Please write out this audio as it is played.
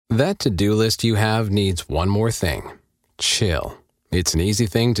That to-do list you have needs one more thing. Chill. It's an easy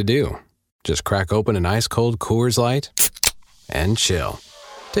thing to do. Just crack open an ice-cold Coors Light and chill.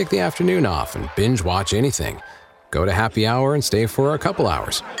 Take the afternoon off and binge watch anything. Go to happy hour and stay for a couple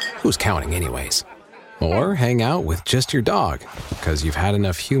hours. Who's counting anyways? Or hang out with just your dog, because you've had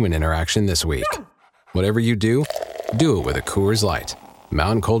enough human interaction this week. Whatever you do it with a Coors Light.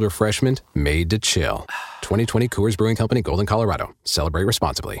 Mountain Cold Refreshment made to chill. 2020 Coors Brewing Company, Golden, Colorado. Celebrate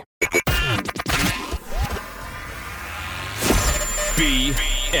responsibly.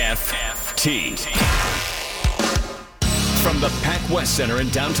 BFT. From the Pac West Center in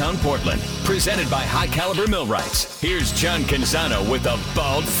downtown Portland, presented by High Caliber Millwrights, here's John Canzano with the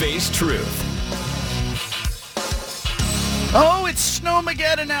bald-faced truth. Oh, it's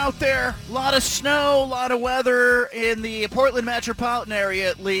snowmageddon out there. A lot of snow, a lot of weather in the Portland metropolitan area,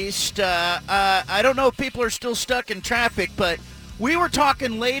 at least. I don't know if people are still stuck in traffic, but we were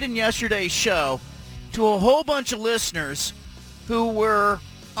talking late in yesterday's show to a whole bunch of listeners who were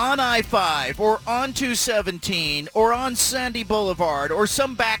on I-5 or on 217 or on Sandy Boulevard or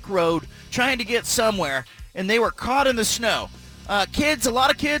some back road trying to get somewhere, and they were caught in the snow. A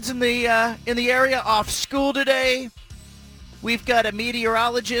lot of kids in the area off school today. We've got a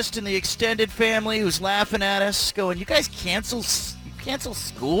meteorologist in the extended family who's laughing at us, going, "You guys cancel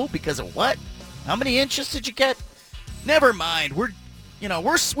school because of what? How many inches did you get?" Never mind.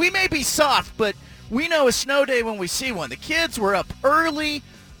 We may be soft, but we know a snow day when we see one. The kids were up early.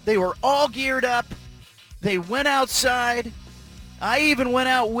 They were all geared up. They went outside. I even went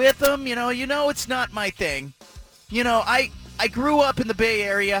out with them. You know, it's not my thing. I grew up in the Bay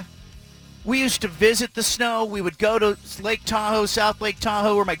Area. We used to visit the snow. We would go to Lake Tahoe, South Lake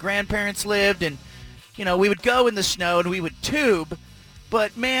Tahoe, where my grandparents lived, and, we would go in the snow and we would tube.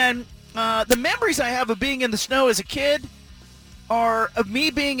 But, man, the memories I have of being in the snow as a kid are of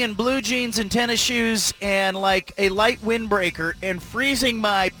me being in blue jeans and tennis shoes and, like, a light windbreaker and freezing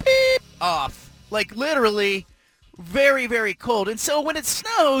my beep off. Like, literally very, very cold. And so when it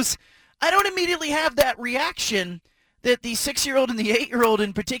snows, I don't immediately have that reaction that the 6-year-old and the 8-year-old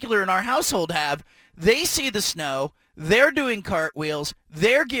in particular in our household have. They see the snow, they're doing cartwheels,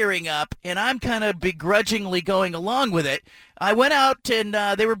 they're gearing up, and I'm kind of begrudgingly going along with it. I went out and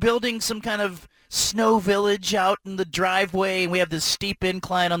they were building some kind of snow village out in the driveway, and we have this steep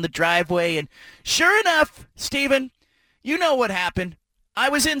incline on the driveway, and sure enough, Stephen, you know what happened. I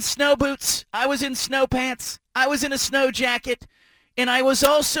was in snow boots, I was in snow pants, I was in a snow jacket, and I was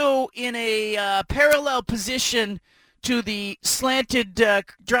also in a parallel position to the slanted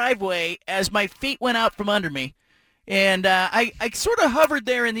driveway as my feet went out from under me. And I sort of hovered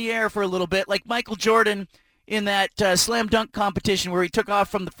there in the air for a little bit, like Michael Jordan in that slam dunk competition where he took off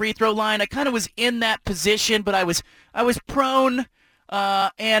from the free throw line. I kind of was in that position, but I was prone,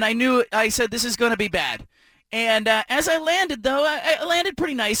 and I said, this is going to be bad. And as I landed, though, I landed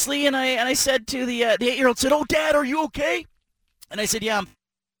pretty nicely, and I said to the 8-year-old, said, "Oh, Dad, are you okay?" And I said, "Yeah,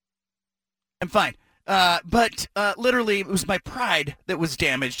 I'm fine." But literally, it was my pride that was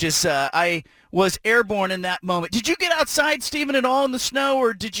damaged. I was airborne in that moment. Did you get outside, Stephen, at all in the snow,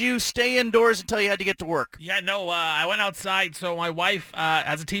 or did you stay indoors until you had to get to work? Yeah, no, I went outside. So my wife,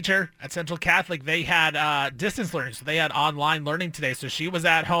 as a teacher at Central Catholic, they had distance learning. So they had online learning today. So she was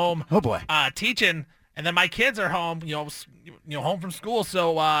at home. Oh, boy. Teaching. And then my kids are home, home from school.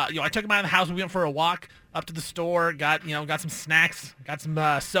 So, I took them out of the house. We went for a walk up to the store, got some snacks, got some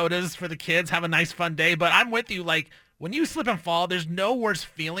sodas for the kids, have a nice fun day. But I'm with you. Like, when you slip and fall, there's no worse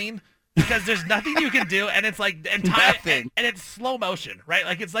feeling because there's nothing you can do. And it's like, and it's slow motion, right?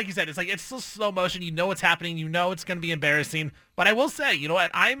 Like, it's like you said, it's still slow motion. You know what's happening. You know it's going to be embarrassing. But I will say, you know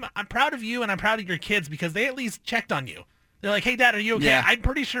what? I'm proud of you and I'm proud of your kids because they at least checked on you. They're like, "Hey, Dad, are you okay?" Yeah. I'm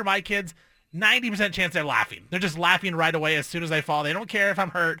pretty sure my kids, 90% chance they're laughing. They're just laughing right away as soon as I fall. They don't care if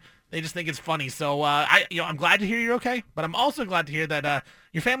I'm hurt. They just think it's funny. So I'm glad to hear you're okay, but I'm also glad to hear that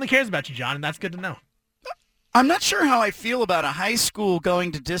your family cares about you, John, and that's good to know. I'm not sure how I feel about a high school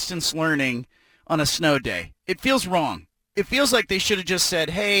going to distance learning on a snow day. It feels wrong. It feels like they should have just said,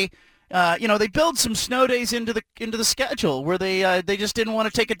 "Hey, they build some snow days into the schedule where they just didn't want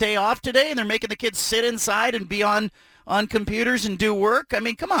to take a day off today, and they're making the kids sit inside and be on computers and do work. I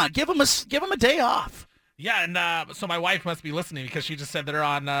mean, come on, give them a day off." Yeah, and so my wife must be listening because she just said they're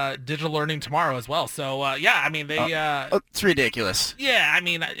on digital learning tomorrow as well. So, I mean, they... it's ridiculous. Yeah, I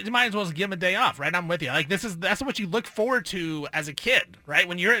mean, you might as well just give them a day off, right? I'm with you. Like, that's what you look forward to as a kid, right?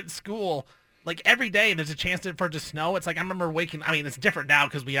 When you're at school, like, every day there's a chance for it to snow. It's like, I remember it's different now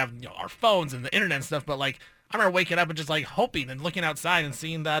because we have our phones and the internet and stuff, but, like, I remember waking up and just, like, hoping and looking outside and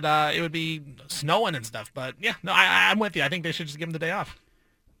seeing that it would be snowing and stuff. But, yeah, no, I'm with you. I think they should just give them the day off.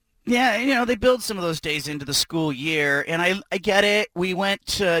 Yeah, they build some of those days into the school year, and I get it. We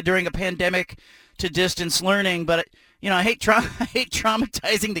went during a pandemic to distance learning, but I hate I hate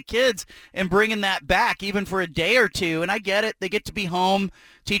traumatizing the kids and bringing that back even for a day or two. And I get it; they get to be home.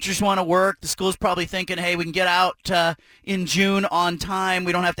 Teachers want to work. The school's probably thinking, "Hey, we can get out in June on time.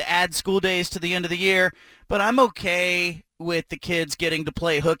 We don't have to add school days to the end of the year." But I'm okay with the kids getting to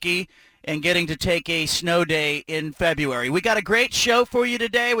play hooky and getting to take a snow day in February. We got a great show for you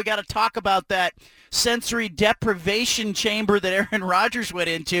today. We got to talk about that sensory deprivation chamber that Aaron Rodgers went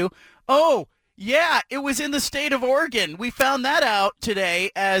into. Oh, yeah, it was in the state of Oregon. We found that out today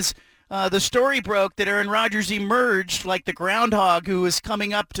as the story broke that Aaron Rodgers emerged like the groundhog who was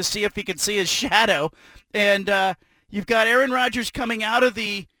coming up to see if he could see his shadow. And you've got Aaron Rodgers coming out of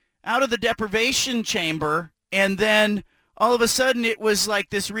the deprivation chamber, and then all of a sudden it was like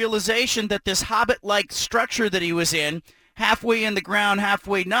this realization that this hobbit-like structure that he was in, halfway in the ground,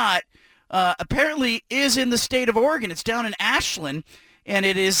 halfway not, apparently is in the state of Oregon. It's down in Ashland, and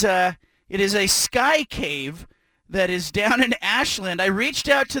it is a sky cave that is down in Ashland. I reached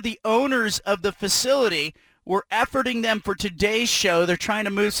out to the owners of the facility. We're efforting them for today's show. They're trying to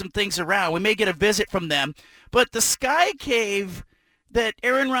move some things around. We may get a visit from them. But the sky cave that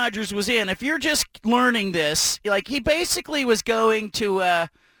Aaron Rodgers was in, if you're just learning this, like he basically was going to,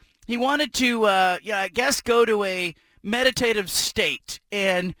 he wanted to, I guess, go to a meditative state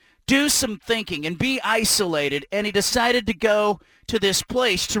and do some thinking and be isolated. And he decided to go to this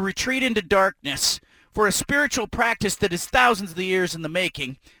place to retreat into darkness for a spiritual practice that is thousands of years in the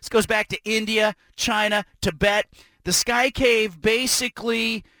making. This goes back to India, China, Tibet. The sky cave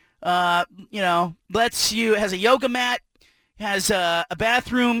basically, lets you, has a yoga mat, has a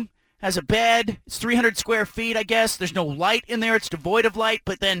bathroom, has a bed. It's 300 square feet, I guess. There's no light in there. It's devoid of light,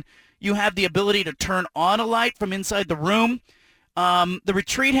 but then you have the ability to turn on a light from inside the room. The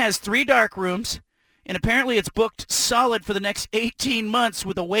retreat has 3 dark rooms, and apparently it's booked solid for the next 18 months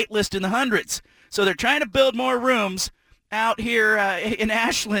with a wait list in the hundreds. So they're trying to build more rooms out here in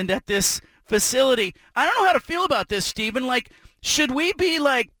Ashland at this facility. I don't know how to feel about this, Stephen. Should we be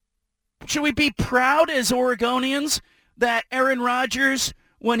proud as Oregonians that Aaron Rodgers,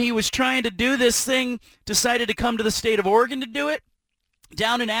 when he was trying to do this thing, decided to come to the state of Oregon to do it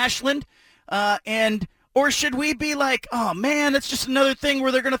down in Ashland? Or should we be like, oh, man, that's just another thing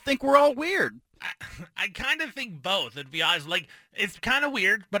where they're going to think we're all weird? I kind of think both, to be honest. It's kind of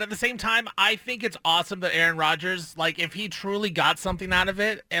weird, but at the same time, I think it's awesome that Aaron Rodgers, if he truly got something out of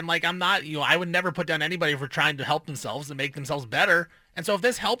it, and, I'm not, I would never put down anybody for trying to help themselves and make themselves better. And so if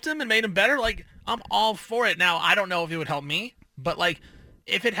this helped him and made him better, I'm all for it. Now, I don't know if it would help me, but,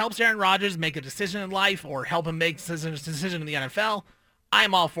 if it helps Aaron Rodgers make a decision in life or help him make a decision in the NFL,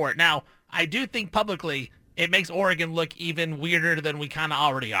 I'm all for it. Now, I do think publicly it makes Oregon look even weirder than we kind of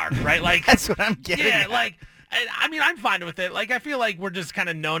already are, right? That's what I'm getting at. I'm fine with it. I feel like we're just kind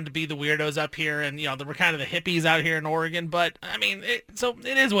of known to be the weirdos up here, and we're kind of the hippies out here in Oregon. But so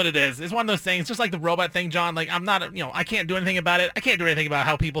it is what it is. It's one of those things, just like the robot thing, John. I'm not, I can't do anything about it. I can't do anything about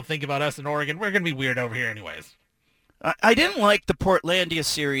how people think about us in Oregon. We're gonna be weird over here, anyways. I didn't like the Portlandia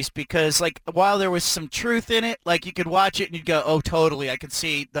series because, while there was some truth in it, you could watch it and you'd go, oh, totally. I could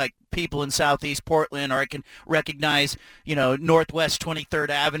see, people in Southeast Portland, or I can recognize, Northwest 23rd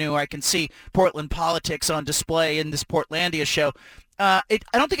Avenue, or I can see Portland politics on display in this Portlandia show. I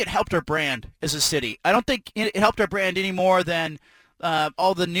don't think it helped our brand as a city. I don't think it helped our brand any more than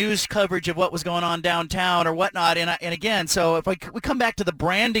all the news coverage of what was going on downtown or whatnot. And again, so if we come back to the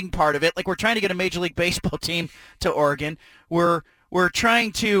branding part of it, we're trying to get a Major League Baseball team to Oregon. We're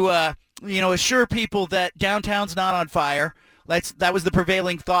trying to assure people that downtown's not on fire. That was the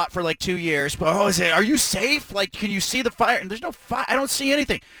prevailing thought for 2 years. But are you safe? Can you see the fire? And there's no fire. I don't see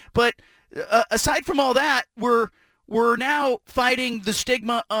anything. But aside from all that, we're now fighting the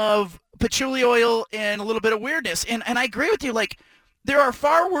stigma of patchouli oil and a little bit of weirdness. And I agree with you. There are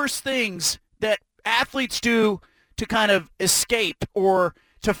far worse things that athletes do to kind of escape or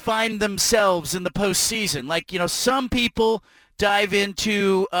to find themselves in the postseason. Some people dive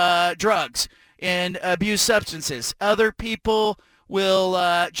into drugs and abuse substances. Other people will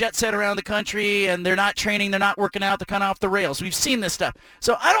jet set around the country, and they're not training, they're not working out, they're kind of off the rails. We've seen this stuff.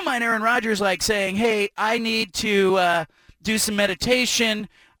 So I don't mind Aaron Rodgers saying, hey, I need to do some meditation.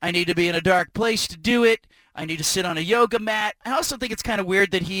 I need to be in a dark place to do it. I need to sit on a yoga mat. I also think it's kind of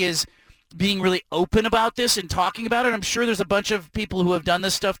weird that he is being really open about this and talking about it. I'm sure there's a bunch of people who have done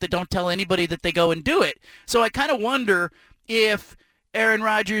this stuff that don't tell anybody that they go and do it. So I kind of wonder if Aaron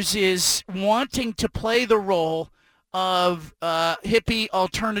Rodgers is wanting to play the role of hippie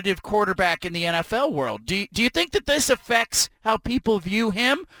alternative quarterback in the NFL world. Do you think that this affects how people view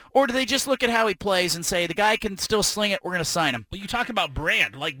him, or do they just look at how he plays and say, the guy can still sling it, we're going to sign him? Well, you talk about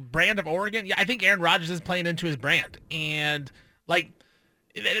brand, like brand of Oregon. Yeah, I think Aaron Rodgers is playing into his brand. And, like,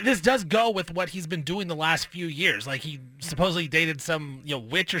 this does go with what he's been doing the last few years. Like, he supposedly dated some,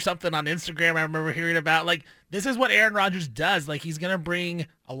 witch or something on Instagram I remember hearing about. Like, this is what Aaron Rodgers does. Like, he's going to bring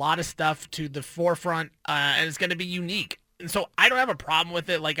a lot of stuff to the forefront, and it's going to be unique. And so I don't have a problem with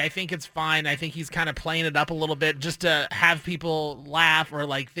it. Like, I think it's fine. I think he's kind of playing it up a little bit just to have people laugh or,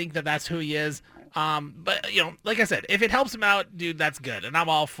 like, think that that's who he is. But, like I said, if it helps him out, dude, that's good. And I'm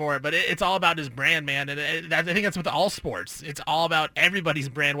all for it. But it's all about his brand, man. And I think that's with all sports. It's all about everybody's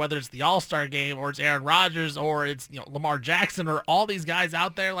brand, whether it's the All-Star game or it's Aaron Rodgers or it's, Lamar Jackson or all these guys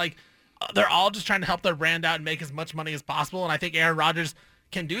out there. Like, they're all just trying to help their brand out and make as much money as possible. And I think Aaron Rodgers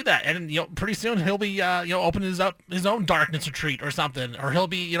can do that. And, pretty soon he'll be, opening his own darkness retreat or something. Or he'll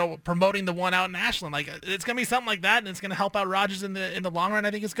be, promoting the one out in Ashland. Like, it's going to be something like that. And it's going to help out Rodgers in the long run.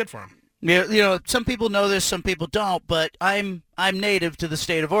 I think it's good for him. Yeah, some people know this, some people don't, but I'm native to the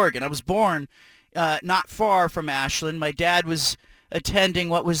state of Oregon. I was born not far from Ashland. My dad was attending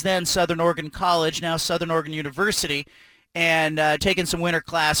what was then Southern Oregon College, now Southern Oregon University, and taking some winter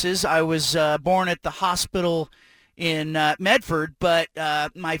classes. I was born at the hospital in Medford, but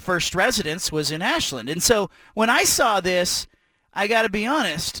my first residence was in Ashland. And so when I saw this, I got to be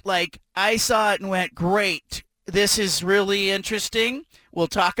honest, like, I saw it and went, great, this is really interesting. We'll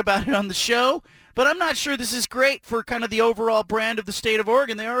talk about it on the show, but I'm not sure this is great for kind of the overall brand of the state of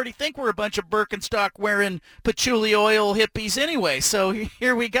Oregon. They already think we're a bunch of Birkenstock-wearing patchouli oil hippies anyway, so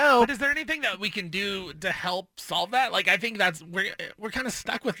here we go. But is there anything that we can do to help solve that? Like, I think we're kind of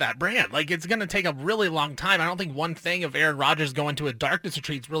stuck with that brand. Like, it's going to take a really long time. I don't think one thing of Aaron Rodgers going to a darkness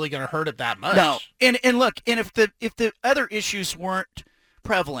retreat is really going to hurt it that much. No, and look, and if the other issues weren't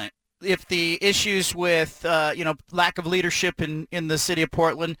prevalent, if the issues with, lack of leadership in the city of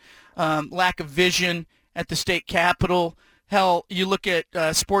Portland, lack of vision at the state capitol, hell, you look at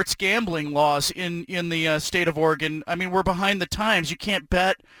sports gambling laws in the state of Oregon. I mean, we're behind the times. You can't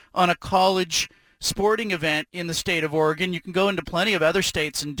bet on a college sporting event in the state of Oregon. You can go into plenty of other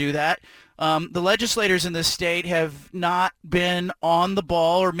states and do that. The legislators in this state have not been on the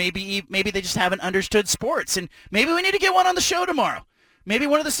ball, or maybe they just haven't understood sports. And maybe we need to get one on the show tomorrow. Maybe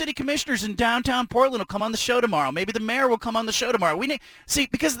one of the city commissioners in downtown Portland will come on the show tomorrow. Maybe the mayor will come on the show tomorrow.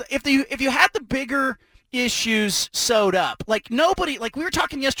 Because if you had the bigger issues sewed up, like nobody, like we were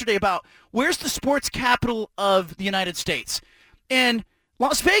talking yesterday about where's the sports capital of the United States, and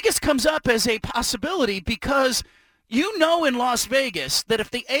Las Vegas comes up as a possibility because in Las Vegas that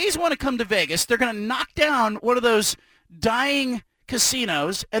if the A's want to come to Vegas, they're going to knock down one of those dying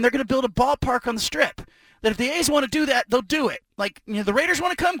casinos and they're going to build a ballpark on the Strip. That if the A's want to do that, they'll do it. Like, the Raiders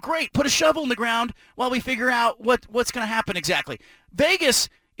want to come, great. Put a shovel in the ground while we figure out what's going to happen exactly. Vegas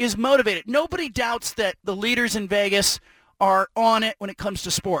is motivated. Nobody doubts that the leaders in Vegas are on it when it comes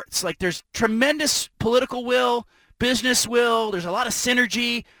to sports. Like, there's tremendous political will, business will. There's a lot of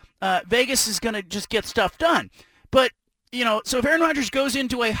synergy. Vegas is going to just get stuff done. But, so if Aaron Rodgers goes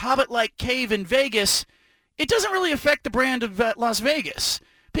into a Hobbit-like cave in Vegas, it doesn't really affect the brand of Las Vegas.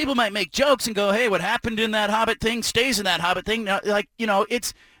 People might make jokes and go, hey, what happened in that Hobbit thing stays in that Hobbit thing.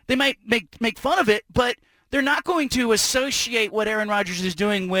 They might make fun of it, but they're not going to associate what Aaron Rodgers is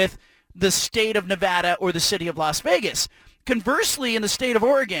doing with the state of Nevada or the city of Las Vegas. Conversely, in the state of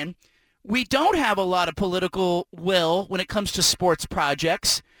Oregon, we don't have a lot of political will when it comes to sports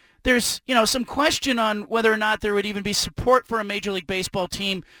projects. There's, some question on whether or not there would even be support for a Major League Baseball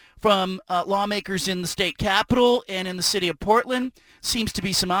team from lawmakers in the state capitol and in the city of Portland. Seems to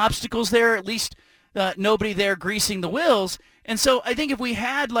be some obstacles there, at least nobody there greasing the wheels. And so I think if we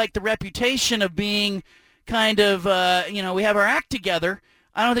had like the reputation of being kind of, we have our act together,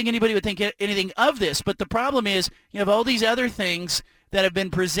 I don't think anybody would think anything of this. But the problem is you have all these other things that have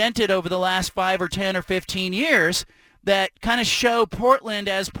been presented over the last 5 or 10 or 15 years that kind of show Portland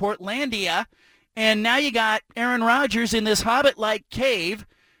as Portlandia. And now you got Aaron Rodgers in this Hobbit-like cave,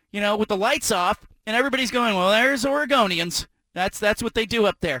 with the lights off, and everybody's going, well, there's Oregonians. That's what they do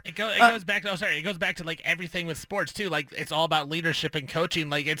up there. It goes back to like everything with sports too. Like, it's all about leadership and coaching.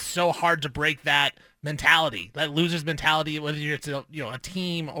 Like, it's so hard to break that mentality, that loser's mentality, whether it's a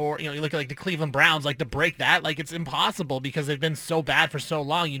team or you look at like the Cleveland Browns. Like, to break that, like, it's impossible because they've been so bad for so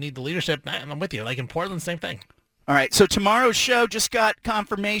long. You need the leadership, and I'm with you. Like in Portland, same thing. All right, so tomorrow's show just got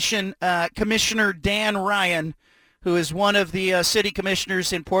confirmation. Commissioner Dan Ryan who is one of the city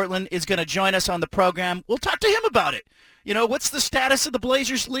commissioners in Portland, is going to join us on the program. We'll talk to him about it. What's the status of the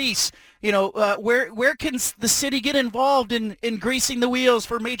Blazers lease? Where can the city get involved in greasing the wheels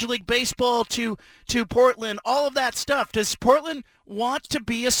for Major League Baseball to Portland? All of that stuff. Does Portland want to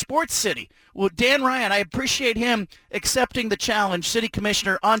be a sports city? Well, Dan Ryan, I appreciate him accepting the challenge, city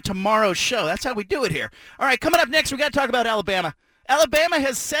commissioner, on tomorrow's show. That's how we do it here. All right, coming up next, we got to talk about Alabama. Alabama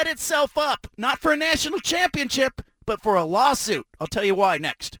has set itself up, not for a national championship, but for a lawsuit. I'll tell you why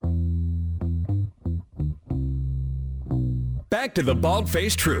next. Back to the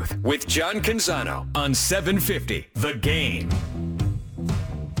Bald-Faced Truth with John Canzano on 750 The Game.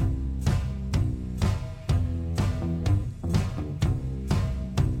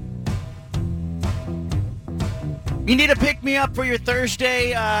 You need to pick me up for your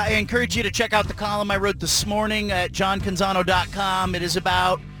Thursday. I encourage you to check out the column I wrote this morning at johncanzano.com. It is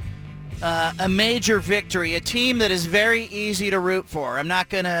about a major victory, a team that is very easy to root for. I'm not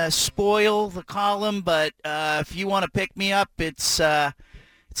going to spoil the column, but if you want to pick me up, it's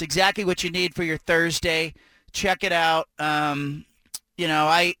exactly what you need for your Thursday. Check it out.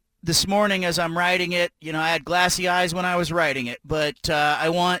 This morning as I'm writing it, I had glassy eyes when I was writing it, but I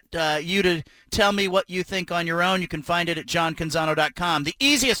want you to tell me what you think on your own. You can find it at johncanzano.com. The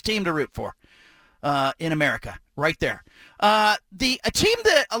easiest team to root for in America, right there. A team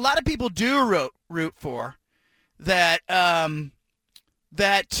that a lot of people do root for, that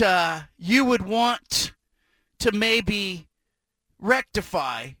you would want to maybe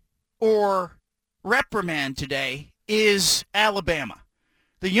rectify or reprimand today, is Alabama.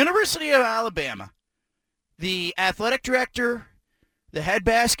 The University of Alabama, the athletic director, the head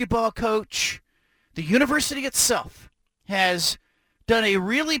basketball coach, the university itself has done a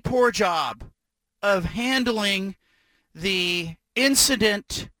really poor job of handling the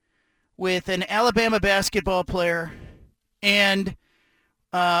incident with an Alabama basketball player and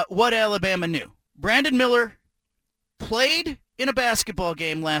what Alabama knew. Brandon Miller played in a basketball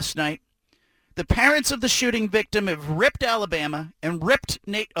game last night. The parents of the shooting victim have ripped Alabama and ripped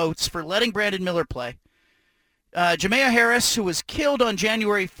Nate Oates for letting Brandon Miller play. Jamea Harris, who was killed on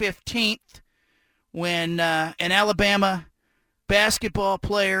January 15th when an Alabama basketball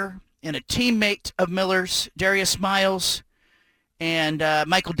player and a teammate of Miller's, Darius Miles and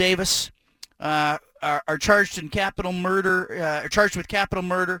Michael Davis, are charged in capital murder. Charged with capital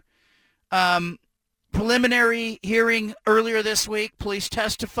murder. Preliminary hearing earlier this week, police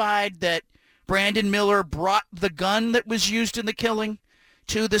testified that Brandon Miller brought the gun that was used in the killing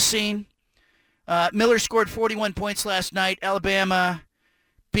to the scene. Miller scored 41 points last night. Alabama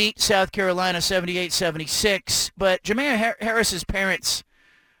beat South Carolina 78-76. But Jamea Harris's parents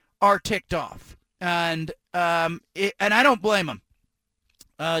are ticked off, and I don't blame them.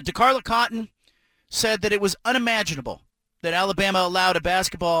 DeCarla Cotton said that it was unimaginable that Alabama allowed a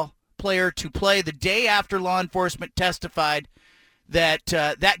basketball player to play the day after law enforcement testified that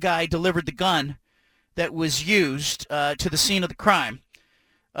that guy delivered the gun that was used to the scene of the crime.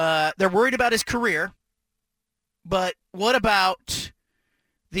 They're worried about his career, but what about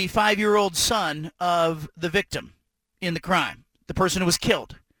the 5-year-old son of the victim in the crime, the person who was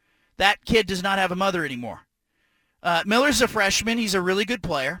killed? That kid does not have a mother anymore. Miller's a freshman. He's a really good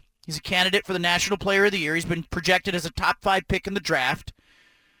player. He's a candidate for the National Player of the Year. He's been projected as a top 5 pick in the draft.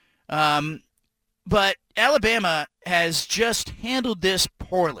 But Alabama has just handled this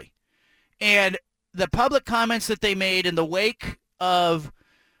poorly. And the public comments that they made in the wake of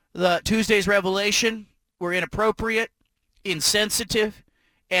the Tuesday's revelation were inappropriate, insensitive,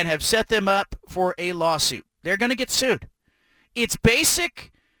 and have set them up for a lawsuit. They're going to get sued. It's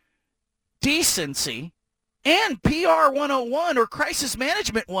basic decency and PR 101 or crisis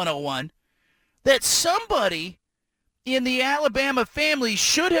management 101 that somebody in the Alabama family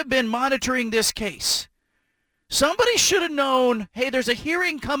should have been monitoring this case. Somebody should have known, hey, there's a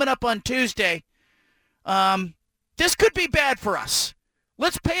hearing coming up on Tuesday. This could be bad for us.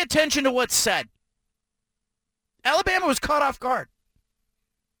 Let's pay attention to what's said. Alabama was caught off guard.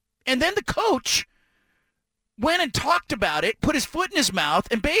 And then the coach went and talked about it, put his foot in his mouth,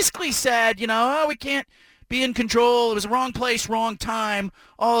 and basically said, we can't be in control. It was the wrong place, wrong time,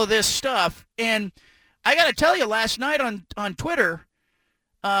 all of this stuff. And I got to tell you, last night on Twitter,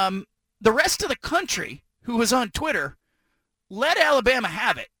 the rest of the country who was on Twitter let Alabama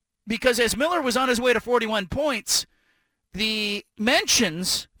have it, because as Miller was on his way to 41 points, the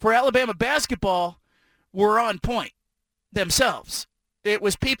mentions for Alabama basketball were on point themselves. It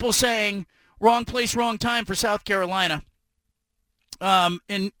was people saying wrong place, wrong time for South Carolina, and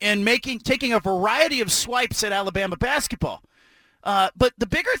taking a variety of swipes at Alabama basketball. But the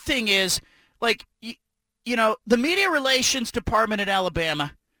bigger thing is, the media relations department at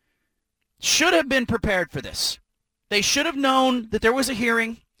Alabama should have been prepared for this. They should have known that there was a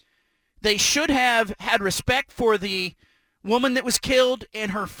hearing. They should have had respect for the woman that was killed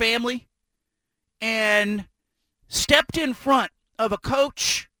and her family and stepped in front of a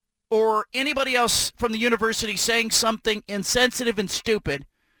coach or anybody else from the university saying something insensitive and stupid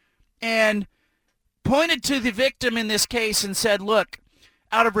and pointed to the victim in this case and said, look,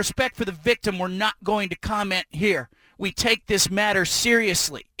 out of respect for the victim, we're not going to comment here. We take this matter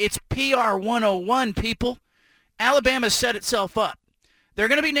seriously. It's PR 101, people. Alabama set itself up. They're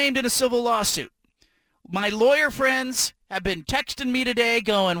going to be named in a civil lawsuit. My lawyer friends have been texting me today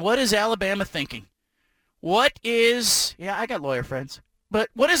going, what is Alabama thinking? I got lawyer friends, but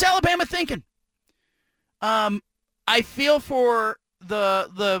what is Alabama thinking? I feel for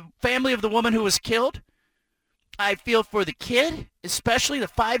the family of the woman who was killed. I feel for the kid, especially the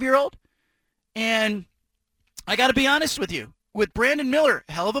 5-year-old. And I got to be honest with you. With Brandon Miller,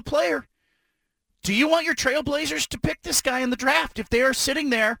 hell of a player. Do you want your Trailblazers to pick this guy in the draft? If they are sitting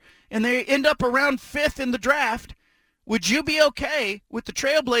there and they end up around 5th in the draft, would you be okay with the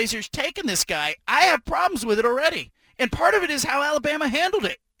Trailblazers taking this guy? I have problems with it already. And part of it is how Alabama handled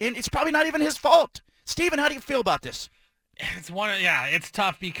it. And it's probably not even his fault. Steven, how do you feel about this? It's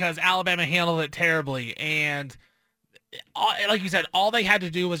tough because Alabama handled it terribly. And like you said, all they had to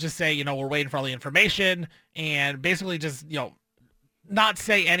do was just say, we're waiting for all the information and basically just, not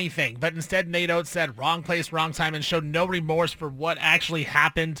say anything. But instead, Nate Oates said wrong place, wrong time, and showed no remorse for what actually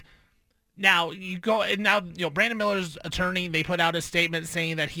happened. Now, Brandon Miller's attorney, they put out a statement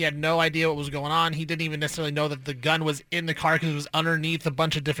saying that he had no idea what was going on. He didn't even necessarily know that the gun was in the car because it was underneath a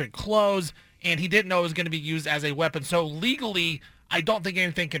bunch of different clothes, and he didn't know it was going to be used as a weapon. So legally, I don't think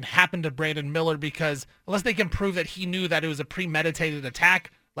anything can happen to Brandon Miller because unless they can prove that he knew that it was a premeditated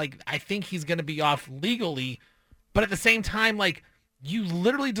attack, I think he's going to be off legally. But at the same time, you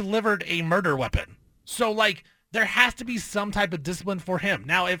literally delivered a murder weapon. So, there has to be some type of discipline for him.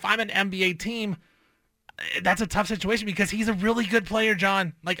 Now, if I'm an NBA team, that's a tough situation because he's a really good player,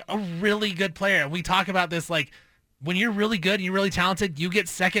 John. A really good player. And we talk about this, when you're really good and you're really talented, you get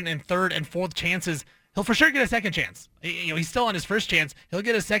second and third and fourth chances. He'll for sure get a second chance. He's still on his first chance. He'll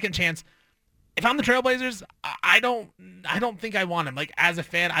get a second chance. If I'm the Trailblazers, I don't think I want him. As a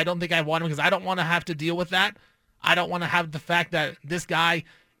fan, I don't think I want him because I don't want to have to deal with that. I don't want to have the fact that this guy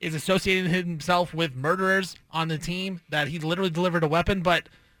is associating himself with murderers on the team, that he literally delivered a weapon. But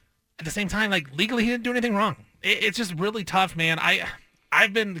at the same time, legally, he didn't do anything wrong. It's just really tough, man.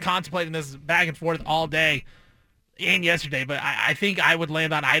 I've been contemplating this back and forth all day and yesterday, but I think I would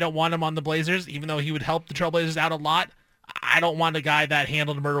land on I don't want him on the Blazers, even though he would help the Trailblazers out a lot. I don't want a guy that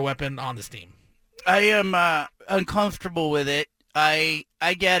handled a murder weapon on this team. I am uncomfortable with it. I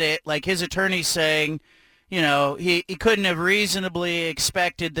get it. His attorney's saying, he couldn't have reasonably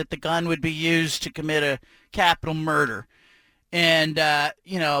expected that the gun would be used to commit a capital murder. And,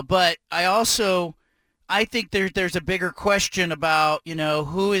 but I think there's a bigger question about,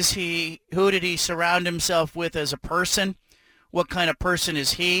 who did he surround himself with as a person? What kind of person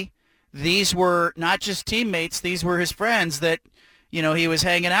is he? These were not just teammates. These were his friends that, he was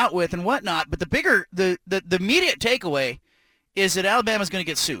hanging out with and whatnot. But the immediate takeaway is that Alabama's going to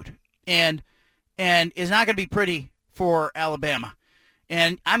get sued. And is not going to be pretty for Alabama.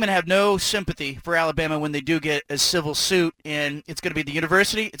 And I'm going to have no sympathy for Alabama when they do get a civil suit, and it's going to be the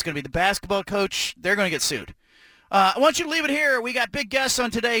university, it's going to be the basketball coach. They're going to get sued. I want you to leave it here. We got big guests on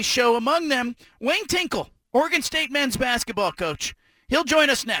today's show. Among them, Wayne Tinkle, Oregon State men's basketball coach. He'll join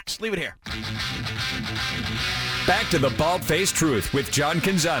us next. Leave it here. Back to the Bald-Faced Truth with John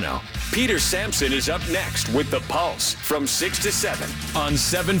Canzano. Peter Sampson is up next with The Pulse from 6 to 7 on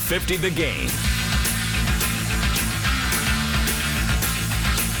 750 The Game.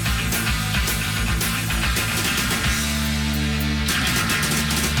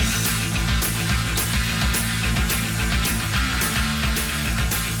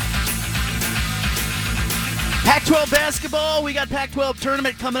 Pac-12 basketball. We got Pac-12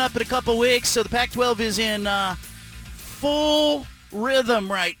 tournament coming up in a couple weeks, so the Pac-12 is in full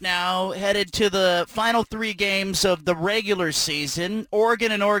rhythm right now, headed to the final 3 games of the regular season.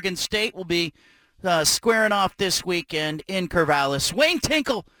 Oregon and Oregon State will be squaring off this weekend in Corvallis. Wayne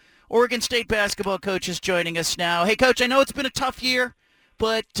Tinkle, Oregon State basketball coach, is joining us now. Hey, Coach, I know it's been a tough year,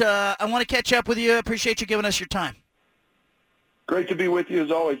 but I want to catch up with you. I appreciate you giving us your time. Great to be with you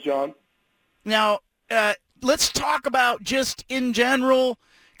as always, John. Now, let's talk about just in general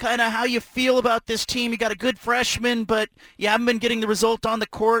kind of how you feel about this team. You got a good freshman, but you haven't been getting the result on the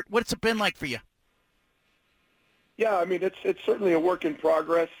court. What's it been like for you? Yeah, I mean, it's certainly a work in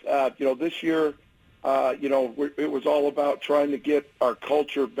progress. This year It was all about trying to get our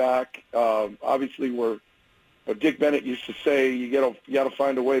culture back. Obviously, Dick Bennett used to say, you got to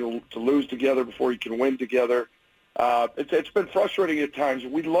find a way to lose together before you can win together. It's been frustrating at times.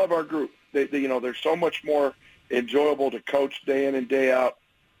 We love our group. They're so much more enjoyable to coach day in and day out.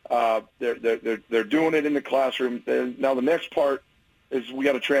 They're doing it in the classroom. And now the next part is we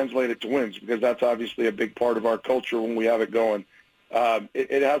got to translate it to wins, because that's obviously a big part of our culture when we have it going.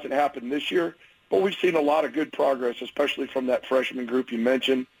 It hasn't happened this year, but we've seen a lot of good progress, especially from that freshman group you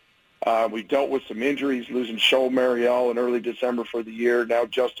mentioned. We dealt with some injuries, losing Shoal Mariel in early December for the year. Now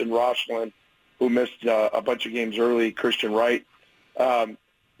Justin Rochlin, who missed a bunch of games early, Christian Wright.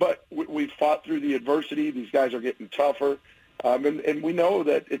 But we've fought through the adversity. These guys are getting tougher. And we know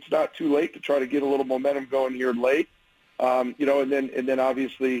that it's not too late to try to get a little momentum going here late. And then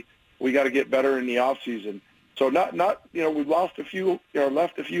obviously we got to get better in the off season. So we've lost a few,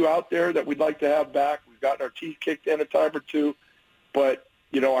 left a few out there that we'd like to have back. We've gotten our teeth kicked in a time or two, but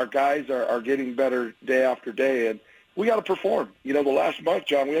our guys are getting better day after day, and we got to perform. The last month,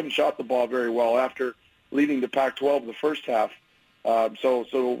 John, we haven't shot the ball very well after leading the Pac-12 the first half.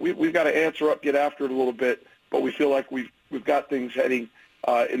 So we've got to answer up, get after it a little bit, but we feel like we've got things heading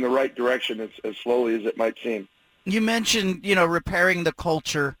in the right direction as slowly as it might seem. You mentioned, repairing the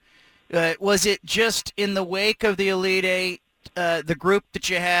culture. Was it just in the wake of the Elite Eight, the group that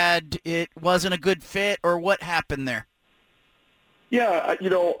you had, it wasn't a good fit, or what happened there? Yeah,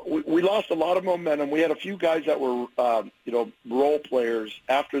 we lost a lot of momentum. We had a few guys that were, role players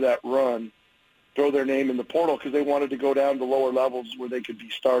after that run throw their name in the portal because they wanted to go down to lower levels where they could be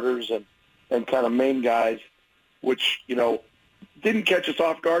starters and kind of main guys, which, didn't catch us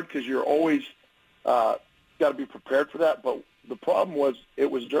off guard because you're always got to be prepared for that. But the problem was it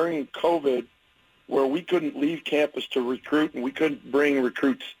was during COVID where we couldn't leave campus to recruit, and we couldn't bring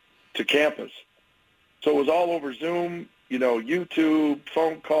recruits to campus. So it was all over Zoom, YouTube,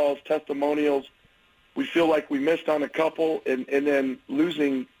 phone calls, testimonials. We feel like we missed on a couple, and then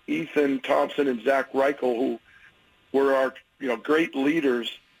losing Ethan Thompson and Zach Reichel, who were our great leaders,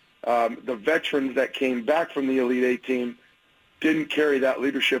 the veterans that came back from the Elite Eight team, didn't carry that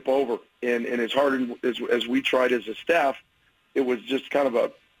leadership over. And as hard as we tried as a staff, it was just kind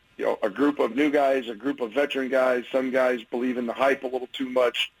of a group of new guys, a group of veteran guys. Some guys believe in the hype a little too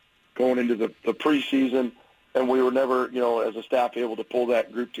much going into the preseason, and we were never, as a staff, able to pull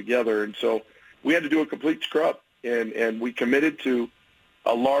that group together. And so we had to do a complete scrub, and we committed to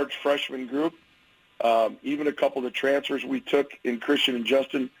a large freshman group. Even a couple of the transfers we took in Christian and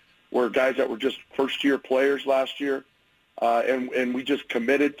Justin were guys that were just first-year players last year. And we just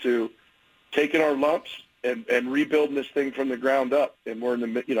committed to taking our lumps and rebuilding this thing from the ground up. And we're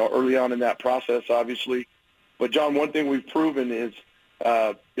in the, early on in that process, obviously. But, John, one thing we've proven is,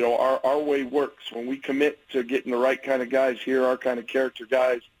 our way works. When we commit to getting the right kind of guys here, our kind of character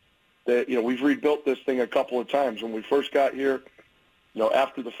guys, that, we've rebuilt this thing a couple of times. When we first got here,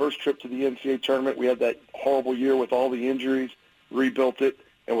 after the first trip to the NCAA tournament, we had that horrible year with all the injuries, rebuilt it,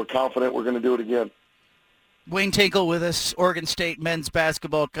 and we're confident we're going to do it again. Wayne Tinkle with us, Oregon State men's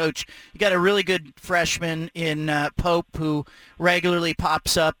basketball coach. You got a really good freshman in Pope who regularly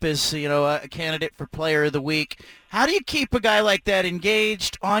pops up as a candidate for Player of the Week. How do you keep a guy like that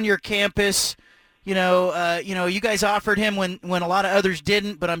engaged on your campus? You guys offered him when a lot of others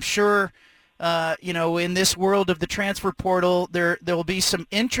didn't, but I'm sure in this world of the transfer portal, there will be some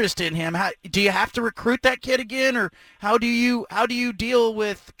interest in him. Do you have to recruit that kid again, or how do you deal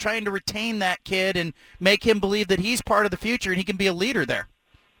with trying to retain that kid and make him believe that he's part of the future and he can be a leader there?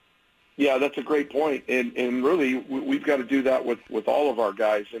 Yeah, that's a great point. And really, we've got to do that with all of our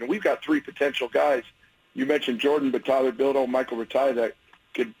guys. And we've got three potential guys. You mentioned Jordan, but Tyler Bildo, Michael Ratai, that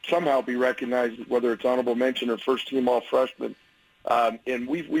could somehow be recognized, whether it's honorable mention or first-team all-freshman. And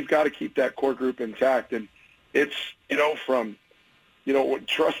we've got to keep that core group intact. And it's, from,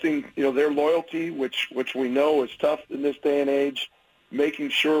 trusting, their loyalty, which we know is tough in this day and age, making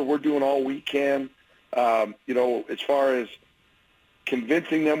sure we're doing all we can, as far as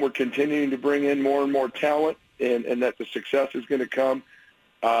convincing them we're continuing to bring in more and more talent and that the success is going to come,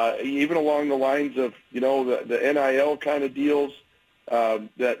 even along the lines of, the NIL kind of deals,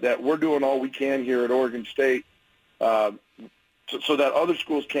 that we're doing all we can here at Oregon State, so that other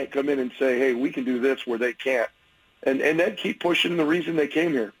schools can't come in and say, hey, we can do this where they can't. And then keep pushing the reason they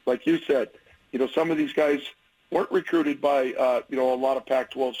came here. Like you said, some of these guys weren't recruited by, a lot of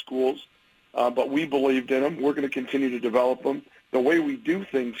Pac-12 schools, but we believed in them. We're going to continue to develop them. The way we do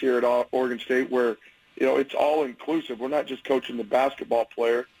things here at Oregon State where, it's all inclusive. We're not just coaching the basketball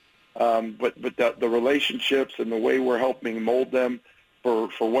player, but the relationships and the way we're helping mold them for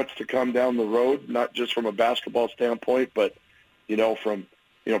what's to come down the road, not just from a basketball standpoint, but, from,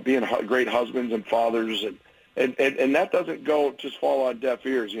 being great husbands and fathers. And that doesn't just fall on deaf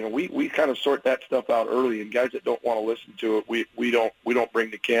ears. We kind of sort that stuff out early, and guys that don't want to listen to it, we don't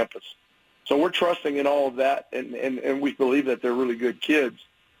bring to campus. So we're trusting in all of that, and we believe that they're really good kids,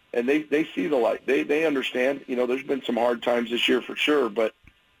 and they see the light. They understand. There's been some hard times this year for sure, but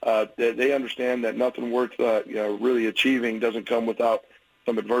they understand that nothing worth really achieving doesn't come without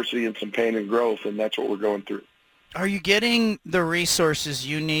some adversity and some pain and growth, and that's what we're going through. Are you getting the resources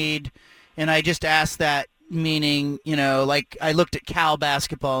you need? And I just asked that, meaning, like I looked at Cal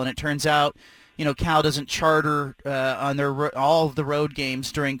basketball, and it turns out, Cal doesn't charter on their all of the road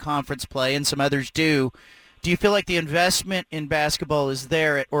games during conference play, and some others do. Do you feel like the investment in basketball is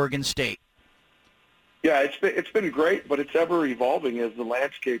there at Oregon State? Yeah, it's been great, but it's ever evolving as the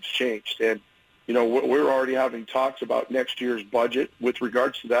landscape's changed. And, we're already having talks about next year's budget with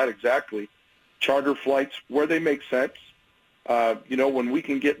regards to that exactly. Charter flights where they make sense. When we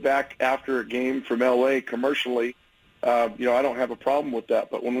can get back after a game from L.A. commercially, I don't have a problem with that.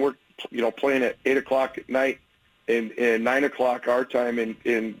 But when we're, playing at 8 o'clock at night and 9 o'clock our time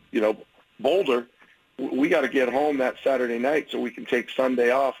in Boulder, we got to get home that Saturday night so we can take Sunday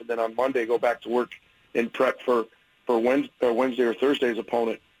off, and then on Monday go back to work and prep for Wednesday or Thursday's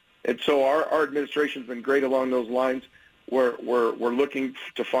opponent. And so our administration's been great along those lines. We're looking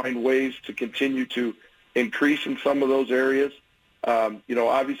to find ways to continue to increase in some of those areas.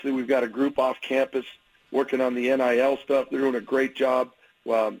 Obviously we've got a group off campus working on the NIL stuff. They're doing a great job,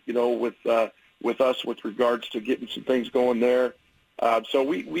 with us with regards to getting some things going there. So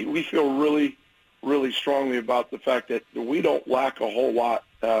we feel really, really strongly about the fact that we don't lack a whole lot.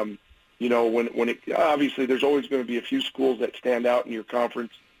 Obviously there's always going to be a few schools that stand out in your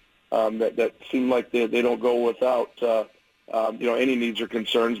conference that seem like they don't go without any needs or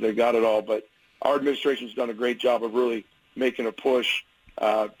concerns. They got it all, but our administration's done a great job of really making a push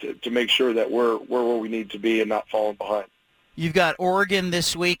to make sure that we're where we need to be and not falling behind. You've got Oregon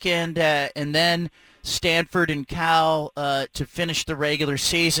this weekend, and then Stanford and Cal to finish the regular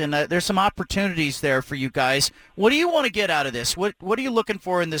season. There's some opportunities there for you guys. What do you want to get out of this? What are you looking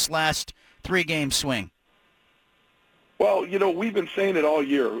for in this last 3-game swing? Well, we've been saying it all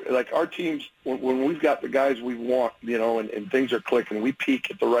year. Like our teams, when we've got the guys we want, and things are clicking, we peak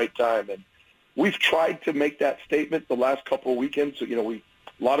at the right time. And we've tried to make that statement the last couple of weekends. So, a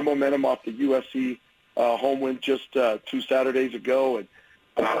lot of momentum off the USC home win just 2 Saturdays ago, and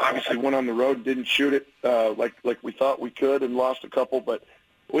obviously went on the road and didn't shoot it like we thought we could, and lost a couple. But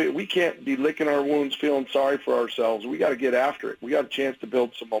we can't be licking our wounds, feeling sorry for ourselves. We got to get after it. We got a chance to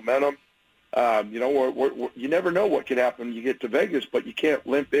build some momentum. You never know what could happen when you get to Vegas, but you can't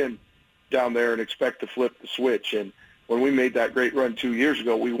limp in down there and expect to flip the switch. And when we made that great run 2 years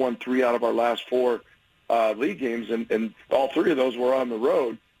ago, we won 3 out of our last 4 league games, and all 3 of those were on the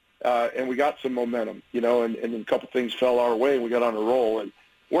road, and we got some momentum, and a couple things fell our way, and we got on a roll. And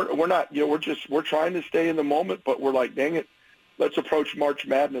we're not, we're trying to stay in the moment, but we're like, dang it, let's approach March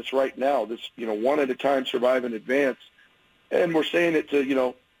Madness right now. This, one at a time, survive and advance. And we're saying it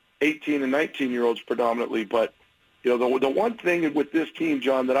to, 18 and 19-year-olds predominantly, but the one thing with this team,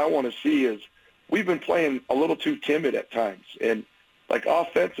 John, that I want to see is we've been playing a little too timid at times. And, like,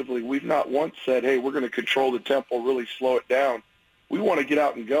 offensively, we've not once said, hey, we're going to control the tempo, really slow it down. We want to get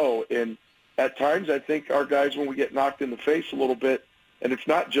out and go. And at times I think our guys, when we get knocked in the face a little bit, and it's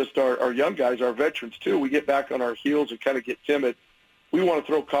not just our young guys, our veterans too, we get back on our heels and kind of get timid. We want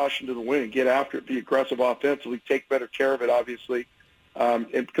to throw caution to the wind and get after it, be aggressive offensively, take better care of it, obviously.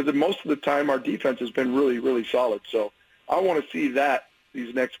 And because most of the time our defense has been really, really solid. So I want to see that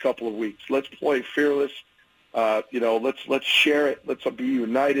these next couple of weeks. Let's play fearless. Let's share it. Let's be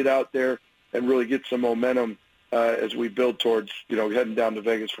united out there and really get some momentum as we build towards, heading down to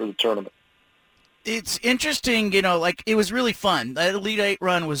Vegas for the tournament. It's interesting, it was really fun. That Elite Eight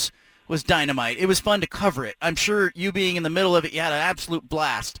run was dynamite. It was fun to cover it. I'm sure you being in the middle of it, you had an absolute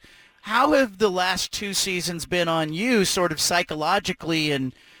blast. How have the last 2 seasons been on you sort of psychologically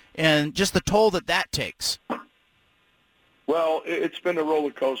and just the toll that takes? Well, it's been a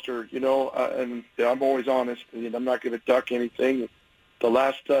roller coaster, and I'm always honest. I'm not going to duck anything. The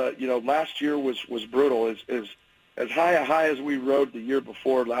last year was brutal. As high a high as we rode the year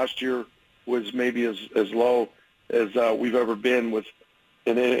before, last year was maybe as low as we've ever been with,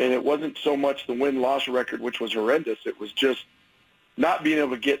 and it wasn't so much the win-loss record, which was horrendous. It was just not being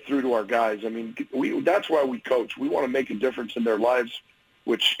able to get through to our guys. I mean, that's why we coach. We want to make a difference in their lives,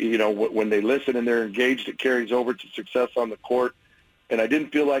 which, when they listen and they're engaged, it carries over to success on the court. And I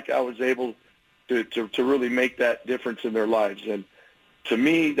didn't feel like I was able to really make that difference in their lives. And, to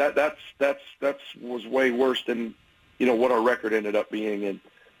me, that was way worse than, what our record ended up being. And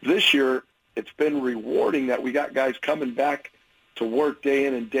this year, it's been rewarding that we got guys coming back to work day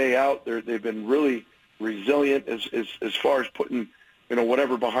in and day out. They've been really resilient as far as putting,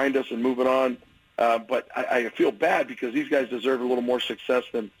 whatever behind us and moving on. But I feel bad because these guys deserve a little more success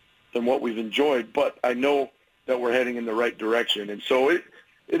than what we've enjoyed. But I know that we're heading in the right direction. And so it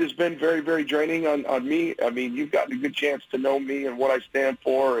has been very, very draining on me. I mean, you've gotten a good chance to know me and what I stand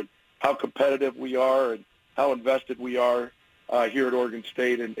for and how competitive we are and how invested we are here at Oregon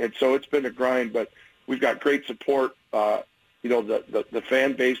State. And so it's been a grind, but we've got great support. The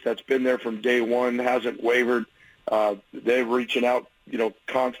fan base that's been there from day one hasn't wavered. They're reaching out,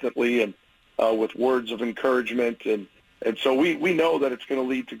 constantly and with words of encouragement. And so we know that it's going to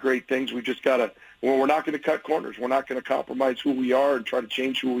lead to great things. We just got to, we're not going to cut corners. We're not going to compromise who we are and try to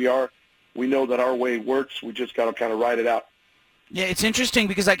change who we are. We know that our way works. We just got to kind of ride it out. Yeah, it's interesting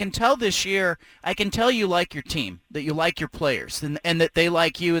because I can tell this year, I can tell you like your team, that you like your players, and that they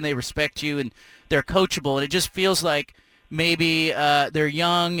like you and they respect you and they're coachable. And it just feels like maybe they're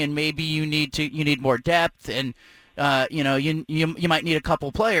young and maybe you need more depth and you might need a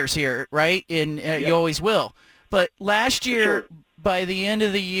couple players here, right? And you always will. But last year, sure, by the end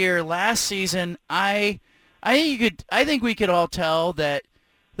of the year, last season, I think we could all tell that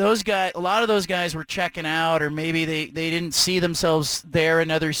a lot of those guys were checking out, or maybe they didn't see themselves there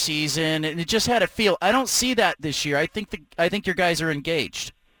another season, and it just had a feel. I don't see that this year. I think your guys are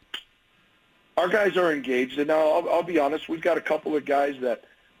engaged. Our guys are engaged, and now I'll be honest. We've got a couple of guys that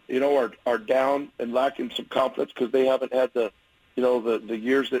are down and lacking some confidence because they haven't had the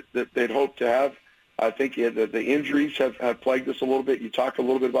years that they'd hoped to have. I think the injuries have plagued us a little bit. You talk a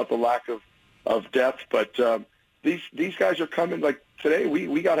little bit about the lack of depth, but these guys are coming. Like today,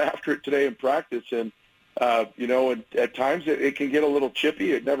 we got after it today in practice, and and at times it can get a little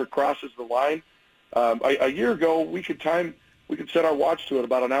chippy. It never crosses the line. A year ago, we could set our watch to it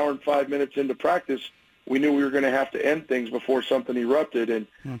about an hour and 5 minutes into practice. We knew we were going to have to end things before something erupted, and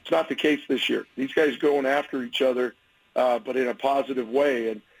it's not the case this year. These guys going after each other, but in a positive way.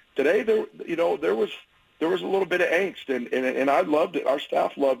 And today, there was a little bit of angst, and I loved it. Our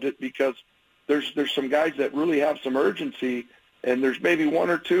staff loved it because there's some guys that really have some urgency, and there's maybe one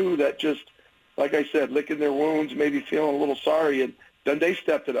or two that just, like I said, licking their wounds, maybe feeling a little sorry, and then they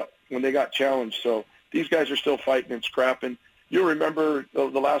stepped it up when they got challenged. So these guys are still fighting and scrapping. You'll remember the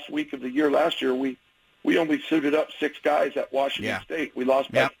last week of the year last year, we only suited up 6 guys at Washington State. We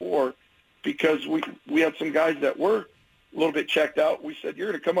lost by 4 because we had some guys that were a little bit checked out. We said, you're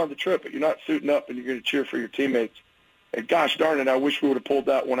going to come on the trip, but you're not suiting up, and you're going to cheer for your teammates. And gosh darn it, I wish we would have pulled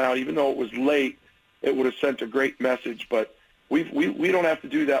that one out. Even though it was late, it would have sent a great message. But we don't have to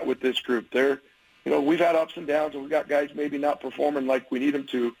do that with this group. We've had ups and downs, and we've got guys maybe not performing like we need them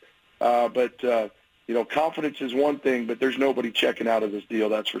to. But confidence is one thing, but there's nobody checking out of this deal,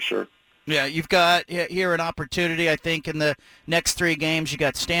 that's for sure. Yeah, you've got here an opportunity, I think, in the next 3 games. You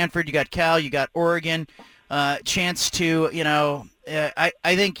got Stanford, you got Cal, you got Oregon. Chance to, I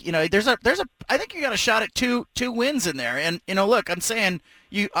think, I think you got a shot at two wins in there. And, look, I'm saying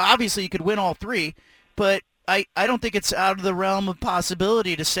you could win all 3, but I don't think it's out of the realm of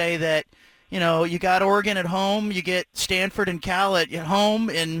possibility to say that, you got Oregon at home, you get Stanford and Cal at home,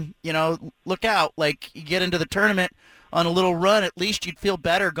 and, look out. Like, you get into the tournament on a little run, at least you'd feel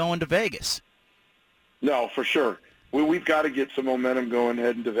better going to Vegas. No, for sure. We've got to get some momentum going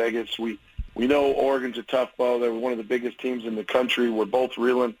heading to Vegas. We know Oregon's a tough ball. They're one of the biggest teams in the country. We're both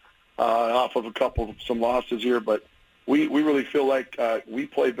reeling off of some losses here, but we really feel like we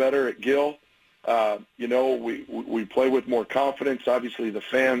play better at Gill. We play with more confidence. Obviously, the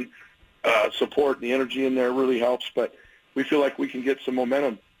fan support and the energy in there really helps, but we feel like we can get some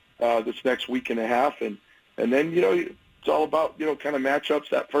momentum this next week and a half, and then it's all about kind of matchups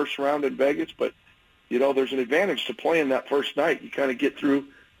that first round in Vegas. But there's an advantage to playing that first night. You kind of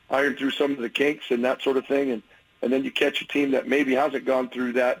iron through some of the kinks and that sort of thing, and then you catch a team that maybe hasn't gone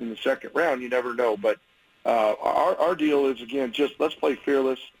through that in the second round. You never know. But our deal is, again, just let's play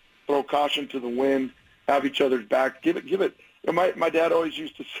fearless, throw caution to the wind, have each other's back, give it. My dad always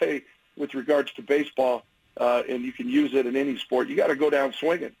used to say, with regards to baseball, and you can use it in any sport, you got to go down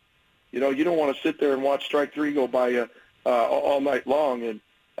swinging. You don't want to sit there and watch strike 3 go by all night long, and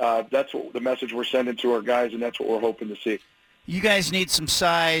that's what the message we're sending to our guys, and that's what we're hoping to see. You guys need some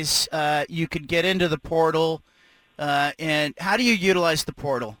size. You could get into the portal. And how do you utilize the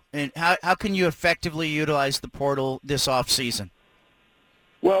portal? And how can you effectively utilize the portal this off season?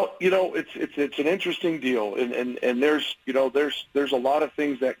 Well, it's an interesting deal, and there's a lot of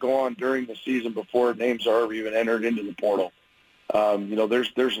things that go on during the season before names are even entered into the portal.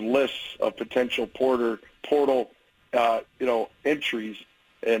 There's lists of potential portal entries,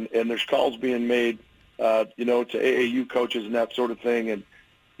 and there's calls being made, to AAU coaches and that sort of thing. And,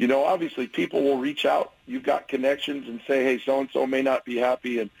 obviously people will reach out. You've got connections and say, hey, so-and-so may not be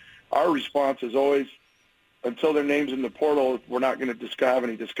happy. And our response is always, until their name's in the portal, we're not going to have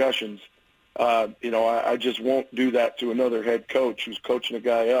any discussions. I just won't do that to another head coach who's coaching a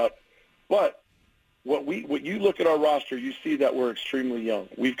guy up. But what you look at our roster, you see that we're extremely young.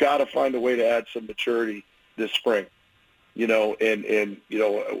 We've got to find a way to add some maturity this spring. You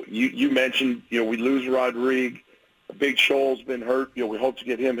mentioned, we lose Rodrigue. Big Shoal's been hurt. We hope to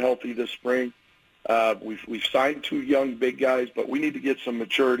get him healthy this spring. We've signed 2 young big guys, but we need to get some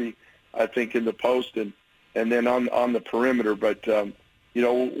maturity, I think, in the post and then on the perimeter. But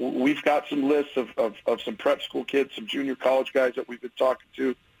we've got some lists of some prep school kids, some junior college guys that we've been talking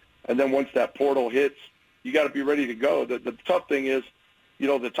to. And then once that portal hits, you got to be ready to go. The tough thing is,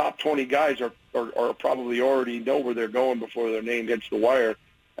 the top 20 guys are probably already know where they're going before their name hits the wire.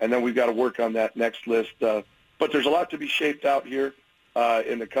 And then we've got to work on that next list. But there's a lot to be shaped out here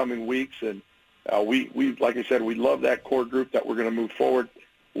in the coming weeks. And we like I said, we love that core group that we're going to move forward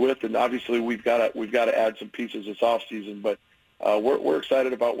with. And obviously we've got to add some pieces this offseason. But we're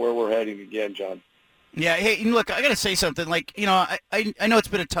excited about where we're heading again, John. Yeah. Hey, look, I got to say something. Like, I know it's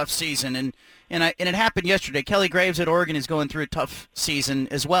been a tough season, and it happened yesterday. Kelly Graves at Oregon is going through a tough season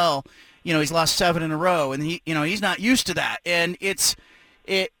as well. He's lost 7 in a row, and he's not used to that. And it's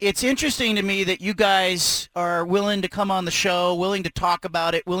interesting to me that you guys are willing to come on the show, willing to talk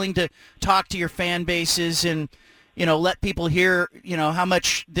about it, willing to talk to your fan bases, and let people hear how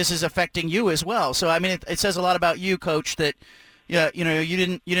much this is affecting you as well. So I mean, it says a lot about you, Coach, that. Yeah, you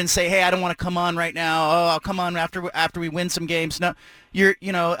didn't say, hey, I don't want to come on right now. Oh, I'll come on after we win some games. No,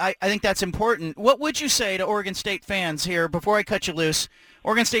 I think that's important. What would you say to Oregon State fans here before I cut you loose?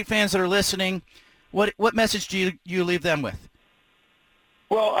 Oregon State fans that are listening, what message do you leave them with?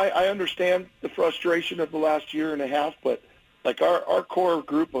 Well, I understand the frustration of the last year and a half, but like our core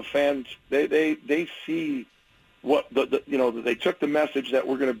group of fans, they see what they took the message that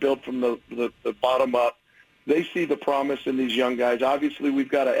we're going to build from the bottom up. They see the promise in these young guys. Obviously, we've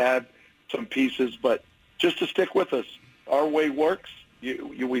got to add some pieces, but just to stick with us. Our way works.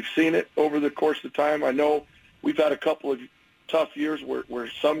 We've seen it over the course of time. I know we've had a couple of tough years where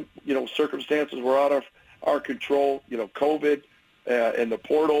some circumstances were out of our control. COVID and the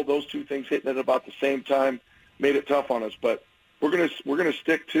portal, those 2 things hitting at about the same time made it tough on us. But we're gonna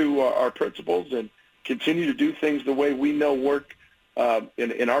stick to our principles and continue to do things the way we know work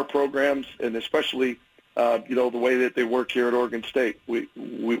in our programs, and especially. The way that they work here at Oregon State.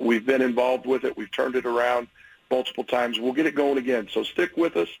 We've been involved with it. We've turned it around multiple times. We'll get it going again. So stick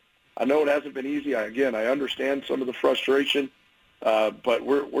with us. I know it hasn't been easy. I understand some of the frustration, but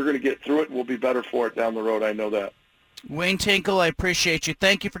we're going to get through it, and we'll be better for it down the road. I know that. Wayne Tinkle, I appreciate you.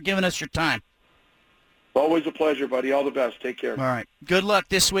 Thank you for giving us your time. Always a pleasure, buddy. All the best. Take care. All right. Good luck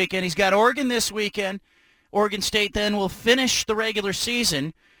this weekend. He's got Oregon this weekend. Oregon State then will finish the regular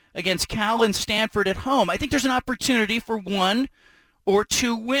season against Cal and Stanford at home. I think there's an opportunity for 1 or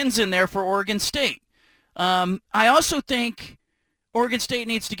 2 wins in there for Oregon State. I also think Oregon State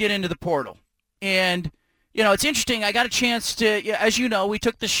needs to get into the portal. And, it's interesting. I got a chance to, as you know, we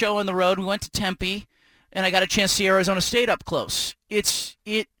took the show on the road. We went to Tempe, and I got a chance to see Arizona State up close.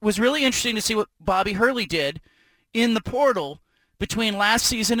 It was really interesting to see what Bobby Hurley did in the portal between last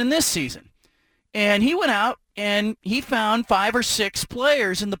season and this season. And he went out and he found 5 or 6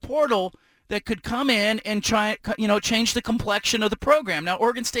 players in the portal that could come in and try, change the complexion of the program. Now,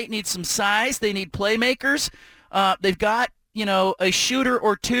 Oregon State needs some size. They need playmakers. They've got, a shooter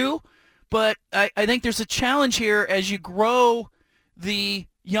or 2, but I think there's a challenge here as you grow the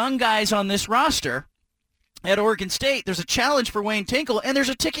young guys on this roster at Oregon State. There's a challenge for Wayne Tinkle, and there's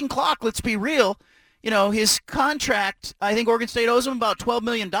a ticking clock. Let's be real. His contract, I think Oregon State owes him about $12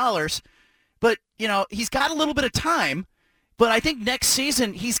 million. But, he's got a little bit of time, but I think next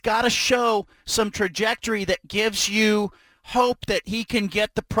season he's got to show some trajectory that gives you hope that he can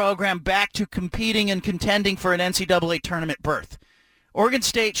get the program back to competing and contending for an NCAA tournament berth. Oregon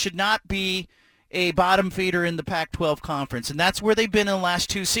State should not be a bottom feeder in the Pac-12 conference, and that's where they've been in the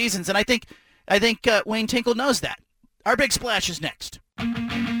last 2 seasons. And I think Wayne Tinkle knows that. Our Big Splash is next.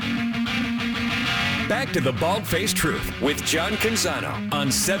 Back to the Bald-Faced Truth with John Canzano on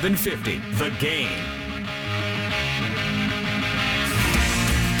 750 The Game.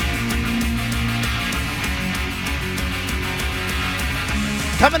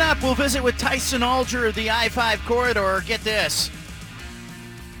 Coming up, we'll visit with Tyson Alger of the I-5 corridor. Get this.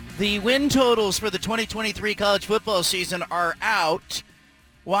 The win totals for the 2023 college football season are out.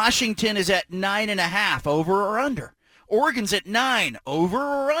 Washington is at 9.5, over or under. Oregon's at 9, over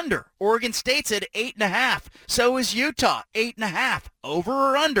or under. Oregon State's at 8.5. So is Utah, 8.5, over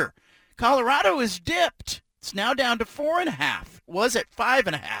or under. Colorado is dipped. It's now down to 4.5. Was at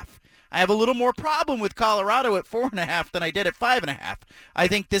 5.5. I have a little more problem with Colorado at 4.5 than I did at 5.5. I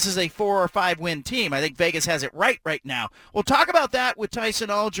think this is a 4 or 5 win team. I think Vegas has it right now. We'll talk about that with Tyson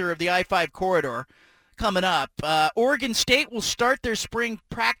Alger of the I-5 Corridor coming up. Oregon State will start their spring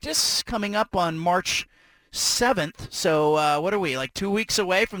practice coming up on March 7th. So what are we, like 2 weeks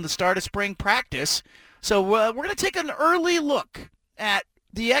away from the start of spring practice? So we're going to take an early look at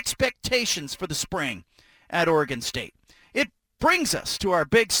the expectations for the spring at Oregon State. It brings us to our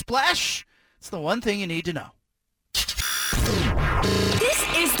big splash. It's the one thing you need to know. This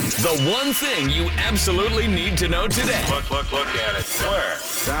is the one thing you absolutely need to know today. Look at it. Where?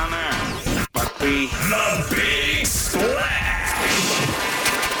 Down there. The Big Splash.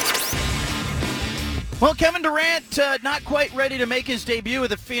 Well, Kevin Durant not quite ready to make his debut with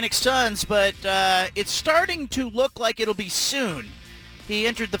the Phoenix Suns, but it's starting to look like it'll be soon. He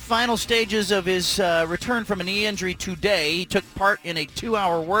entered the final stages of his return from a knee injury today. He took part in a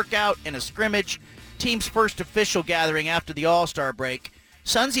 2-hour workout and a scrimmage, team's first official gathering after the All-Star break.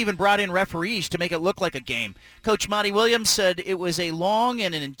 Suns even brought in referees to make it look like a game. Coach Monty Williams said it was a long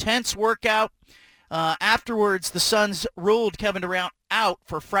and an intense workout. Afterwards, the Suns ruled Kevin Durant out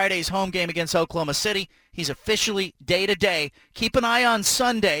for Friday's home game against Oklahoma City. He's officially day-to-day. Keep an eye on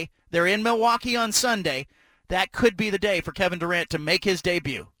Sunday. They're in Milwaukee on Sunday. That could be the day for Kevin Durant to make his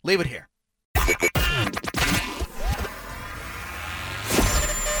debut. Leave it here.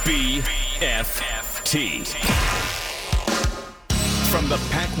 BFFT. From the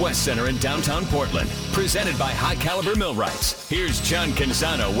Pac West Center in downtown Portland, presented by High Caliber Millwrights, here's John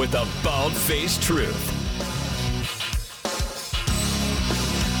Canzano with the bald-faced truth.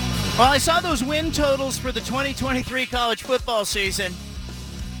 Well, I saw those win totals for the 2023 college football season.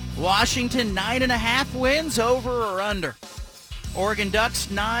 Washington, 9.5 wins, over or under. Oregon Ducks,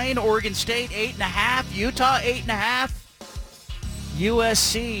 9. Oregon State, 8.5. Utah, 8.5.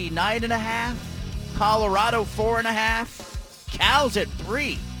 USC, 9.5. Colorado, 4.5. Cal's at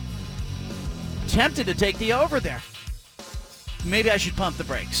 3. Tempted to take the over there. Maybe I should pump the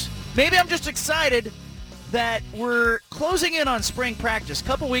brakes. Maybe I'm just excited that we're closing in on spring practice.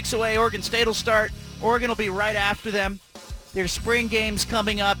 Couple weeks away, Oregon State will start. Oregon will be right after them. Their spring games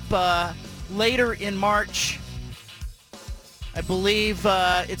coming up later in March. I believe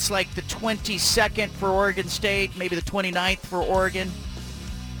it's like the 22nd for Oregon State, maybe the 29th for Oregon.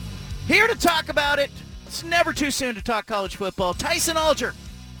 Here to talk about it, it's never too soon to talk college football, Tyson Alger,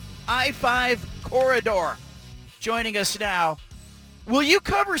 I-5 Corridor, joining us now. Will you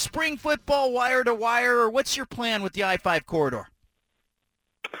cover spring football wire to wire, or what's your plan with the I-5 Corridor?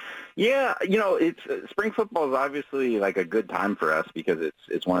 Yeah, it's spring football is obviously like a good time for us because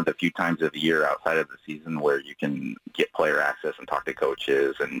it's one of the few times of the year outside of the season where you can get player access and talk to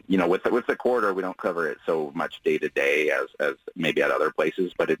coaches. And with the corridor, we don't cover it so much day to day as maybe at other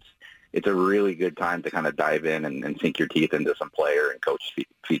places, but it's a really good time to kind of dive in and sink your teeth into some player and coach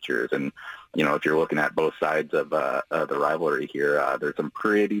features. And if you're looking at both sides of the rivalry here, there's some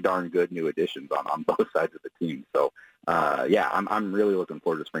pretty darn good new additions on both sides of the team. So. I'm really looking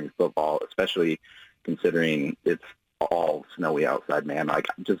forward to spring football, especially considering it's all snowy outside, man. Like,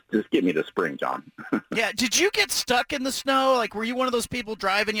 just get me to spring, John. Yeah, did you get stuck in the snow? Like, were you one of those people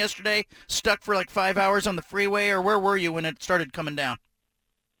driving yesterday, stuck for like 5 hours on the freeway, or where were you when it started coming down?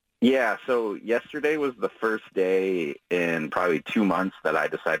 Yeah, so yesterday was the first day in probably 2 months that I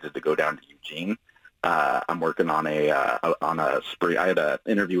decided to go down to Eugene. I'm working on a spring. I had an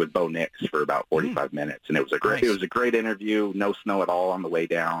interview with Bo Nix for about 45 minutes, and it was a great interview. No snow at all on the way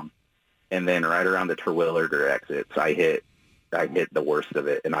down, and then right around the Terwilliger exits, I hit the worst of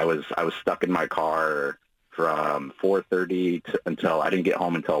it, and I was stuck in my car from 4:30 until I didn't get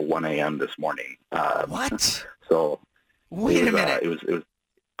home until 1 a.m. this morning. What? So wait a minute. It was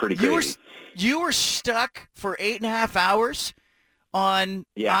pretty crazy. You were stuck for 8.5 hours on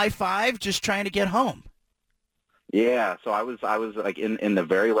I-5 just trying to get home. Yeah, so I was like in the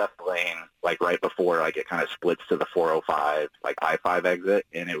very left lane, like right before like it kind of splits to the 405 like I-5 exit,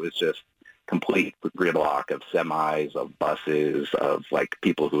 and it was just complete gridlock of semis, of buses, of like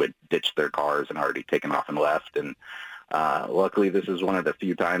people who had ditched their cars and already taken off and left. And Luckily, this is one of the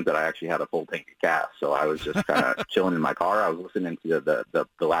few times that I actually had a full tank of gas, so I was just kind of chilling in my car. I was listening to the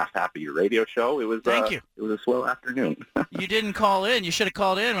last half of your radio show. It was Thank you. It was a slow afternoon. You didn't call in. You should have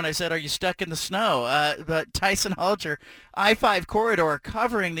called in when I said, "Are you stuck in the snow?" But Tyson Halter, I-5 corridor,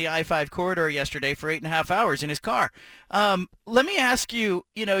 covering the I-5 corridor yesterday for 8.5 hours in his car. Let me ask you.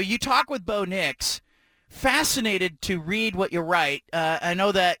 You talk with Bo Nix. Fascinated to read what you write. I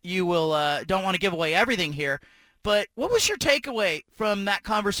know that you will don't want to give away everything here. But what was your takeaway from that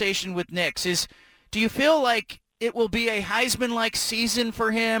conversation with Nix? Do you feel like it will be a Heisman-like season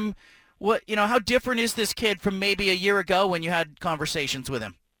for him? How different is this kid from maybe a year ago when you had conversations with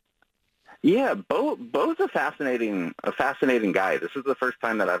him? Yeah, Bo's a fascinating guy. This is the first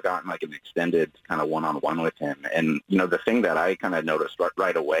time that I've gotten like an extended kind of one-on-one with him. And, the thing that I kind of noticed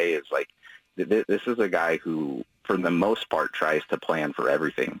right away is like, this is a guy who, for the most part, tries to plan for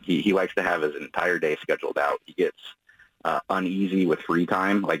everything. He likes to have his entire day scheduled out. He gets uneasy with free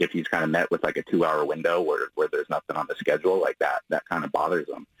time. Like if he's kind of met with like a 2-hour window where there's nothing on the schedule, like that kind of bothers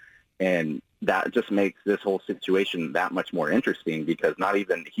him. And that just makes this whole situation that much more interesting because not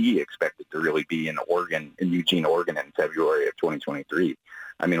even he expected to really be in Eugene, Oregon in February of 2023.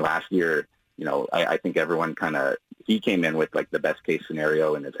 I mean, last year, I think everyone he came in with like the best case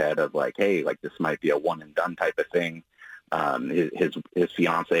scenario in his head of like, hey, like this might be a one and done type of thing. His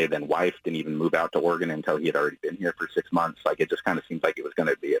fiance, then wife, didn't even move out to Oregon until he had already been here for 6 months. Like it just kind of seemed like it was going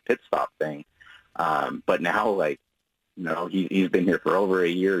to be a pit stop thing. But now, like, he's been here for over a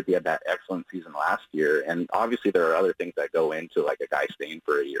year. He had that excellent season last year. And obviously there are other things that go into like a guy staying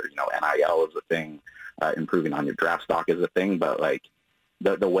for a year. NIL is a thing. Improving on your draft stock is a thing. But like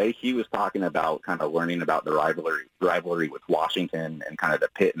the way he was talking about kind of learning about the rivalry with Washington and kind of the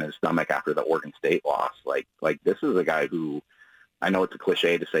pit in his stomach after the Oregon State loss, like this is a guy who, I know it's a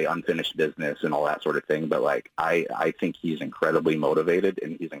cliche to say unfinished business and all that sort of thing, but like I think he's incredibly motivated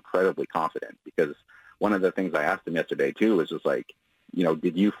and he's incredibly confident because one of the things I asked him yesterday too was just like,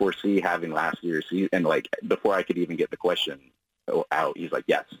 did you foresee having last year's season? And like before I could even get the question out, he's like,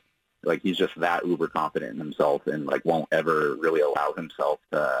 yes. Like he's just that uber confident in himself and like won't ever really allow himself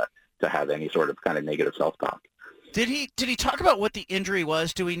to have any sort of kind of negative self-talk. Did he talk about what the injury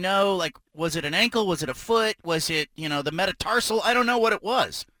was? Do we know, like, was it an ankle? Was it a foot? Was it, the metatarsal? I don't know what it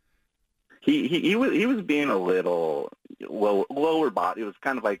was. He was being a little lower body. It was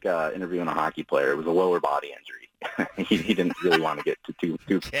kind of like interviewing a hockey player. It was a lower body injury. he didn't really want to get too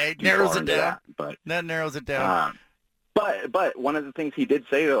okay, too narrows far it into down. That narrows it down. But one of the things he did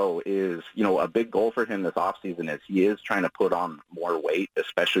say, though, is, a big goal for him this offseason is he is trying to put on more weight,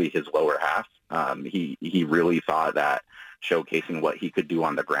 especially his lower half. He really thought that showcasing what he could do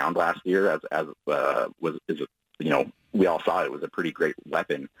on the ground last year we all saw it was a pretty great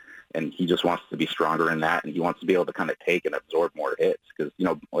weapon. And he just wants to be stronger in that, and he wants to be able to kind of take and absorb more hits because,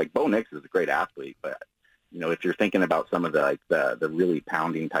 like Bo Nix is a great athlete, but if you're thinking about some of the really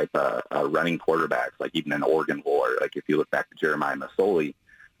pounding type of running quarterbacks, like even in Oregon War, like if you look back to Jeremiah Masoli,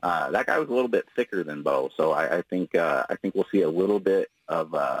 that guy was a little bit thicker than Bo. So I think we'll see a little bit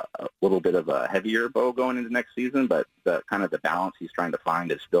of a heavier Bo going into next season, but the kind of the balance he's trying to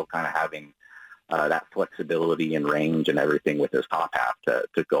find is still kind of having that flexibility and range and everything with his top half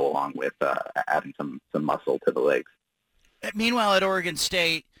to go along with adding some muscle to the legs. Meanwhile, at Oregon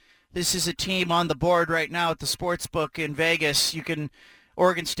State, this is a team on the board right now at the Sportsbook in Vegas.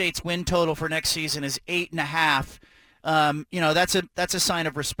 Oregon State's win total for next season is 8.5. That's a sign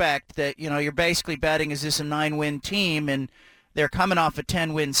of respect that, you're basically betting, is this a 9-win team? And they're coming off a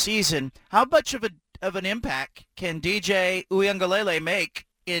 10-win season. How much of an impact can DJ Uiagalelei make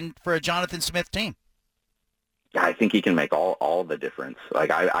for a Jonathan Smith team? Yeah, I think he can make all the difference.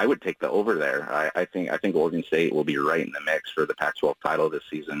 Like I would take the over there. I think Oregon State will be right in the mix for the Pac-12 title this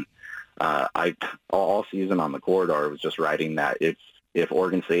season. All season on the corridor was just writing that if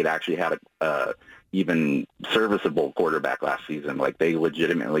Oregon State actually had a even serviceable quarterback last season, like they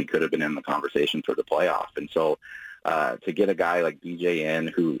legitimately could have been in the conversation for the playoff. And so to get a guy like DJ in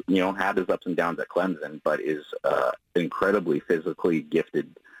who had his ups and downs at Clemson, but is incredibly physically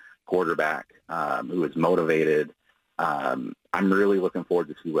gifted quarterback who is motivated. I'm really looking forward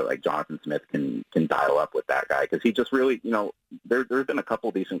to see what like Jonathan Smith can dial up with that guy because he just really, there's been a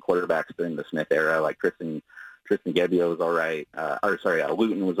couple decent quarterbacks during the Smith era, like Tristan Gebbia was all right,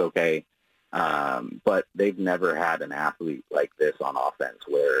 Luton was okay, but they've never had an athlete like this on offense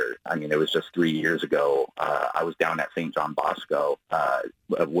where, it was just 3 years ago, I was down at St. John Bosco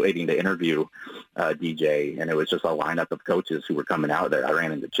waiting to interview DJ, and it was just a lineup of coaches who were coming out there. I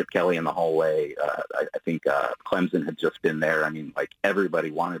ran into Chip Kelly in the hallway. I think Clemson had just been there.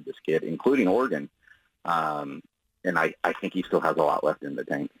 Everybody wanted this kid, including Oregon. and I think he still has a lot left in the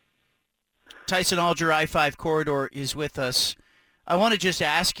tank. Tyson Alger, I-5 Corridor, is with us. I want to just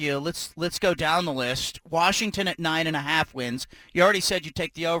ask you, let's go down the list. Washington at 9.5 wins. You already said you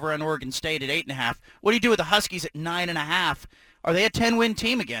take the over on Oregon State at 8.5. What do you do with the Huskies at 9.5? Are they a 10-win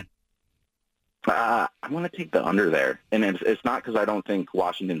team again? I want to take the under there, and it's not because I don't think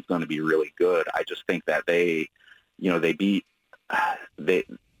Washington's going to be really good. I just think that they beat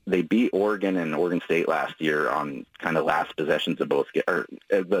Oregon and Oregon State last year on kind of last possessions of both.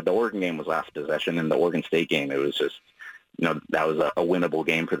 The Oregon game was last possession, and the Oregon State game, it was just, that was a winnable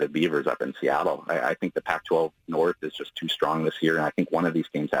game for the Beavers up in Seattle. I think the Pac-12 North is just too strong this year, and I think one of these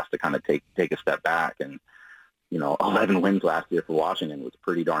teams has to kind of take a step back. And 11 wins last year for Washington was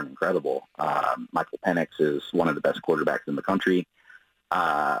pretty darn incredible. Michael Penix is one of the best quarterbacks in the country,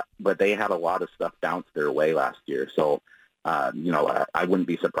 but they had a lot of stuff bounce their way last year. So, I wouldn't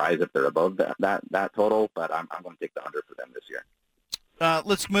be surprised if they're above that total, but I'm going to take the under for them this year.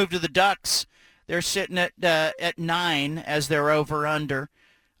 Let's move to the Ducks. They're sitting at 9 as their over-under.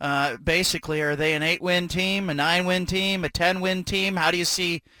 Basically, are they an 8-win team, a 9-win team, a 10-win team? How do you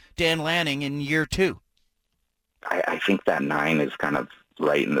see Dan Lanning in year 2? I think that 9 is kind of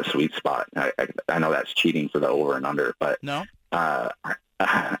right in the sweet spot. I know that's cheating for the over and under, but no. I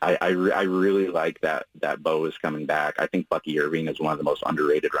really like that Bo is coming back. I think Bucky Irving is one of the most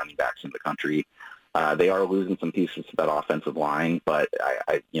underrated running backs in the country. They are losing some pieces to that offensive line, but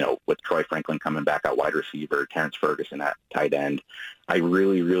with Troy Franklin coming back at wide receiver, Terrence Ferguson at tight end, I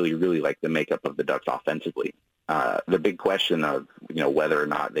really, really, really like the makeup of the Ducks offensively. The big question of whether or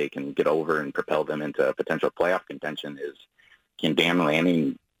not they can get over and propel them into potential playoff contention is, can Dan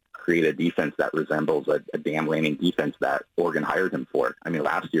Lanning create a defense that resembles a Dan Lanning defense that Oregon hired him for? I mean,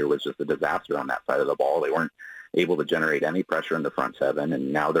 last year was just a disaster on that side of the ball. They weren't able to generate any pressure in the front seven,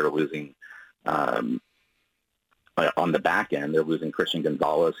 and now they're losing on the back end. They're losing Christian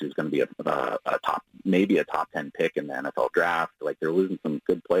Gonzalez, who's going to be maybe a top 10 pick in the NFL draft. Like, they're losing some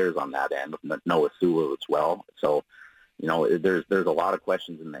good players on that end, Noah Sewell as well. So, there's a lot of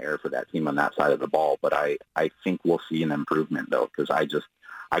questions in the air for that team on that side of the ball, but I think we'll see an improvement, though, because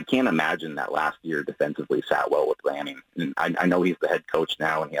I can't imagine that last year defensively sat well with Lanning. And I know he's the head coach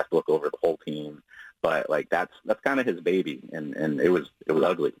now and he has to look over the whole team, but that's kind of his baby, and it was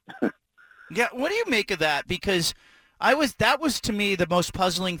ugly. Yeah, what do you make of that? Because that was to me the most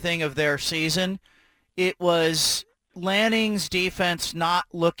puzzling thing of their season. It was Lanning's defense not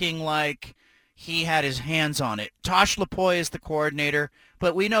looking like he had his hands on it. Tosh Lupoi is the coordinator,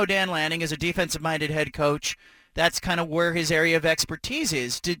 but we know Dan Lanning is a defensive-minded head coach. That's kind of where his area of expertise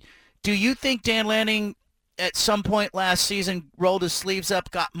is. Do you think Dan Lanning at some point last season rolled his sleeves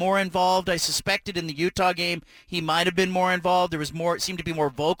up, got more involved? I suspected in the Utah game he might have been more involved. There was more, it seemed to be more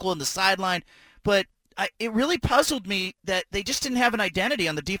vocal in the sideline. But it really puzzled me that they just didn't have an identity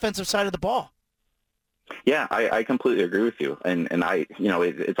on the defensive side of the ball. Yeah, I completely agree with you. And I,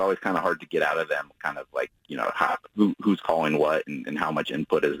 it's always kind of hard to get out of them, kind of like, who's calling what and how much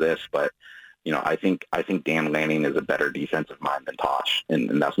input is this. But, I think Dan Lanning is a better defensive mind than Tosh.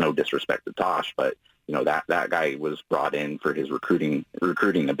 And that's no disrespect to Tosh, but, that guy was brought in for his recruiting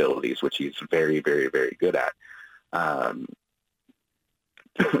abilities, which he's very, very, very good at.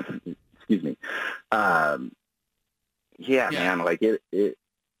 Excuse me. Man, like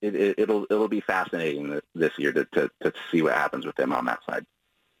it'll be fascinating this year to see what happens with them on that side.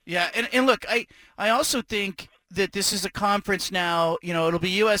 Yeah, and look, I also think that this is a conference now, it'll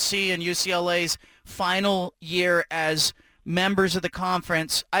be USC and UCLA's final year as members of the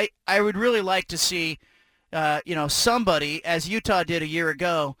conference. I would really like to see, somebody, as Utah did a year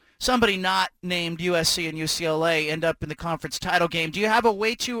ago, somebody not named USC and UCLA end up in the conference title game. Do you have a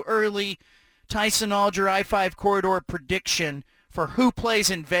way too early Tyson Alger I-5 Corridor prediction for who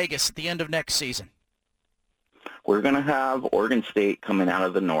plays in Vegas at the end of next season? We're going to have Oregon State coming out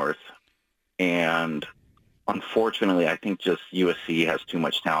of the North, and unfortunately, I think just USC has too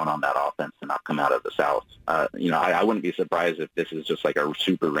much talent on that offense to not come out of the South. I wouldn't be surprised if this is just like a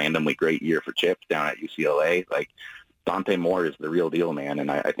super randomly great year for Chip down at UCLA. Like, Dante Moore is the real deal, man,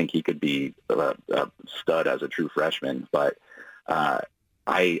 and I think he could be a stud as a true freshman. But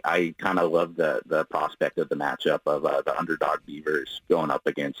I kind of love the prospect of the matchup of the underdog Beavers going up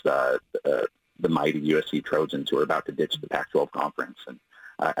against the mighty USC Trojans, who are about to ditch the Pac-12 conference. And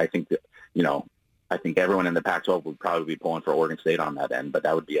I think that, I think everyone in the Pac-12 would probably be pulling for Oregon State on that end, but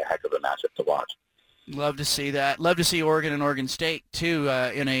that would be a heck of a matchup to watch. Love to see that. Love to see Oregon and Oregon State, too,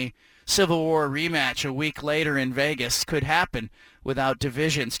 in a Civil War rematch a week later in Vegas. Could happen without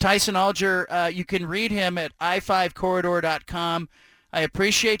divisions. Tyson Alger, you can read him at i5corridor.com. I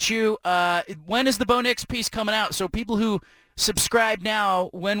appreciate you. When is the Bo Nix piece coming out? So people who subscribe now,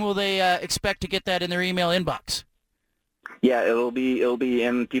 when will they expect to get that in their email inbox? Yeah, it'll be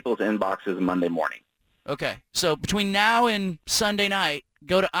in people's inboxes Monday morning. Okay. So between now and Sunday night,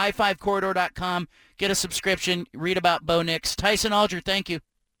 go to i5corridor.com, get a subscription, read about Bo Nix. Tyson Alger, thank you.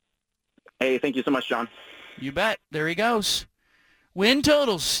 Hey, thank you so much, John. You bet. There he goes. Win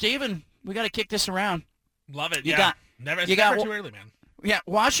totals. Steven, we got to kick this around. Love it. You yeah. got- never. It's you got- never too early, man. Yeah,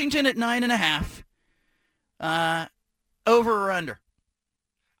 Washington at 9.5. Over or under?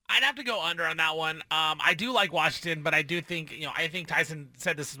 I'd have to go under on that one. I do like Washington, but I do think, I think Tyson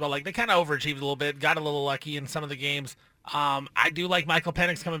said this as well. Like, they kind of overachieved a little bit, got a little lucky in some of the games. I do like Michael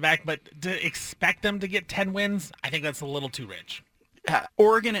Penix coming back, but to expect them to get 10 wins, I think that's a little too rich.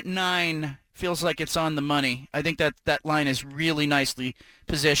 Oregon at 9 feels like it's on the money. I think that line is really nicely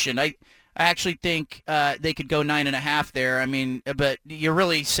positioned. I actually think they could go 9.5 there. I mean, but you're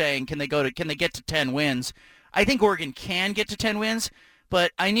really saying can they get to 10 wins? I think Oregon can get to 10 wins,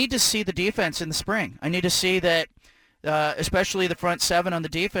 but I need to see the defense in the spring. I need to see that, especially the front seven on the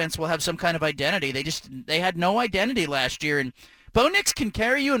defense, will have some kind of identity. They had no identity last year, and Bo Nix can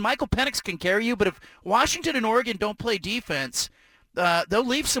carry you, and Michael Penix can carry you. But if Washington and Oregon don't play defense, they'll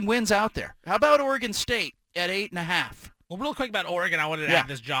leave some wins out there. How about Oregon State at 8.5? Well, real quick about Oregon, I wanted to add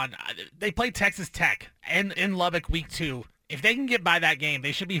this, John. They played Texas Tech in Lubbock week 2. If they can get by that game,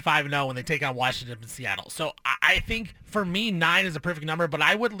 they should be 5-0 when they take on Washington and Seattle. So I think, for me, 9 is a perfect number, but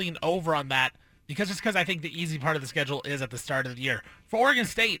I would lean over on that because I think the easy part of the schedule is at the start of the year. For Oregon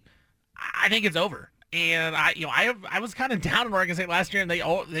State, I think it's over. And I was kind of down on Oregon State last year, and they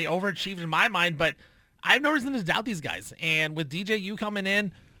overachieved in my mind, but I have no reason to doubt these guys. And with DJU coming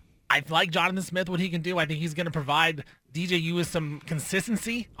in, I like Jonathan Smith, what he can do. I think he's going to provide DJU with some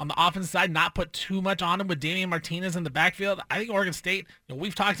consistency on the offense side, not put too much on him with Damian Martinez in the backfield. I think Oregon State,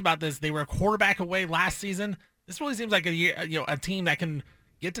 we've talked about this. They were a quarterback away last season. This really seems like a team that can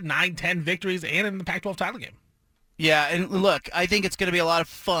get to 9-10 victories and in the Pac-12 title game. Yeah, and look, I think it's going to be a lot of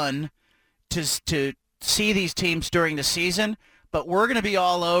fun to see these teams during the season, but we're going to be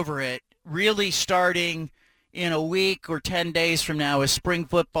all over it really starting in a week or 10 days from now as spring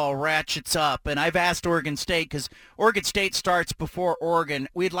football ratchets up. And I've asked Oregon State, because Oregon State starts before Oregon,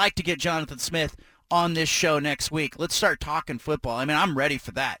 we'd like to get Jonathan Smith on this show next week. Let's start talking football. I mean, I'm ready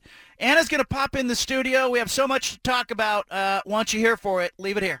for that. Anna's going to pop in the studio. We have so much to talk about. Want you here for it.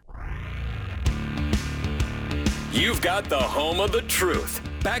 Leave it here. You've got the home of the truth.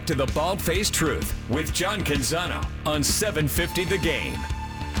 Back to the Bald-Faced Truth with John Canzano on 750 The Game.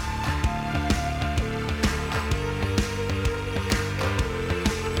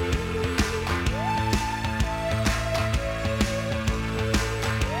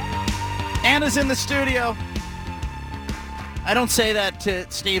 Anna's in the studio. I don't say that to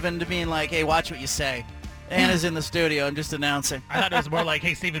Steven to mean like, hey, watch what you say. Anna's in the studio. I'm just announcing. I thought it was more like,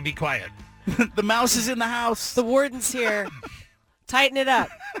 hey, Steven, be quiet. The mouse is in the house. The warden's here. Tighten it up.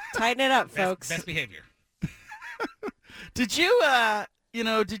 Tighten it up, folks. Best behavior. Did you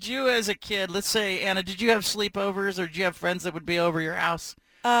as a kid, let's say, Anna, did you have sleepovers or did you have friends that would be over your house?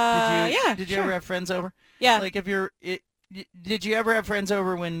 Yeah. Did you sure. ever have friends over? Yeah. Like did you ever have friends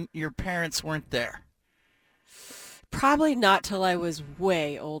over when your parents weren't there? Probably not till I was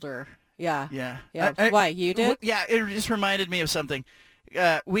way older. Yeah. Yeah. Yeah. Why? You did? Yeah, it just reminded me of something.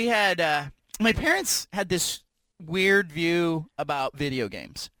 We had, my parents had this weird view about video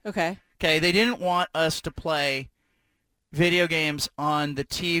games. Okay. Okay, they didn't want us to play video games on the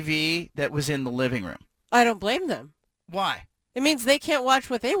TV that was in the living room. I don't blame them. Why? It means they can't watch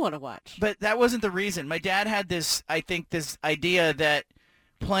what they want to watch. But that wasn't the reason. My dad had this idea that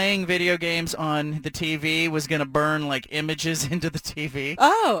playing video games on the TV was going to burn, like, images into the TV.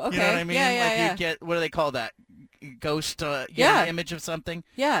 Oh, okay. You know what I mean? Yeah. You'd get, what do they call that? Ghost, an image of something?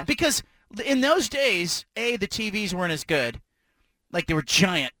 Yeah. Because in those days, the TVs weren't as good. Like, they were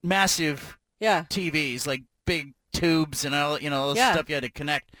giant, massive Yeah. TVs, like big tubes and all, all Yeah. stuff you had to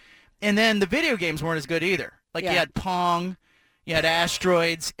connect. And then the video games weren't as good either. Like, Yeah. you had Pong, you had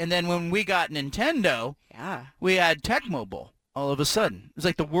Asteroids, and then when we got Nintendo, Yeah. we had Tecmo Bowl all of a sudden. It was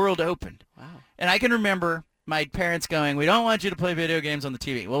like the world opened. Wow. And I can remember my parents going, we don't want you to play video games on the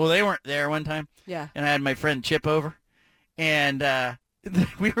TV. Well, they weren't there one time. Yeah. And I had my friend Chip over. And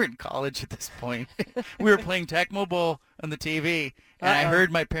we were in college at this point. We were playing Tecmo Bowl on the TV. And I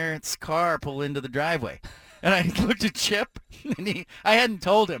heard my parents' car pull into the driveway. And I looked at Chip, and I hadn't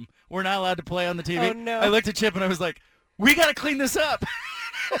told him we're not allowed to play on the TV. Oh, no. I looked at Chip, and I was like, we got to clean this up.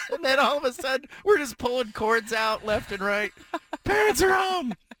 And then all of a sudden, we're just pulling cords out left and right. Parents are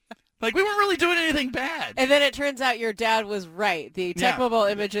home. Like, we weren't really doing anything bad. And then it turns out your dad was right. The Yeah.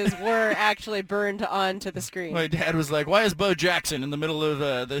 TechMobile images were actually burned onto the screen. My dad was like, why is Bo Jackson in the middle of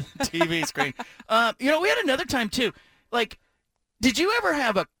the TV screen? We had another time, too. Like, did you ever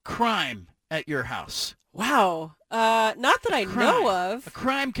have a crime at your house? Wow. Not that I know A of.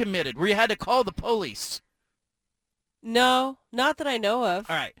 crime committed where you had to call the police. No, not that I know of.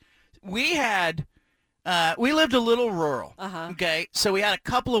 All right. We lived a little rural. Uh-huh. Okay. So we had a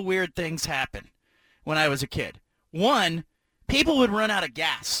couple of weird things happen when I was a kid. One, people would run out of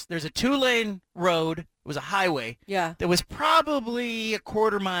gas. There's a 2-lane road. It was a highway. Yeah. That was probably a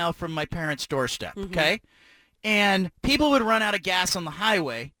quarter mile from my parents' doorstep. Mhm. Okay. And people would run out of gas on the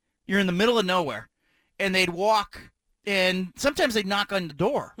highway. You're in the middle of nowhere. And they'd walk, and sometimes they'd knock on the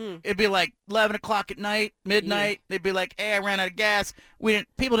door. It'd be like 11 o'clock at night, midnight. They'd be like, hey, I ran out of gas.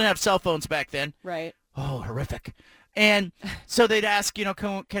 People didn't have cell phones back then. Right. Oh, horrific. And so they'd ask,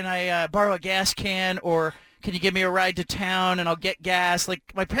 can I borrow a gas can, or can you give me a ride to town and I'll get gas? Like,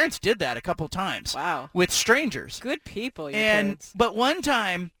 my parents did that a couple times. Wow. With strangers. Good people, your parents. But one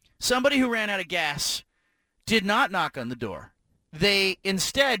time, somebody who ran out of gas did not knock on the door. They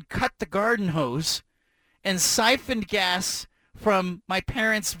instead cut the garden hose and siphoned gas from my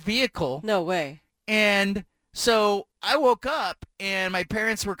parents' vehicle. No way. And so I woke up, and my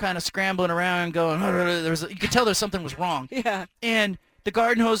parents were kind of scrambling around going, you could tell something was wrong. Yeah. And the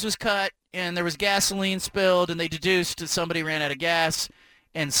garden hose was cut, and there was gasoline spilled, and they deduced that somebody ran out of gas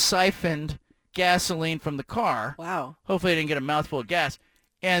and siphoned gasoline from the car. Wow. Hopefully they didn't get a mouthful of gas,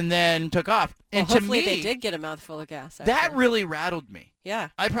 and then took off. Well, And to hopefully me, they did get a mouthful of gas. that actually. really rattled me. Yeah.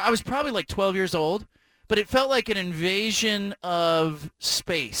 I was probably like 12 years old, but it felt like an invasion of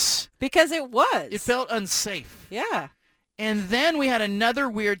space. Because it was. It felt unsafe. Yeah. And then we had another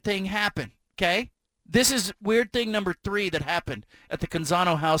weird thing happen, okay? This is weird thing number 3 that happened at the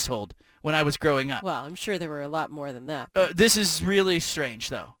Canzano household when I was growing up. Well, I'm sure there were a lot more than that. This is really strange,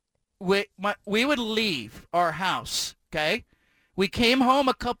 though. We would leave our house, okay? We came home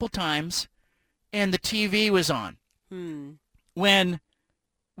a couple times, and the TV was on. When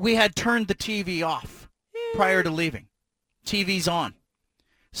we had turned the TV off prior to leaving. TV's on.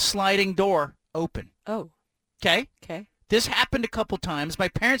 Sliding door open. Oh. Okay? Okay. This happened a couple times. My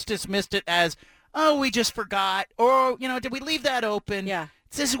parents dismissed it as, oh, we just forgot. Or, did we leave that open? Yeah.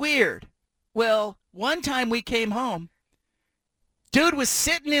 This is weird. Well, one time we came home, dude was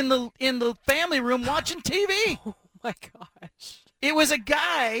sitting in the family room watching TV. Oh my gosh. It was a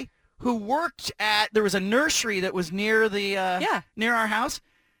guy who worked there was a nursery that was near near our house,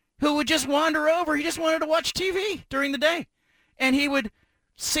 who would just wander over. He just wanted to watch TV during the day. And he would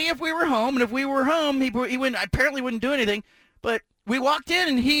see if we were home, and if we were home, he apparently wouldn't do anything. But we walked in,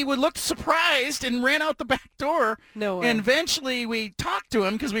 and he would look surprised and ran out the back door. No way. And eventually we talked to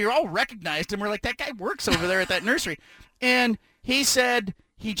him because we all recognized him. We're like, that guy works over there at that nursery. And he said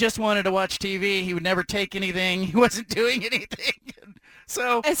he just wanted to watch TV. He would never take anything. He wasn't doing anything.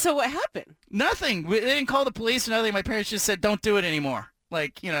 So what happened? nothing. They didn't call the police or nothing. My parents just said, don't do it anymore.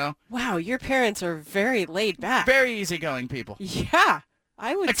 Wow, your parents are very laid back. Very easygoing people. Yeah,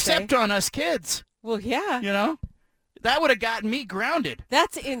 I would Except say. on us kids. Well, yeah. That would have gotten me grounded.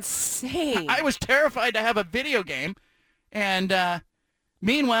 That's insane. I was terrified to have a video game. And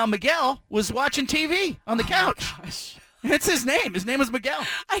meanwhile, Miguel was watching TV on the couch. Oh my gosh. It's his name. His name was Miguel.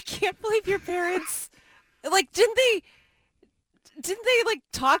 I can't believe your parents, didn't they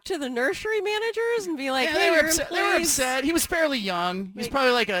talk to the nursery managers and be like, Yeah, hey, they were your upset. They were employees- upset. He was fairly young. He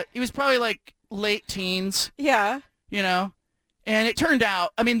was probably like late teens, Yeah. And it turned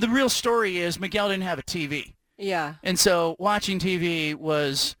out, the real story is Miguel didn't have a TV. Yeah. And so watching TV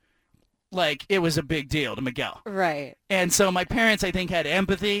was it was a big deal to Miguel. Right. And so my parents, I think, had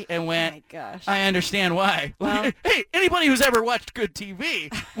empathy and Oh went, my gosh. I understand why. Well- Hey, anybody who's ever watched good TV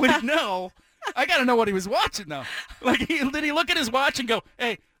would know. I got to know what he was watching, though. Did he look at his watch and go,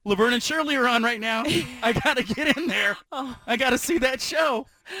 hey, Laverne and Shirley are on right now. I got to get in there. Oh. I got to see that show.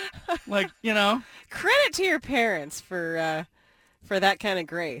 Credit to your parents for that kind of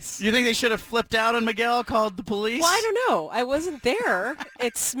grace. You think they should have flipped out on Miguel, called the police? Well, I don't know. I wasn't there.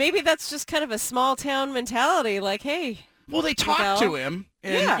 Maybe that's just kind of a small town mentality. Like, hey, Well, they talked Miguel? to him,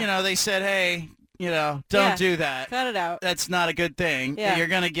 and, Yeah. they said, hey, don't Yeah. do that. cut it out. That's not a good thing. Yeah. You're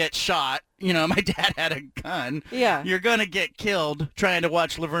going to get shot. My dad had a gun. Yeah. You're going to get killed trying to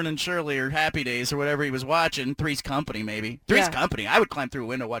watch Laverne and Shirley or Happy Days or whatever he was watching. Three's Company, maybe. Three's Yeah. Company. I would climb through a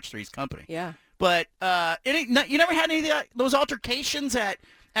window, watch Three's Company. Yeah. But you never had any of those altercations at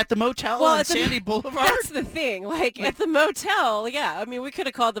the motel on at the- Sandy Boulevard? That's the thing. At the motel, yeah. We could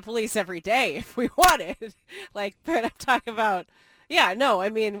have called the police every day if we wanted. But I'm talking about, Yeah, no, I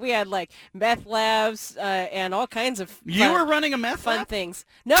mean, we had like meth labs and all kinds of You were running a meth fun lab? things.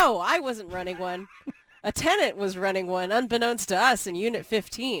 No, I wasn't running one. A tenant was running one, unbeknownst to us, in Unit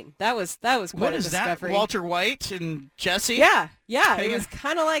 15. That was quite What a is that? discovery. Walter White and Jesse? Yeah, it Hanging- was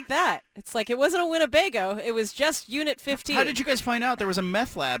kind of like that. It's like it wasn't a Winnebago. It was just Unit 15. How did you guys find out there was a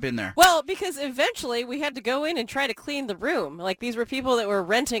meth lab in there? Well, because eventually we had to go in and try to clean the room. Like, these were people that were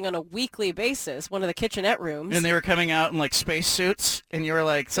renting on a weekly basis, one of the kitchenette rooms. And they were coming out in like space suits, and you were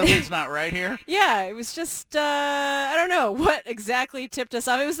like, something's not right here? Yeah, it was just, I don't know what exactly tipped us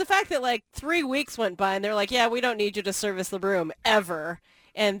off. It was the fact that like 3 weeks went by and they're like, yeah, we don't need you to service the room ever.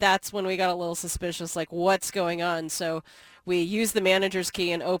 And that's when we got a little suspicious, like, what's going on? So we used the manager's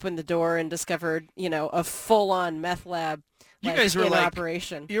key and opened the door and discovered, a full-on meth lab. You guys were in like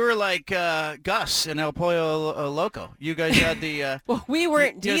operation. You were like Gus in El Pollo Loco. You guys had the Well, we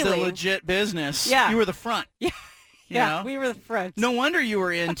weren't you had dealing. the legit business. Yeah. You were the front. Yeah, You yeah, know? we were the front. No wonder you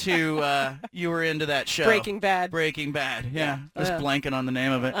were into that show. Breaking Bad. Breaking Bad. Yeah. I was Yeah. blanking on the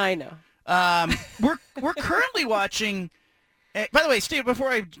name of it. I know. We're currently watching. By the way, Steve, before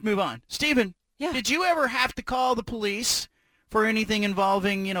I move on, Stephen, Yeah. did you ever have to call the police for anything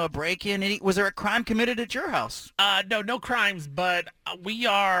involving, a break-in? Was there a crime committed at your house? No crimes, but we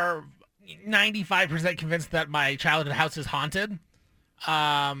are 95% convinced that my childhood house is haunted.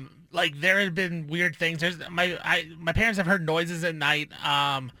 Like, there have been weird things. My parents have heard noises at night.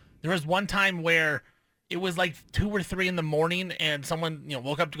 There was one time where it was like 2 or 3 in the morning, and someone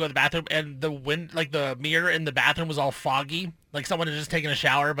woke up to go to the bathroom, and the mirror in the bathroom was all foggy. Like someone had just taken a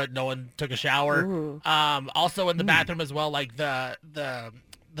shower, but no one took a shower. Ooh. Also in the bathroom as well, like the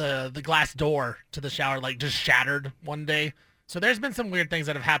glass door to the shower like just shattered one day. So there's been some weird things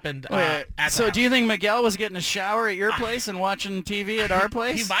that have happened. At the So house. do you think Miguel was getting a shower at your place and watching TV at our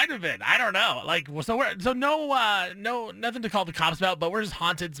place? He might have been. I don't know. Like, no, nothing to call the cops about, but we're just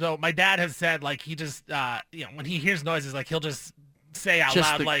haunted. So my dad has said, like, he just, when he hears noises, like, he'll just say out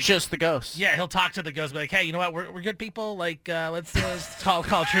loud, like, just the ghost. yeah, he'll talk to the ghost, be like, hey, you know what? We're good people. Like, let's call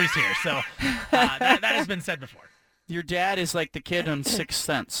truce here. So that has been said before. Your dad is like the kid on Sixth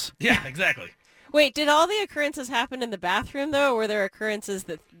Sense. Yeah, exactly. Wait, did all the occurrences happen in the bathroom, though, or were there occurrences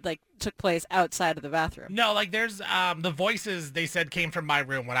that, like, took place outside of the bathroom? No, like, there's the voices they said came from my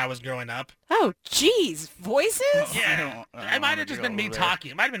room when I was growing up. Oh, geez. Voices? Yeah, I don't it might wanna have just go been me over there.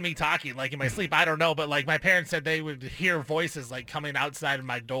 talking. It might have been me talking, like in my sleep. I don't know, but like my parents said they would hear voices like coming outside of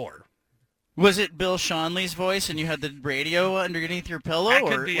my door. Was it Bill Shanley's voice and you had the radio underneath your pillow? That or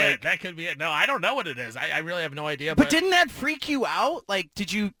could be like, it. That could be it. No, I don't know what it is. I really have no idea. But didn't that freak you out? Like,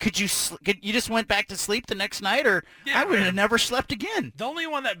 you just went back to sleep the next night, or Yeah, I would have man. never slept again. the only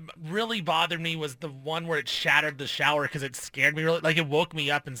one that really bothered me was the one where it shattered the shower because it scared me really. Like it woke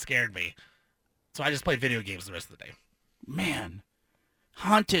me up and scared me. So I just played video games the rest of the day. Man,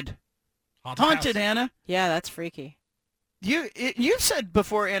 haunted, Haunted house. Anna. Yeah, that's freaky. You said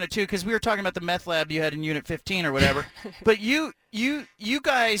before, Anna, too, because we were talking about the meth lab you had in Unit 15 or whatever. But you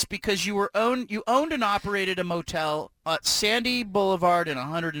guys, because you owned and operated a motel at Sandy Boulevard and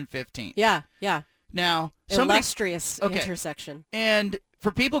 115. Yeah. Now, Illustrious Okay. intersection. and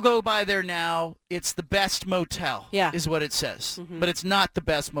for people go by there now, it's the best motel. Yeah. Is what it says, but it's not the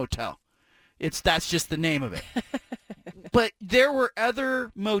best motel. That's just the name of it. But there were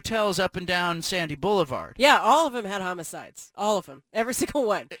other motels up and down Sandy Boulevard. Yeah, all of them had homicides. All of them. Every single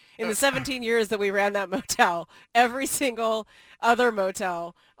one. In the 17 years that we ran that motel, every single other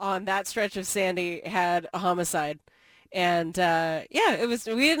motel on that stretch of Sandy had a homicide. And, we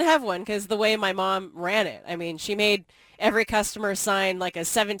didn't have one because the way my mom ran it. I mean, she made every customer sign like a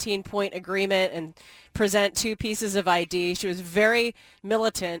 17-point agreement and present 2 pieces of ID. She was very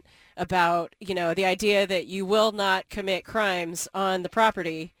militant about, the idea that you will not commit crimes on the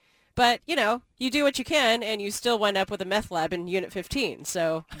property. But, you do what you can, and you still wind up with a meth lab in Unit 15.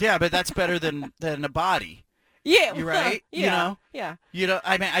 So, Yeah, but that's better than a body. yeah. You're right, Yeah. Yeah.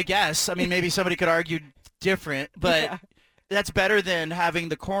 I guess. Maybe somebody could argue different, but Yeah. that's better than having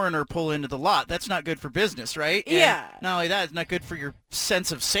the coroner pull into the lot. That's not good for business, right? And Yeah. not only that, it's not good for your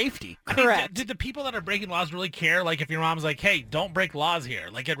sense of safety. I mean, Correct. did the people that are breaking laws really care? Like, if your mom's like, "Hey, don't break laws here,"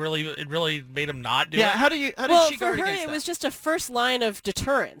 like it really made them not do Yeah, it. how did Well, she for guard her, against it that? was just a first line of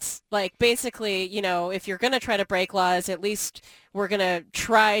deterrence. Like, basically, if you're going to try to break laws, at least we're going to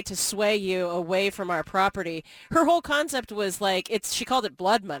try to sway you away from our property. Her whole concept was like, she called it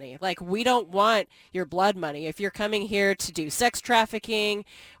blood money. Like, we don't want your blood money. If you're coming here to do sex trafficking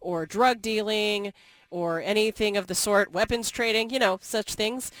or drug dealing or anything of the sort, weapons trading, such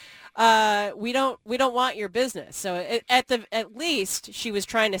things, we don't want your business. So at least she was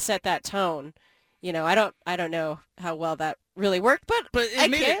trying to set that tone. I don't know how well that really worked, but it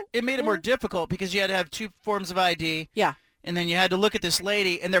made it more difficult because you had to have 2 forms of ID. Yeah. And then you had to look at this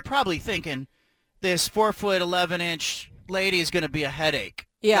lady, and they're probably thinking, this 4'11" lady is going to be a headache.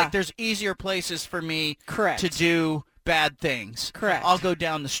 Yeah. Like, there's easier places for me Correct. to do bad things. Correct. I'll go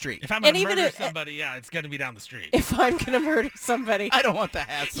down the street. If I'm going to murder somebody, it's going to be down the street. If I'm going to murder somebody. I don't want the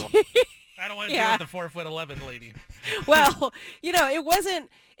hassle. I don't want to deal with the 4'11" lady. Well,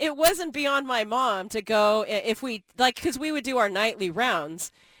 it wasn't beyond my mom to go if we because we would do our nightly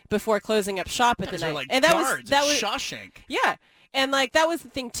rounds before closing up shop at the night. Like and that was Shawshank. Yeah. And that was the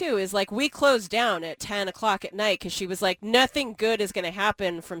thing too, is we closed down at 10 o'clock at night because she was like, nothing good is going to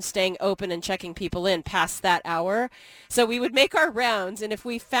happen from staying open and checking people in past that hour. So we would make our rounds, and if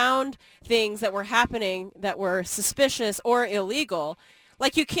we found things that were happening that were suspicious or illegal,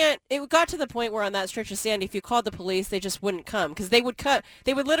 it got to the point where on that stretch of Sandy, if you called the police, they just wouldn't come because they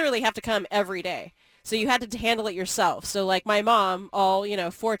would literally have to come every day. So you had to handle it yourself. So my mom, all,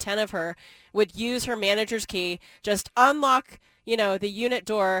 410 of her, would use her manager's key, just unlock the unit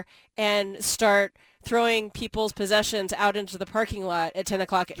door and start throwing people's possessions out into the parking lot at 10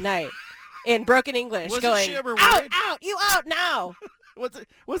 o'clock at night in broken English, going, she ever out, worried? out, you out now.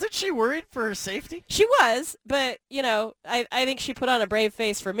 Wasn't she worried for her safety? She was, but, I think she put on a brave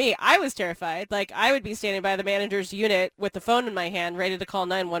face for me. I was terrified. I would be standing by the manager's unit with the phone in my hand, ready to call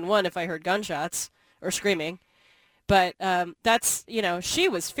 911 if I heard gunshots or screaming. But that's, she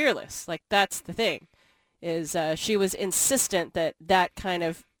was fearless. That's the thing. Is she was insistent that kind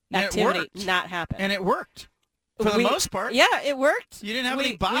of activity not happen. And it worked. For the most part. Yeah, it worked. You didn't have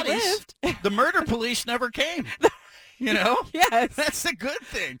any bodies. The murder police never came. Yes. That's the good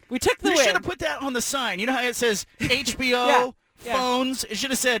thing. We took the win. You should have put that on the sign. You know how it says HBO, phones? It should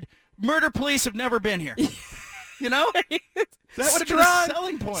have said, murder police have never been here. That would have been a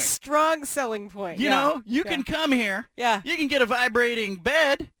selling point. Strong selling point. You can come here. Yeah. You can get a vibrating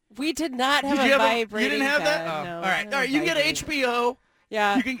bed. We did not have a vibrating You didn't have bed. that? No, all right. You can get HBO.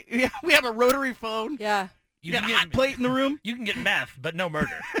 Yeah. We have a rotary phone. Yeah. You got a hot plate in the room. You can get meth, but no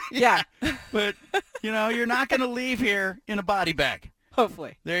murder. Yeah. But, you're not going to leave here in a body bag.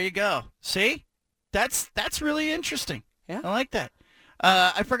 Hopefully. There you go. See? That's really interesting. Yeah. I like that.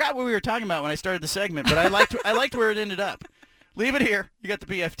 I forgot what we were talking about when I started the segment, but I liked where it ended up. Leave it here. You got the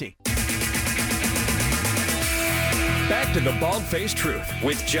BFT. Back to the Bald-Faced Truth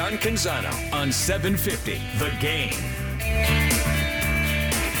with John Canzano on 750 The Game.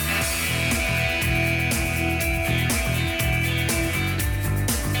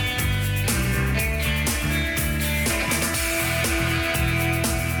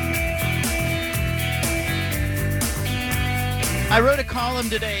 I wrote a column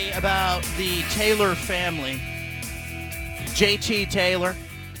today about the Taylor family. JT Taylor.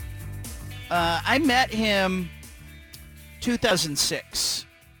 I met him 2006.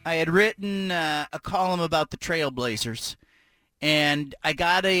 I had written a column about the Trailblazers, and I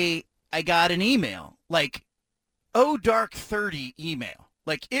got an email, dark 30 email.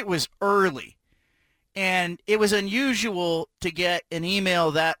 It was early. And it was unusual to get an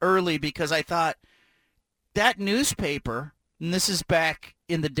email that early because I thought that newspaper, and this is back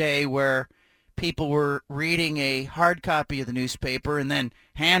in the day where people were reading a hard copy of the newspaper and then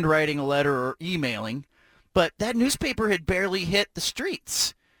handwriting a letter or emailing, but that newspaper had barely hit the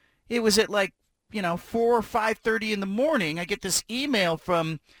streets. It was at 4 or 5:30 in the morning. I get this email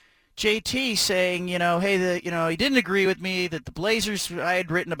from JT saying, hey, he didn't agree with me that the Blazers, I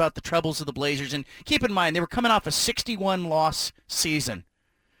had written about the troubles of the Blazers. And keep in mind, they were coming off a 61-loss season,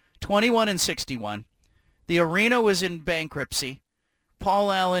 21-61. The arena was in bankruptcy.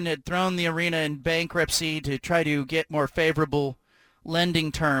 Paul Allen had thrown the arena in bankruptcy to try to get more favorable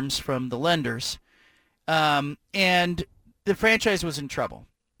lending terms from the lenders. And the franchise was in trouble.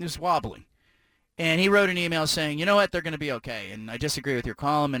 It was wobbling. And he wrote an email saying, you know what, they're going to be okay. And I disagree with your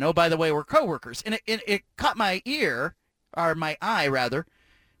column. And, oh, by the way, we're coworkers. And it caught my ear, or my eye, rather,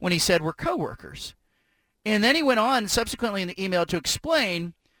 when he said we're coworkers. And then he went on subsequently in the email to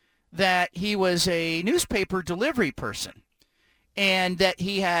explain that he was a newspaper delivery person and that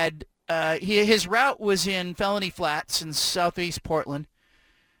he had his route was in Felony Flats in southeast Portland,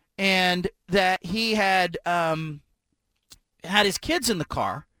 and that he had had his kids in the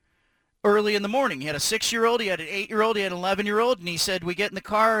car early in the morning. He had a 6-year-old, he had an 8-year-old, he had an 11-year-old, and he said, we get in the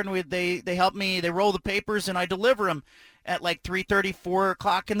car and they help me, they roll the papers, and I deliver them at 3:30, 4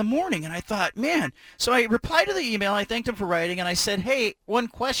 o'clock in the morning. And I thought, man. So I replied to the email. I thanked him for writing, and I said, hey, one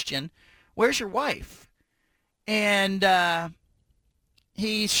question. Where's your wife? And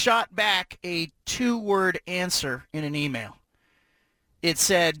he shot back a 2-word answer in an email. It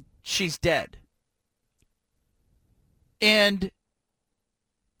said, she's dead. And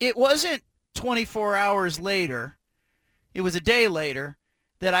it wasn't 24 hours later, it was a day later,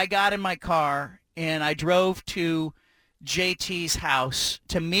 that I got in my car and I drove to JT's house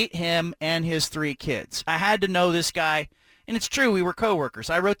to meet him and his 3 kids. I had to know this guy, and it's true, we were coworkers.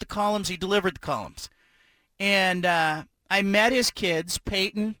 I wrote the columns, he delivered the columns. And I met his kids,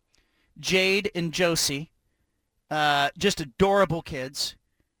 Peyton, Jade, and Josie, just adorable kids,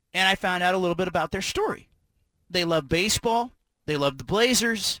 and I found out a little bit about their story. They love baseball. They love the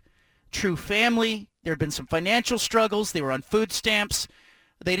Blazers. True family. There had been some financial struggles. They were on food stamps.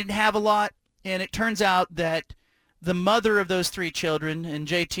 They didn't have a lot. And it turns out that the mother of those 3 children and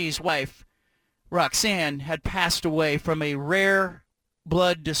JT's wife, Roxanne, had passed away from a rare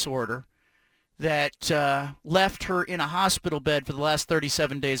blood disorder that left her in a hospital bed for the last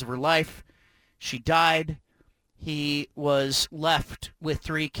 37 days of her life. She died. He was left with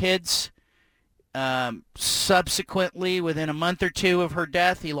 3 kids. Subsequently, within a month or 2 of her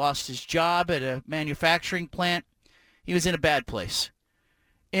death, he lost his job at a manufacturing plant. He was in a bad place.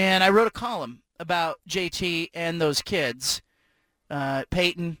 And I wrote a column about JT and those kids,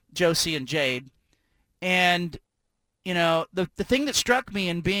 Peyton, Josie, and Jade. And, you know, the thing that struck me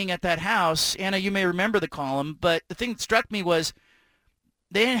in being at that house, Anna, you may remember the column, but the thing that struck me was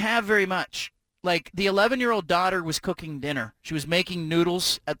they didn't have very much. Like, the 11-year-old daughter was cooking dinner. She was making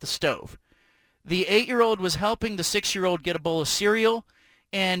noodles at the stove. The 8-year-old was helping the 6-year-old get a bowl of cereal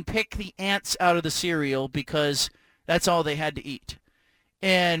and pick the ants out of the cereal because that's all they had to eat.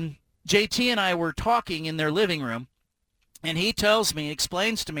 And JT and I were talking in their living room, and he tells me,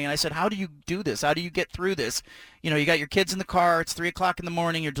 explains to me, and I said, how do you do this? How do you get through this? You know, you got your kids in the car, it's 3 o'clock in the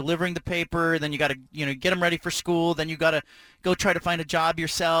morning, you're delivering the paper, then you got to, you know, get them ready for school, then you got to go try to find a job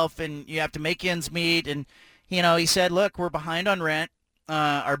yourself, and you have to make ends meet. And, you know, he said, look, we're behind on rent.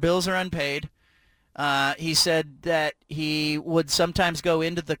 Our bills are unpaid. He said that he would sometimes go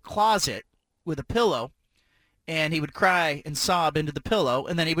into the closet with a pillow, and he would cry and sob into the pillow,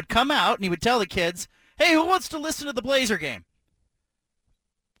 and then he would come out and he would tell the kids, hey, who wants to listen to the Blazer game?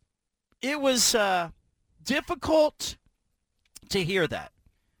 It was difficult to hear that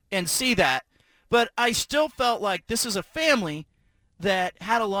and see that, but I still felt like this is a family that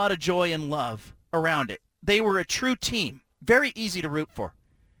had a lot of joy and love around it. They were a true team, very easy to root for.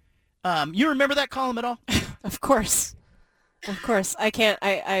 You remember that column at all? Of course.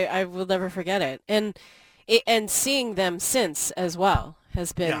 I will never forget it. And seeing them since as well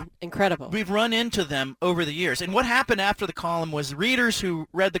has been incredible. We've run into them over the years. And what happened after the column was readers who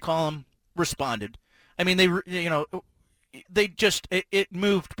read the column responded. I mean, it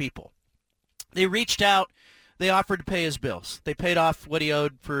moved people. They reached out. They offered to pay his bills. They paid off what he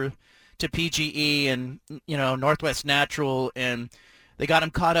owed to PGE and, you know, Northwest Natural, and they got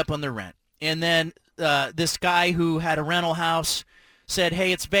him caught up on their rent. And then this guy who had a rental house said,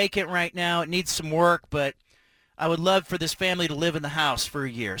 hey, it's vacant right now. It needs some work, but I would love for this family to live in the house for a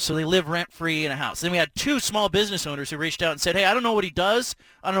year. So they live rent-free in a house. Then we had 2 small business owners who reached out and said, hey, I don't know what he does.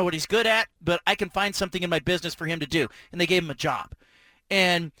 I don't know what he's good at, but I can find something in my business for him to do. And they gave him a job.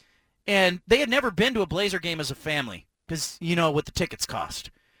 And they had never been to a Blazer game as a family because you know what the tickets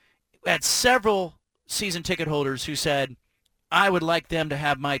cost. We had several season ticket holders who said, I would like them to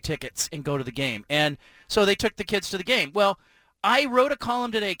have my tickets and go to the game. And so they took the kids to the game. Well, I wrote a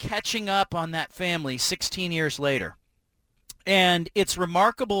column today catching up on that family 16 years later. And it's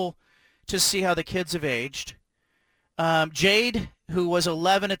remarkable to see how the kids have aged. Jade, who was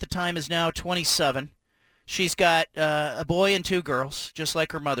 11 at the time, is now 27. She's got a boy and 2 girls, just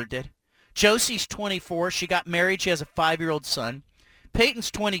like her mother did. Josie's 24. She got married. She has a 5-year-old son. Peyton's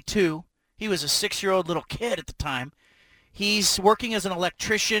 22. He was a 6-year-old little kid at the time. He's working as an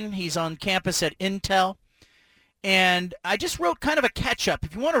electrician. He's on campus at Intel. And I just wrote kind of a catch-up.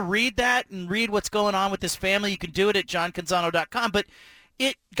 If you want to read that and read what's going on with this family, you can do it at johncanzano.com. But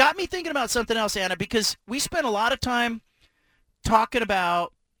it got me thinking about something else, Anna, because we spent a lot of time talking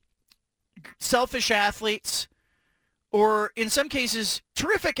about selfish athletes or, in some cases,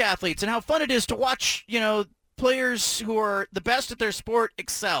 terrific athletes and how fun it is to watch, you know, players who are the best at their sport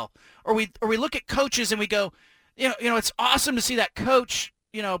excel. Or we look at coaches and we go, you know, it's awesome to see that coach,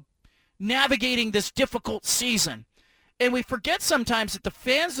 you know, navigating this difficult season. And we forget sometimes that the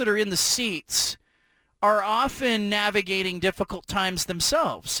fans that are in the seats are often navigating difficult times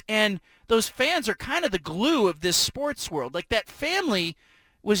themselves. And those fans are kind of the glue of this sports world. Like that family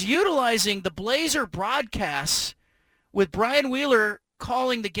was utilizing the Blazer broadcasts with Brian Wheeler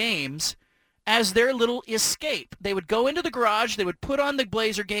calling the games as their little escape. They would go into the garage, they would put on the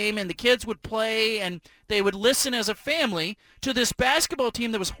Blazer game, and the kids would play, and they would listen as a family to this basketball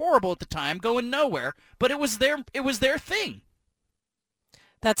team that was horrible at the time, going nowhere, but it was their thing.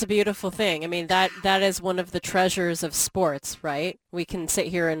 That's a beautiful thing. I mean, that is one of the treasures of sports, right? We can sit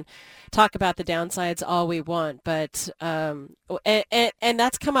here and talk about the downsides all we want, but and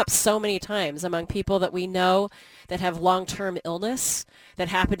that's come up so many times among people that we know that have long-term illness, that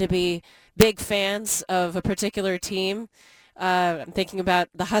happen to be big fans of a particular team. I'm thinking about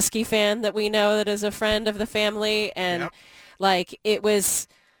the Husky fan that we know that is a friend of the family, and like it was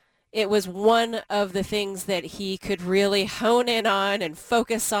one of the things that he could really hone in on and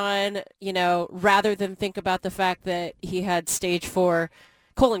focus on, you know, rather than think about the fact that he had stage 4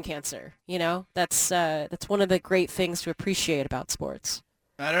 colon cancer. You know, that's one of the great things to appreciate about sports.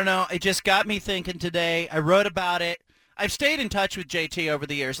 I don't know. It just got me thinking today. I wrote about it. I've stayed in touch with JT over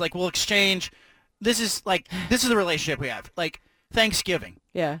the years. Like, we'll exchange. This is the relationship we have. Like, Thanksgiving.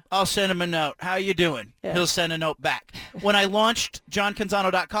 Yeah. I'll send him a note. How you doing? Yeah. He'll send a note back. When I launched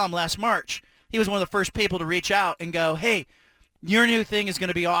JohnCanzano.com last March, he was one of the first people to reach out and go, hey, your new thing is going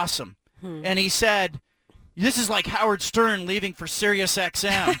to be awesome. And he said, this is like Howard Stern leaving for Sirius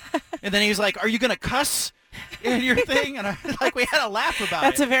XM. And then he was like, are you going to cuss in your thing? And we had a laugh about it.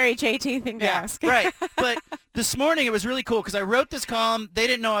 That's a very JT thing to ask. Right. But this morning it was really cool because I wrote this column. They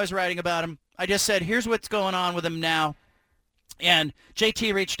didn't know I was writing about him. I just said, here's what's going on with him now. And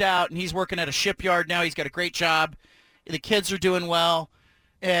JT reached out, and he's working at a shipyard now. He's got a great job. The kids are doing well.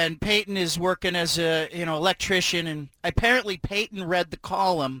 And Peyton is working as a electrician. And apparently Peyton read the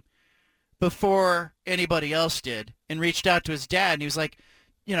column before anybody else did and reached out to his dad. And he was like,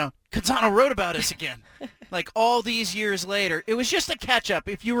 Canzano wrote about us again. Like all these years later. It was just a catch-up.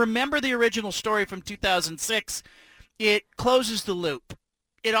 If you remember the original story from 2006, it closes the loop.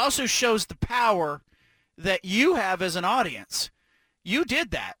 It also shows the power that you have as an audience. You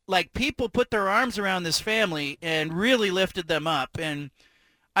did that. Like, people put their arms around this family and really lifted them up. And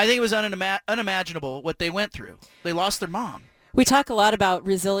I think it was unimaginable what they went through. They lost their mom. We talk a lot about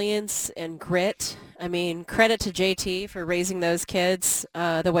resilience and grit. I mean, credit to JT for raising those kids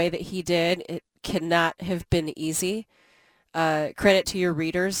the way that he did. It cannot have been easy. Credit to your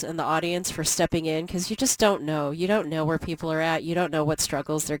readers and the audience for stepping in, because you just don't know. You don't know where people are at. You don't know what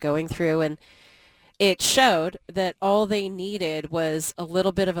struggles they're going through. And it showed that all they needed was a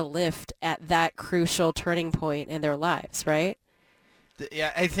little bit of a lift at that crucial turning point in their lives, right?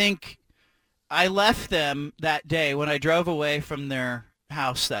 Yeah, I think I left them that day when I drove away from their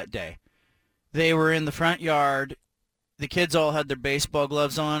house that day. They were in the front yard. The kids all had their baseball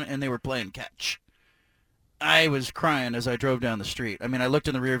gloves on, and they were playing catch. I was crying as I drove down the street. I mean, I looked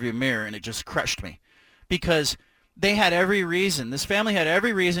in the rearview mirror, and it just crushed me because they had every reason. This family had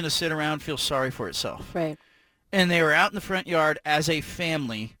every reason to sit around and feel sorry for itself. Right. And they were out in the front yard as a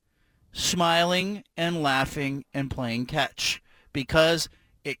family, smiling and laughing and playing catch because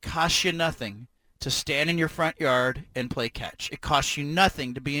it costs you nothing to stand in your front yard and play catch. It costs you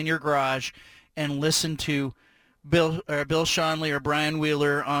nothing to be in your garage and listen to Bill Schonely or Brian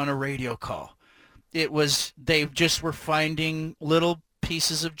Wheeler on a radio call. They just were finding little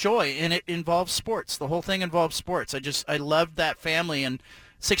pieces of joy, and it involves sports. The whole thing involves sports. I loved that family, and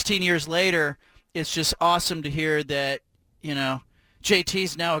 16 years later, it's just awesome to hear that,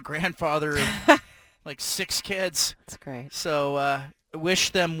 JT's now a grandfather of like 6 kids. That's great. So wish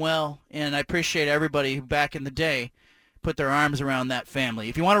them well, and I appreciate everybody who back in the day put their arms around that family.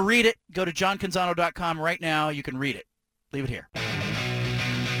 If you want to read it, go to johncanzano.com right now. You can read it. Leave it here.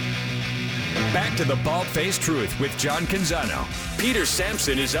 Back to the Bald-Faced Truth with John Canzano. Peter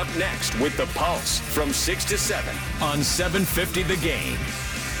Sampson is up next with The Pulse from 6 to 7 on 750 The Game.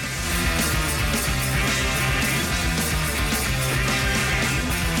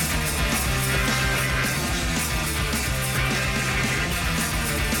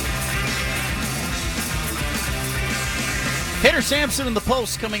 Peter Sampson and The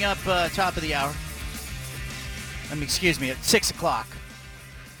Pulse coming up top of the hour. Excuse me, at 6 o'clock.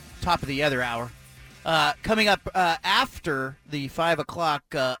 Top of the other hour. Coming up after the 5 o'clock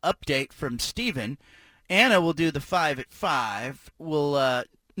update from Steven, Anna will do the 5 at 5. We'll,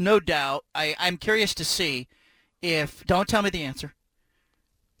 no doubt, I'm curious to see if, don't tell me the answer,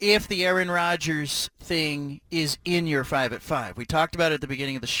 if the Aaron Rodgers thing is in your 5 at 5. We talked about it at the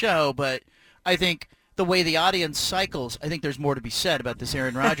beginning of the show, but I think the way the audience cycles, I think there's more to be said about this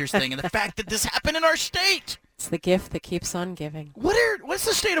Aaron Rodgers thing and the fact that this happened in our state. It's the gift that keeps on giving. What's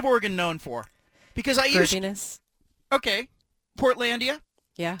the state of Oregon known for? Because Okay. Portlandia?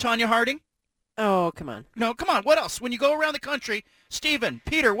 Yeah. Tanya Harding? Oh, come on. No, come on. What else? When you go around the country, Steven,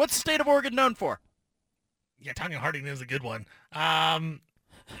 Peter, what's the state of Oregon known for? Yeah, Tanya Harding is a good one.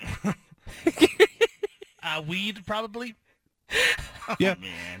 Weed, probably. Yeah.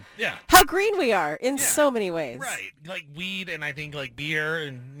 Man. Yeah. How green we are in Yeah. so many ways. Right. Like weed and I think like beer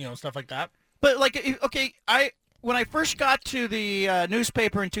and, stuff like that. But okay, when I first got to the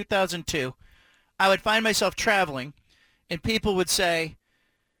newspaper in 2002, I would find myself traveling, and people would say,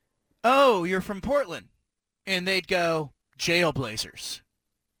 "Oh, you're from Portland," and they'd go, "Jailblazers."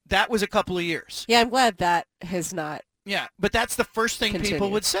 That was a couple of years. Yeah, I'm glad that has not. Yeah, but that's the first thing people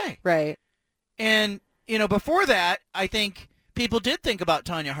Continued. would say. Right. And before that, I think people did think about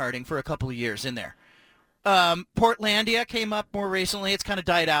Tanya Harding for a couple of years in there. Portlandia came up more recently. It's kind of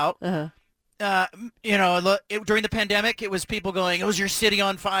died out. Uh-huh. During the pandemic, it was people going, "Was your city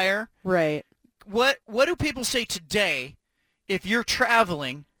on fire?" Right. What do people say today if you're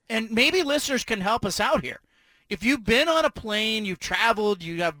traveling? And maybe listeners can help us out here. If you've been on a plane, you've traveled,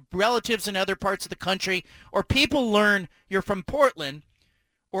 you have relatives in other parts of the country, or people learn you're from Portland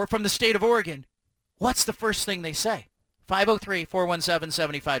or from the state of Oregon, what's the first thing they say?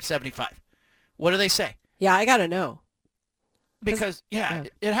 503-417-7575. What do they say? Yeah, I got to know. Because,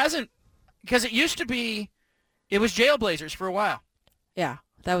 it hasn't, because it used to be, it was Jailblazers for a while. Yeah,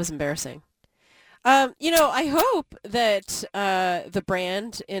 that was embarrassing. I hope that the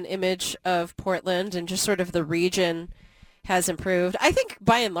brand and image of Portland and just sort of the region has improved. I think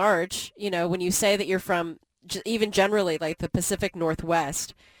by and large, when you say that you're from even generally like the Pacific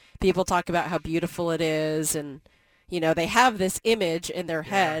Northwest, people talk about how beautiful it is, and they have this image in their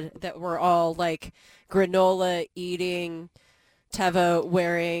head that we're all like granola eating, Teva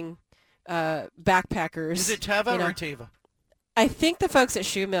wearing backpackers. Is it Teva or Teva? I think the folks at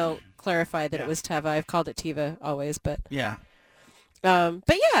Shoe Mill clarified that it was Teva. I've called it Teva always, but yeah.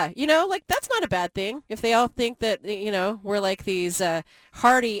 But yeah, like that's not a bad thing. If they all think that we're like these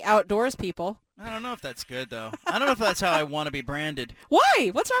hardy outdoors people. I don't know if that's good though. I don't know if that's how I want to be branded.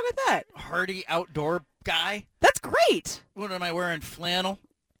 Why? What's wrong with that? Hardy outdoor guy. That's great. What am I wearing? Flannel.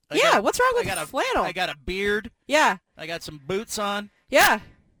 What's wrong with flannel? I got a beard. Yeah. I got some boots on. Yeah.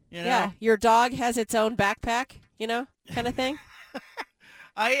 Yeah. Your dog has its own backpack. Kind of thing.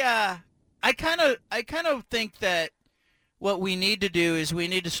 I kind of think that what we need to do is we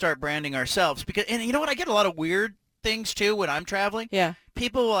need to start branding ourselves, because, and you know what, I get a lot of weird things too when I'm traveling. Yeah.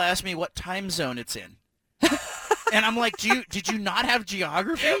 People will ask me what time zone it's in. And I'm like, did you not have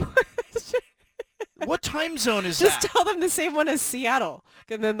geography? What time zone is Just that? tell them the same one as Seattle,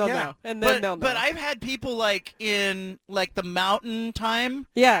 and then they'll know. And then they'll know. But I've had people like in like the mountain time.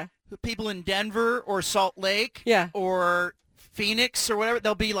 Yeah. People in Denver or Salt Lake. Yeah. Or Phoenix or whatever.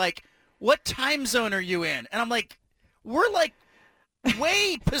 They'll be like, "What time zone are you in?" And I'm like, "We're like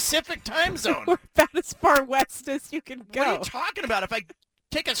way Pacific time zone. We're about as far west as you can go." What are you talking about? If I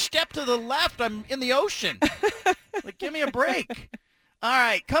take a step to the left, I'm in the ocean. Like, give me a break. All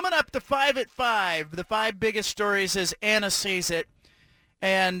right, coming up to 5 at 5, the 5 biggest stories as Anna sees it.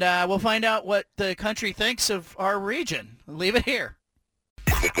 And we'll find out what the country thinks of our region. Leave it here.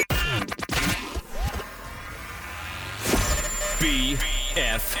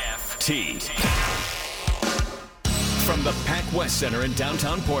 BFFT. From the Pac West Center in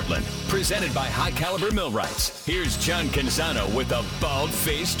downtown Portland, presented by High Caliber Millwrights, here's John Canzano with a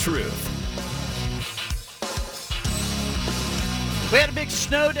bald-faced truth. We had a big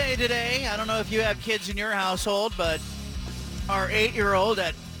snow day today. I don't know if you have kids in your household, but our 8-year-old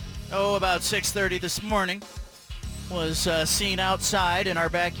at, about 6:30 this morning was seen outside in our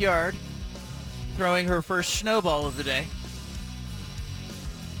backyard throwing her first snowball of the day.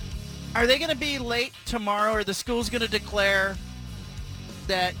 Are they going to be late tomorrow, or the school's going to declare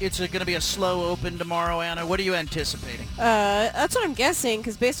that it's going to be a slow open tomorrow, Anna? What are you anticipating? That's what I'm guessing,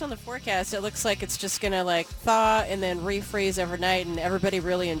 because based on the forecast, it looks like it's just going to like thaw and then refreeze overnight, and everybody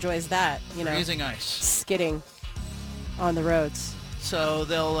really enjoys that, Freezing ice. Skidding on the roads. So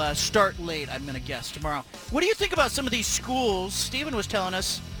they'll start late, I'm going to guess, tomorrow. What do you think about some of these schools? Stephen was telling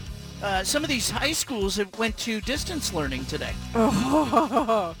us some of these high schools have went to distance learning today.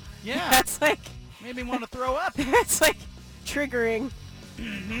 Oh, Yeah. that's like... Made me want to throw up. That's like triggering.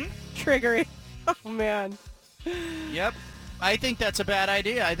 Mm-hmm. Triggering. Oh, man. Yep. I think that's a bad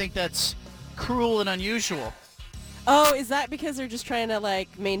idea. I think that's cruel and unusual. Oh, is that because they're just trying to,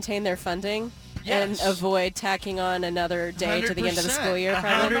 like, maintain their funding? Yes. And avoid tacking on another day to the end of the school year? 100%.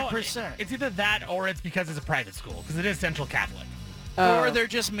 Probably? 100%. It's either that or it's because it's a private school, because it is Central Catholic. Oh. Or they're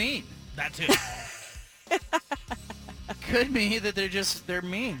just mean. That too. Could be that they're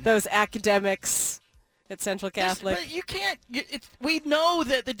mean. Those academics at Central Catholic. But you can't. We know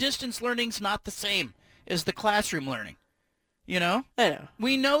that the distance learning's not the same as the classroom learning. You know? I know.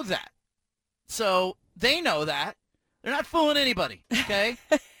 We know that. So they know that. They're not fooling anybody, okay?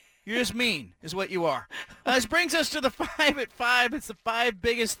 You're just mean, is what you are. This brings us to the 5 at 5. It's the 5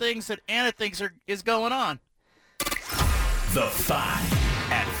 biggest things that Anna thinks is going on. The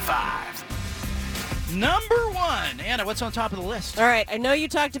 5 at 5. Number 1. Anna, what's on top of the list? All right, I know you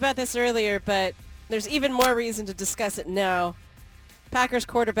talked about this earlier, but there's even more reason to discuss it now. Packers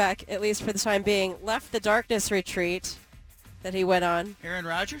quarterback, at least for the time being, left the darkness retreat that he went on. Aaron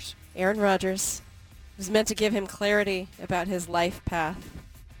Rodgers? Aaron Rodgers was meant to give him clarity about his life path.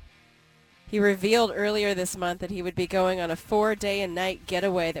 He revealed earlier this month that he would be going on a 4-day-and-night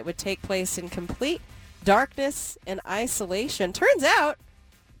getaway that would take place in complete darkness and isolation. Turns out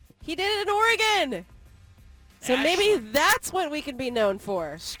he did it in Oregon. So maybe that's what we can be known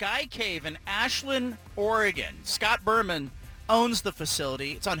for. Sky Cave in Ashland, Oregon. Scott Berman owns the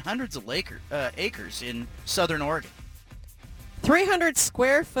facility. It's on hundreds of acres in southern Oregon.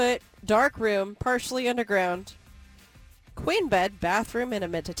 300-square-foot dark room, partially underground. Queen bed, bathroom, and a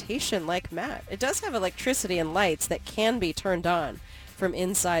meditation-like mat. It does have electricity and lights that can be turned on from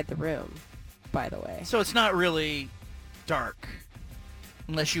inside the room, by the way. So it's not really dark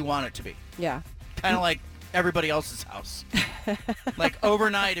unless you want it to be. Yeah. Kind of like everybody else's house. Like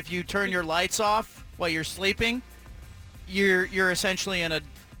overnight, if you turn your lights off while you're sleeping, you're essentially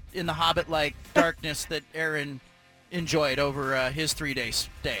in the Hobbit-like darkness that Aaron enjoyed over his 3-day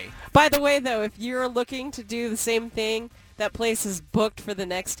stay. By the way, though, if you're looking to do the same thing, that place is booked for the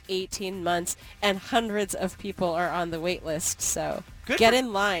next 18 months, and hundreds of people are on the wait list. So get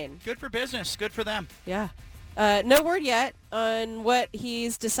in line. Good for business. Good for them. Yeah. No word yet on what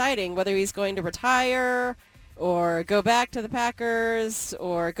he's deciding, whether he's going to retire or go back to the Packers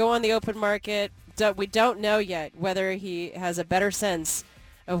or go on the open market. We don't know yet whether he has a better sense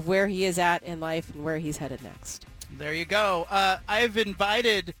of where he is at in life and where he's headed next. There you go. I've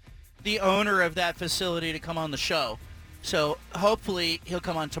invited the owner of that facility to come on the show. So hopefully he'll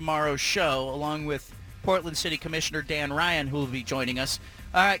come on tomorrow's show along with Portland City Commissioner Dan Ryan, who will be joining us.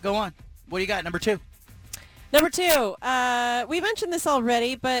 All right, go on. What do you got? Number 2. Number 2, we mentioned this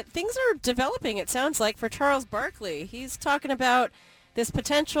already, but things are developing, it sounds like, for Charles Barkley. He's talking about this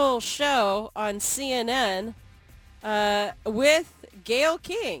potential show on CNN with Gayle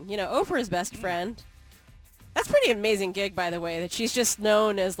King, Oprah's best friend. That's a pretty amazing gig, by the way, that she's just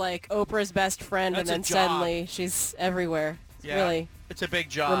known as, like, Oprah's best friend, That's and then suddenly she's everywhere. It's really it's a big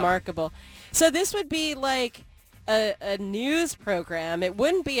job. remarkable. So this would be, like, a news program. It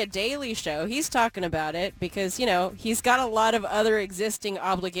wouldn't be a daily show. He's talking about it because, he's got a lot of other existing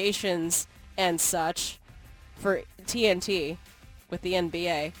obligations and such for TNT with the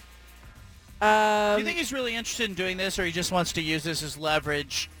NBA. Do you think he's really interested in doing this, or he just wants to use this as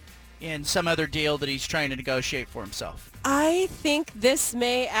leverage in some other deal that he's trying to negotiate for himself? I think this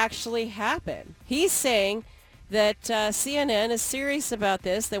may actually happen. He's saying that CNN is serious about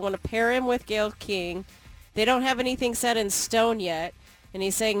this. They want to pair him with Gayle King. They don't have anything set in stone yet. And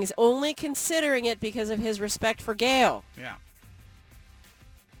he's saying he's only considering it because of his respect for Gayle. Yeah.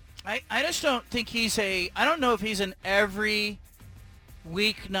 I just don't think I don't know if he's an every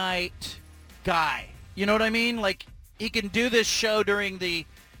weeknight guy. You know what I mean? Like, he can do this show during the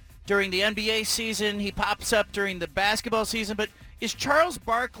NBA season. He pops up during the basketball season. But is Charles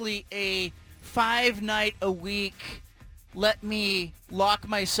Barkley a 5-night-a-week, let me lock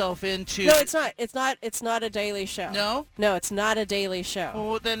myself into... No, it's not. It's not a daily show. No? No, it's not a daily show.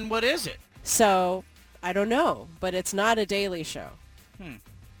 Well, then what is it? So, I don't know, but it's not a daily show.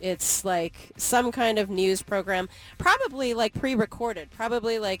 It's like some kind of news program, probably like pre-recorded,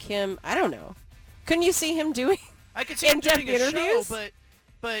 probably like him, I don't know. Couldn't you see him doing I could see him doing a interviews? show,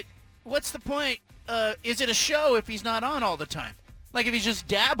 but what's the point? Is it a show if he's not on all the time? Like, if he's just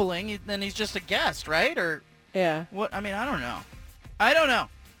dabbling, then he's just a guest, right? Or Yeah. what? I mean, I don't know.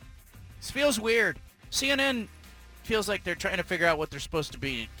 This feels weird. CNN feels like they're trying to figure out what they're supposed to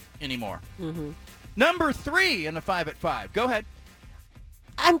be anymore. Mm-hmm. Number 3 in the 5 at 5. Go ahead.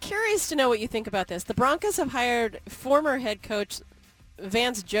 I'm curious to know what you think about this. The Broncos have hired former head coach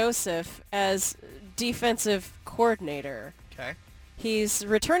Vance Joseph as defensive coordinator. Okay. He's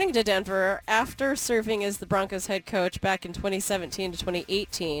returning to Denver after serving as the Broncos head coach back in 2017 to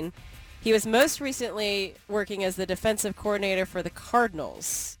 2018. He was most recently working as the defensive coordinator for the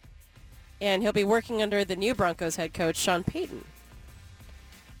Cardinals. And he'll be working under the new Broncos head coach, Sean Payton.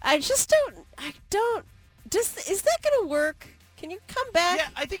 Is that going to work? Can you come back Yeah,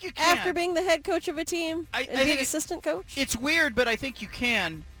 I think you can. after being the head coach of a team I and think be an assistant coach? It's weird, but I think you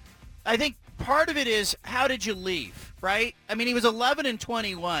can. I think part of it is, how did you leave, right? I mean, he was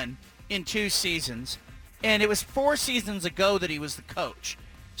 11-21 in 2 seasons. And it was 4 seasons ago that he was the coach.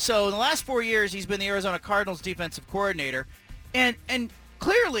 So in the last 4 years, he's been the Arizona Cardinals defensive coordinator. And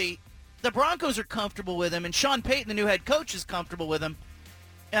clearly, the Broncos are comfortable with him, and Sean Payton, the new head coach, is comfortable with him.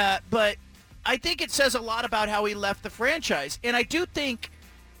 But I think it says a lot about how he left the franchise. And I do think,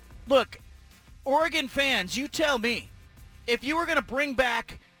 look, Oregon fans, you tell me, if you were going to bring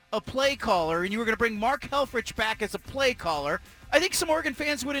back a play caller and you were going to bring Mark Helfrich back as a play caller, I think some Oregon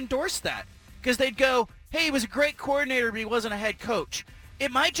fans would endorse that because they'd go, hey, he was a great coordinator, but he wasn't a head coach.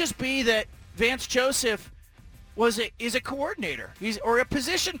 It might just be that Vance Joseph is a coordinator or a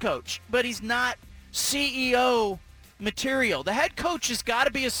position coach, but he's not CEO material. The head coach has got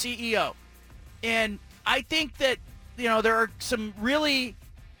to be a CEO. And I think that, there are some really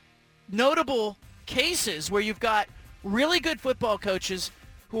notable cases where you've got really good football coaches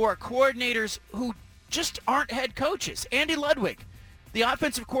who are coordinators who just aren't head coaches. Andy Ludwig, the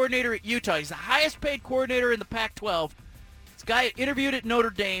offensive coordinator at Utah, he's the highest paid coordinator in the Pac-12. This guy interviewed at Notre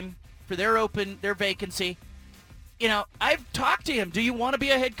Dame for their vacancy. I've talked to him. Do you want to be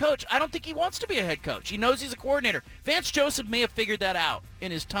a head coach? I don't think he wants to be a head coach. He knows he's a coordinator. Vance Joseph may have figured that out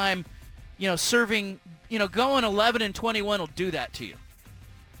in his time, serving, going 11-21 will do that to you.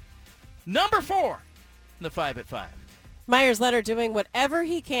 Number 4 in the 5 at 5. Meyers Leonard doing whatever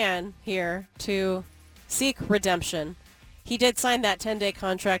he can here to seek redemption. He did sign that 10-day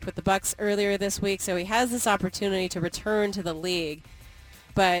contract with the Bucs earlier this week, so he has this opportunity to return to the league.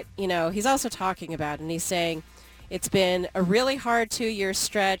 But, he's also talking about it, and he's saying it's been a really hard 2-year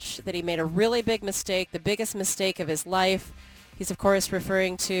stretch, that he made a really big mistake, the biggest mistake of his life. He's, of course,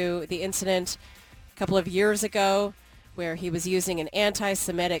 referring to the incident a couple of years ago where he was using an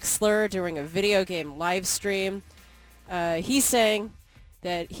anti-Semitic slur during a video game live stream. He's saying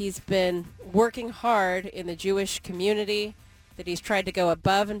that he's been working hard in the Jewish community, that he's tried to go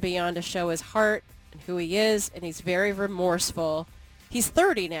above and beyond to show his heart and who he is, and he's very remorseful. He's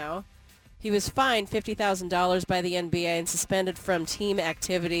 30 now. He was fined $50,000 by the NBA and suspended from team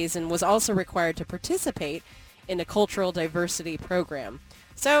activities and was also required to participate in a cultural diversity program.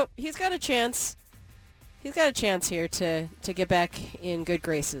 So he's got a chance. He's got a chance here to get back in good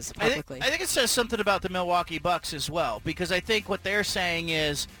graces publicly. I think it says something about the Milwaukee Bucks as well, because I think what they're saying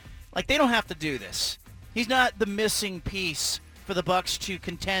is, they don't have to do this. He's not the missing piece for the Bucks to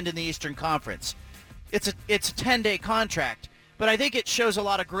contend in the Eastern Conference. It's a 10-day contract, but I think it shows a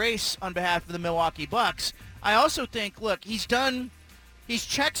lot of grace on behalf of the Milwaukee Bucks. I also think, look, he's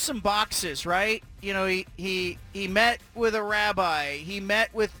checked some boxes, right? He met with a rabbi. He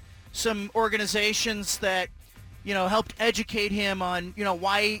met with some organizations that, helped educate him on,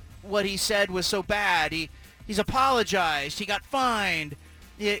 why what he said was so bad. He's apologized. He got fined.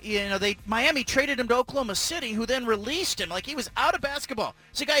 Miami traded him to Oklahoma City, who then released him. He was out of basketball.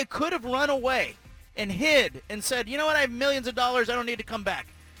 It's a guy who could have run away and hid and said, you know what, I have millions of dollars. I don't need to come back.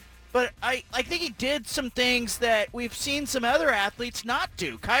 But I think he did some things that we've seen some other athletes not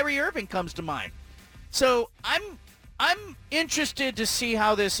do. Kyrie Irving comes to mind. So I'm interested to see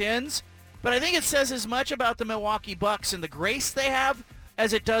how this ends, but I think it says as much about the Milwaukee Bucks and the grace they have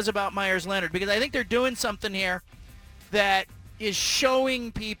as it does about Meyers Leonard, because I think they're doing something here that is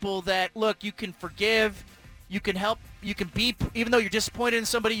showing people that, look, you can forgive, you can help, you can be, even though you're disappointed in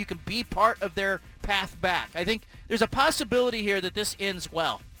somebody, you can be part of their path back. I think there's a possibility here that this ends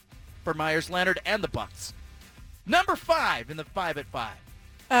well for Meyers Leonard and the Bucks. Number 5 in the 5 at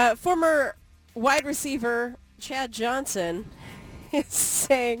 5. Former wide receiver Chad Johnson is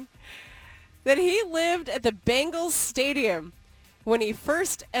saying that he lived at the Bengals stadium when he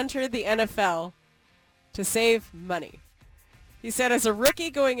first entered the NFL to save money. He said as a rookie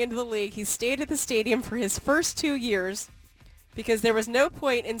going into the league, he stayed at the stadium for his first 2 years because there was no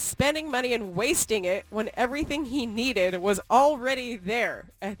point in spending money and wasting it when everything he needed was already there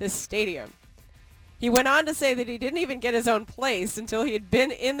at the stadium. He went on to say that he didn't even get his own place until he had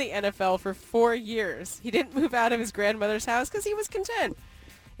been in the NFL for 4 years. He didn't move out of his grandmother's house because he was content.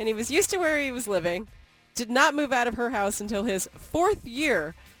 And he was used to where he was living. Did not move out of her house until his 4th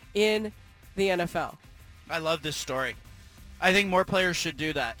year in the NFL. I love this story. I think more players should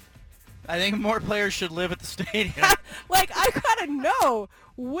do that. I think more players should live at the stadium. I gotta know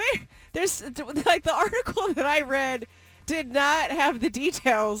where. There's the article that I read did not have the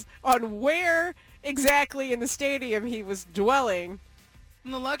details on where exactly in the stadium he was dwelling. In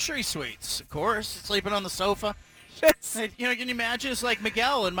the luxury suites, of course, sleeping on the sofa. Can you imagine? It's like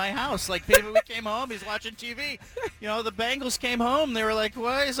Miguel in my house. We came home, he's watching TV. The Bengals came home, they were like,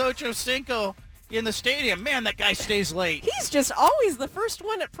 why is Ocho Cinco in the stadium? Man, that guy stays late. He's just always the first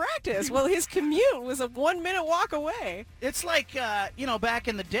one at practice. Well, his commute was a 1-minute walk away. It's like, back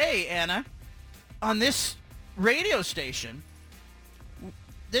in the day, Anna, on this radio station,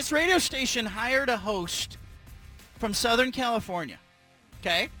 hired a host from Southern California,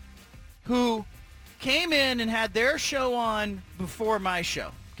 okay, who came in and had their show on before my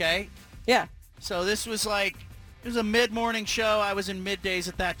show, okay? Yeah. So this was it was a mid-morning show. I was in middays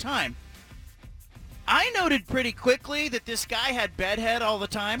at that time. I noted pretty quickly that this guy had bedhead all the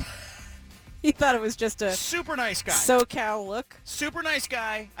time. He thought it was just a super nice guy. SoCal look. Super nice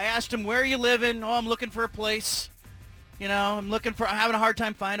guy. I asked him, where are you living? Oh, I'm looking for a place. I'm having a hard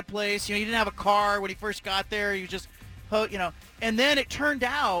time finding a place. He didn't have a car when he first got there. He was just, and then it turned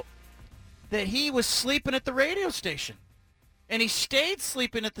out that he was sleeping at the radio station. And he stayed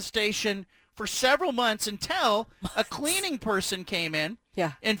sleeping at the station for several months until a cleaning person came in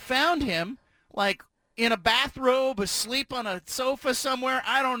and found him, in a bathrobe, asleep on a sofa somewhere.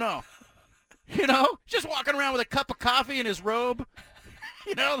 I don't know. Just walking around with a cup of coffee in his robe,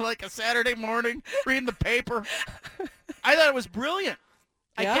 like a Saturday morning, reading the paper. I thought it was brilliant.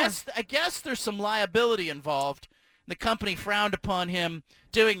 Yeah. I guess there's some liability involved. The company frowned upon him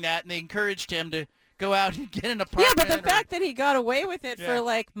doing that, and they encouraged him to go out and get an apartment. Yeah, but the fact that he got away with it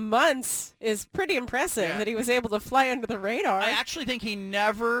for months is pretty impressive, that he was able to fly under the radar. I actually think he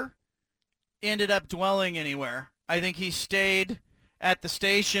never ended up dwelling anywhere. I think he stayed at the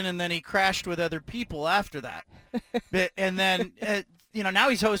station, and then he crashed with other people after that. And then, now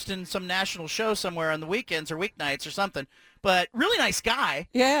he's hosting some national show somewhere on the weekends or weeknights or something. But really nice guy.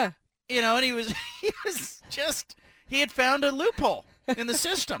 Yeah. And he had found a loophole in the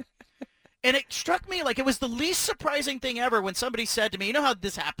system. And it struck me like it was the least surprising thing ever when somebody said to me, you know how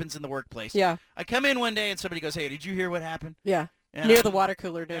this happens in the workplace? Yeah. I come in one day and somebody goes, hey, did you hear what happened? Yeah. And Near the water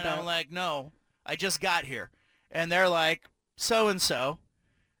cooler, no And doubt. I'm like, no, I just got here. And they're like, so-and-so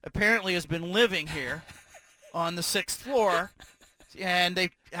apparently has been living here on the 6th floor. And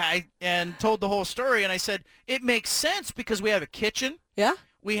I told the whole story. And I said, it makes sense because we have a kitchen. Yeah.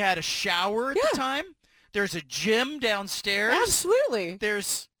 We had a shower at the time. There's a gym downstairs. Absolutely.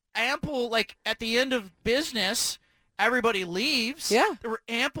 There's ample, at the end of business, everybody leaves. Yeah. There were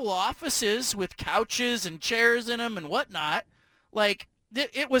ample offices with couches and chairs in them and whatnot.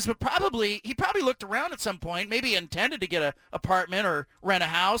 It was he probably looked around at some point, maybe intended to get an apartment or rent a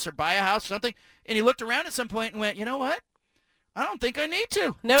house or buy a house or something, and he looked around at some point and went, you know what? I don't think I need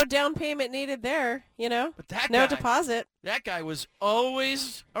to. No down payment needed there, But no deposit. That guy was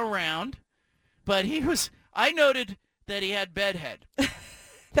always around, but I noted that he had bedhead.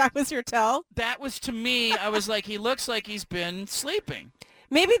 That was your tell? That was, to me, I was like, he looks like he's been sleeping.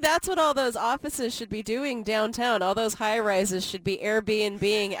 Maybe that's what all those offices should be doing downtown. All those high-rises should be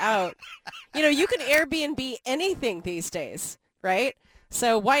Airbnb-ing out. You can Airbnb anything these days, right?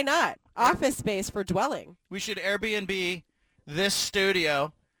 So why not? Office space for dwelling. We should Airbnb this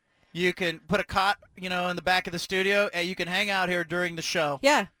studio. You can put a cot, in the back of the studio, and you can hang out here during the show.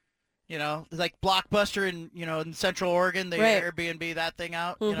 Yeah. Like Blockbuster in Central Oregon, they Airbnb that thing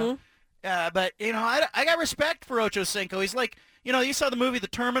out, Mm-hmm. But, I got respect for Ocho Cinco. He's like, you saw the movie The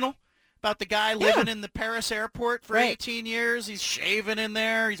Terminal about the guy living in the Paris airport for 18 years. He's shaving in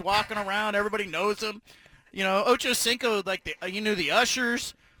there. He's walking around. Everybody knows him. Ocho Cinco, the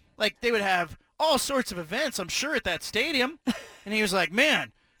ushers. They would have all sorts of events, I'm sure, at that stadium. And he was like,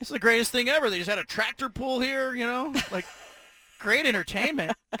 man, this is the greatest thing ever. They just had a tractor pull here, great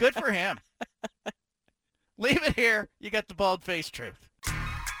entertainment. Good for him. Leave it here. You got the bald-faced truth.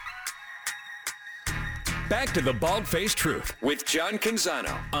 Back to the Bald-Faced Truth with John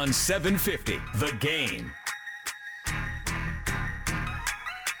Canzano on 750 The Game.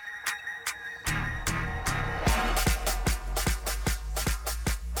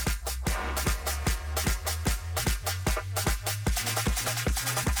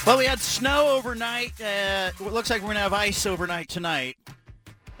 Well, we had snow overnight. It looks like we're going to have ice overnight tonight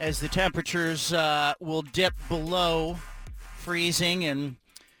as the temperatures will dip below freezing, and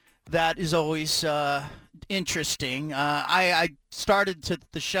that is always interesting. I started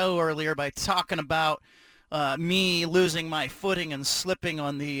the show earlier by talking about me losing my footing and slipping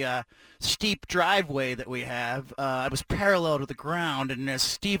on the steep driveway that we have. I was parallel to the ground, and as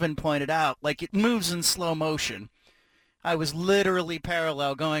Steven pointed out, it moves in slow motion. I was literally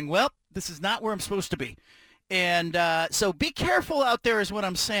parallel going, well, this is not where I'm supposed to be. And so be careful out there is what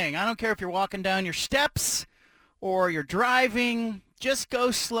I'm saying. I don't care if you're walking down your steps or you're driving. Just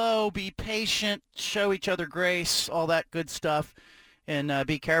go slow, be patient, show each other grace, all that good stuff, and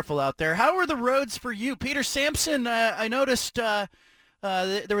be careful out there. How are the roads for you? Peter Sampson, I noticed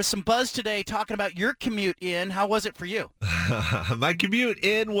There was some buzz today talking about your commute in. How was it for you? My commute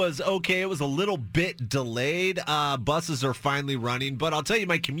in was okay. It was a little bit delayed. Buses are finally running, but I'll tell you,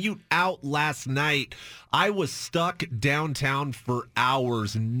 my commute out last night, I was stuck downtown for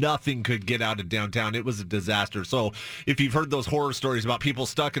hours. Nothing could get out of downtown. It was a disaster. So if you've heard those horror stories about people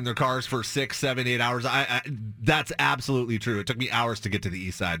stuck in their cars for 6, 7, 8 hours, that's absolutely true. It took me hours to get to the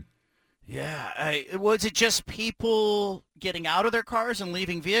east side. Yeah. Was it just people getting out of their cars and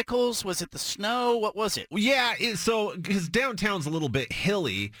leaving vehicles? Was it the snow? What was it? Yeah, because downtown's a little bit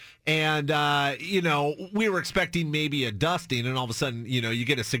hilly, and, we were expecting maybe a dusting, and all of a sudden, you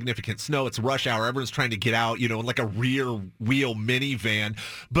get a significant snow. It's rush hour. Everyone's trying to get out, in like a rear wheel minivan.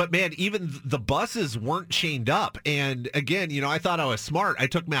 But, man, even the buses weren't chained up. And, again, I thought I was smart. I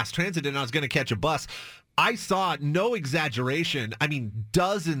took mass transit, and I was going to catch a bus. I saw, no exaggeration,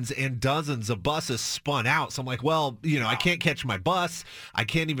 dozens and dozens of buses spun out. So I'm like, well, I can't catch my bus. I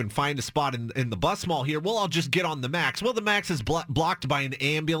can't even find a spot in the bus mall here. Well, I'll just get on the Max. Well, the Max is blocked by an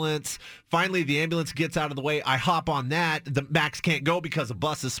ambulance. Finally, the ambulance gets out of the way. I hop on that. The Max can't go because a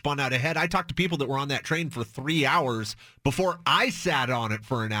bus is spun out ahead. I talked to people that were on that train for 3 hours before I sat on it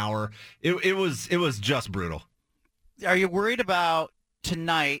for an hour. It was just brutal. Are you worried about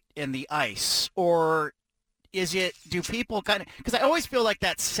tonight and the ice, or do people kind of, because I always feel like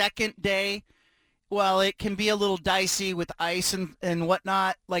that second day, well, it can be a little dicey with ice and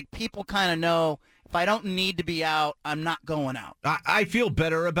whatnot. Like, people kind of know, if I don't need to be out, I'm not going out. I feel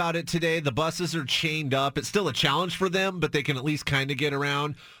better about it today. The buses are chained up. It's still a challenge for them, but they can at least kind of get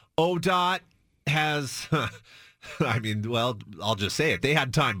around. ODOT has... I'll just say it. They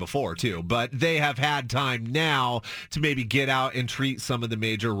had time before, too, but they have had time now to maybe get out and treat some of the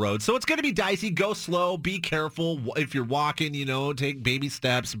major roads. So it's going to be dicey. Go slow. Be careful. If you're walking, take baby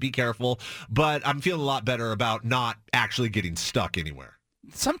steps. Be careful. But I'm feeling a lot better about not actually getting stuck anywhere.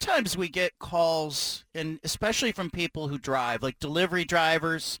 Sometimes we get calls, and especially from people who drive, like delivery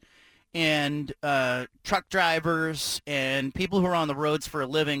drivers and truck drivers and people who are on the roads for a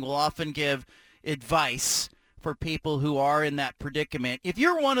living will often give advice for people who are in that predicament. If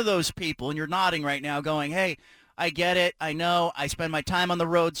you're one of those people, and you're nodding right now going, hey, I get it, I know, I spend my time on the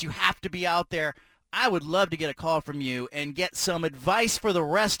roads, you have to be out there, I would love to get a call from you and get some advice for the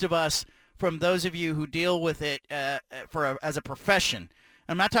rest of us, from those of you who deal with it as a profession.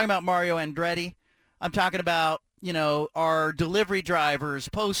 I'm not talking about Mario Andretti. I'm talking about, our delivery drivers,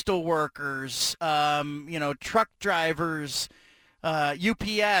 postal workers, truck drivers,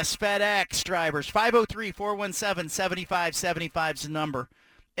 UPS, FedEx drivers. 503-417-7575 is the number.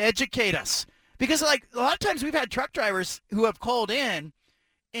 Educate us. Because, a lot of times we've had truck drivers who have called in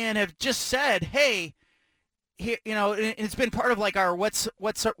and have just said, hey, here, it's been part of our what's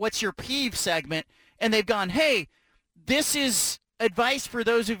your peeve segment, and they've gone, hey, this is advice for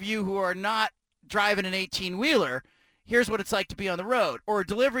those of you who are not driving an 18-wheeler. Here's what it's like to be on the road. Or a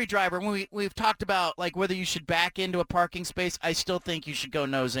delivery driver, when we've talked about whether you should back into a parking space, I still think you should go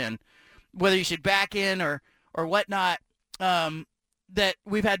nose in. Whether you should back in or whatnot, that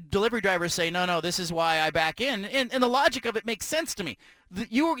we've had delivery drivers say, no, this is why I back in. And the logic of it makes sense to me.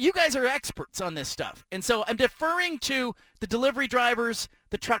 You guys are experts on this stuff. And so I'm deferring to the delivery drivers,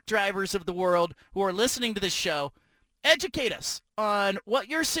 the truck drivers of the world who are listening to this show. Educate us on what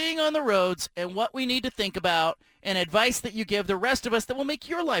you're seeing on the roads and what we need to think about, and advice that you give the rest of us that will make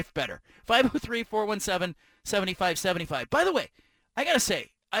your life better. 503-417-7575. By the way, I got to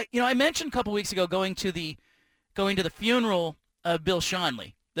say, I mentioned a couple weeks ago going to the funeral of Bill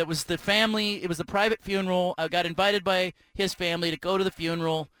Schonely. That was the family. It was the private funeral. I got invited by his family to go to the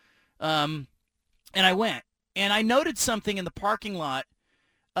funeral, and I went. And I noted something in the parking lot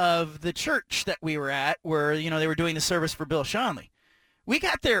of the church that we were at, where they were doing the service for Bill Schonely. We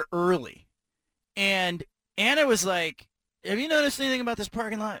got there early, and Anna was like, have you noticed anything about this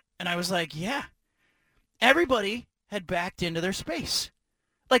parking lot? And I was like, yeah. Everybody had backed into their space.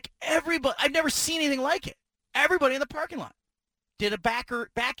 Everybody, I've never seen anything like it. Everybody in the parking lot did a back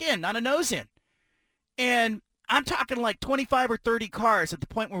in, not a nose in. And I'm talking 25 or 30 cars at the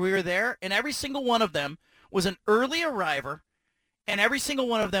point where we were there, and every single one of them was an early arriver, and every single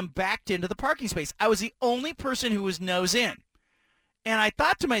one of them backed into the parking space. I was the only person who was nose in. And I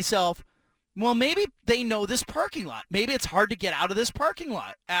thought to myself, well, maybe they know this parking lot. Maybe it's hard to get out of this parking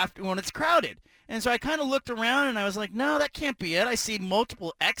lot when it's crowded. And so I kind of looked around, and I was like, no, that can't be it. I see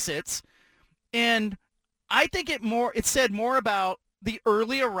multiple exits. And I think it said more about the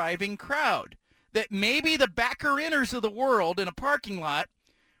early arriving crowd, that maybe the backer-inners of the world in a parking lot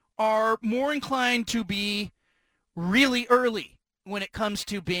are more inclined to be really early when it comes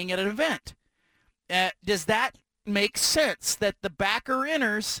to being at an event. Does that makes sense that the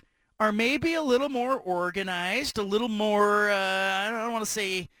backer-inners are maybe a little more organized, a little more, I don't want to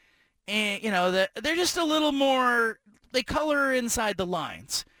say, they're just a little more, they color inside the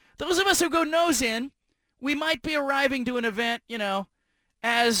lines. Those of us who go nose in, we might be arriving to an event,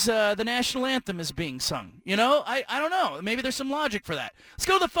 as the national anthem is being sung. I don't know. Maybe there's some logic for that. Let's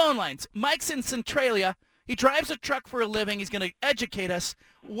go to the phone lines. Mike's in Centralia. He drives a truck for a living. He's going to educate us.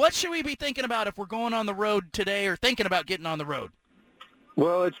 What should we be thinking about if we're going on the road today or thinking about getting on the road?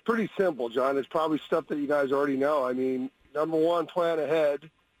 Well, it's pretty simple, John. It's probably stuff that you guys already know. I mean, number one, plan ahead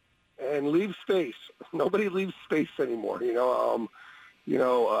and leave space. Nobody leaves space anymore.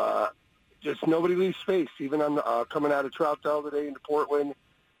 Just nobody leaves space. Even I'm coming out of Troutdale today into Portland.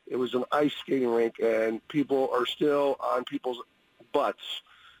 It was an ice skating rink, and people are still on people's butts.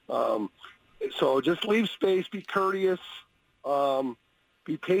 So just leave space. Be courteous.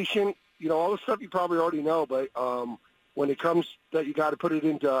 Be patient. All the stuff you probably already know, but when it comes that you got to put it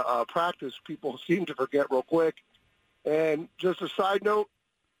into practice, people seem to forget real quick. And just a side note,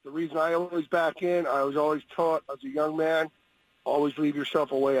 the reason I always back in, I was always taught as a young man, always leave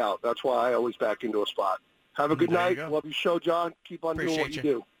yourself a way out. That's why I always back into a spot. Have a good night. Love your show, John. Keep on doing what you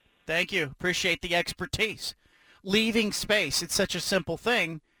do. Thank you. Appreciate the expertise. Leaving space. It's such a simple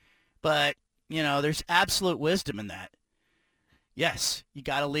thing, but, there's absolute wisdom in that. Yes, you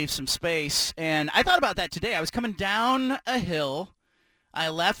got to leave some space. And I thought about that today. I was coming down a hill. I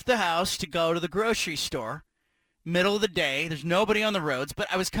left the house to go to the grocery store. Middle of the day. There's nobody on the roads,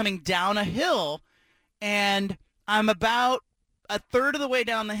 but I was coming down a hill, and I'm about a third of the way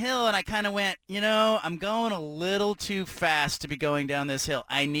down the hill, and I kind of went, I'm going a little too fast to be going down this hill.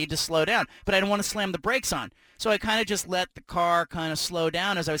 I need to slow down, but I didn't want to slam the brakes on. So I kind of just let the car kind of slow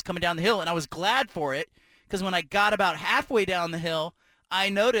down as I was coming down the hill, and I was glad for it. Because when I got about halfway down the hill, I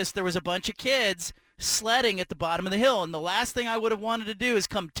noticed there was a bunch of kids sledding at the bottom of the hill. And the last thing I would have wanted to do is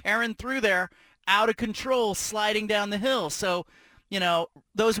come tearing through there, out of control, sliding down the hill. So,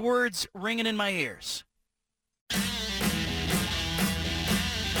 those words ringing in my ears.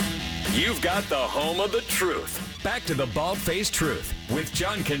 You've got the home of the truth. Back to the Bald-Faced Truth with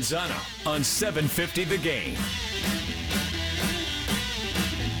John Canzano on 750 The Game.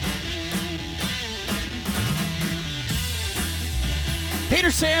 Peter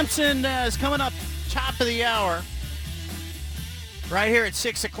Sampson is coming up top of the hour right here at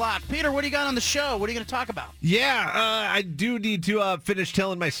 6 o'clock. Peter, what do you got on the show? What are you going to talk about? Yeah, I do need to finish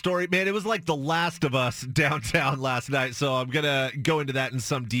telling my story. Man, it was like The Last of Us downtown last night, so I'm going to go into that in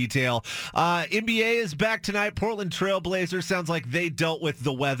some detail. NBA is back tonight. Portland Trail Blazers, sounds like they dealt with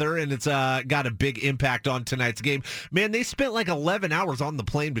the weather, and it's got a big impact on tonight's game. Man, they spent like 11 hours on the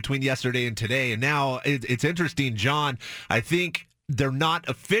plane between yesterday and today, and now it's interesting, John. I think they're not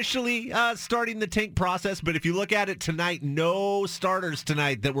officially starting the tank process, but if you look at it tonight, no starters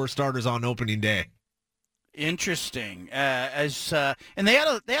tonight that were starters on opening day. Interesting. And they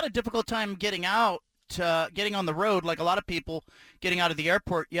had a difficult time getting out, getting on the road, like a lot of people getting out of the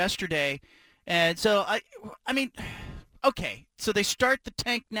airport yesterday. And so I mean, okay. So they start the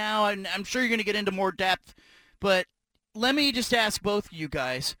tank now, and I'm sure you're going to get into more depth. But let me just ask both of you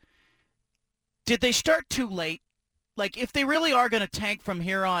guys: did they start too late? Like, if they really are going to tank from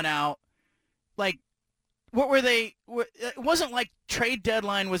here on out, like, what were they? It wasn't like trade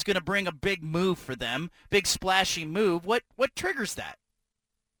deadline was going to bring a big move for them, big splashy move. What triggers that?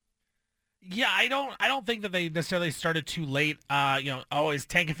 Yeah, I don't think that they necessarily started too late. Always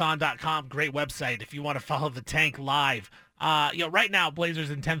tankathon.com, great website if you want to follow the tank live. Right now, Blazers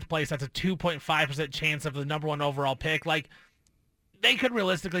in 10th place. That's a 2.5% chance of the number one overall pick. Like, they could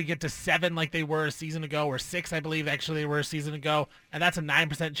realistically get to 7 like they were a season ago, or 6, I believe, actually, they were a season ago, and that's a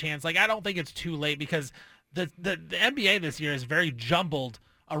 9% chance. Like, I don't think it's too late because the NBA this year is very jumbled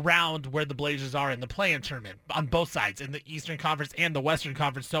around where the Blazers are in the play-in tournament on both sides, in the Eastern Conference and the Western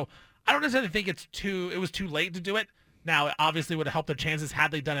Conference. So I don't necessarily think it was too late to do it. Now, it obviously would have helped their chances had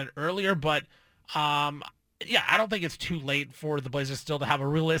they done it earlier, but I don't think it's too late for the Blazers still to have a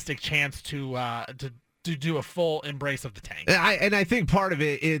realistic chance to do a full embrace of the tank. I think part of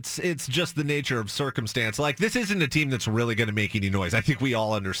it's just the nature of circumstance. Like, this isn't a team that's really going to make any noise. I think we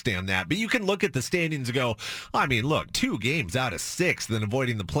all understand that. But you can look at the standings and go, I mean, look, 2 games out of 6, then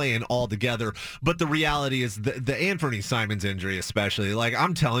avoiding the play-in altogether. But the reality is the Anthony Simons injury especially, like,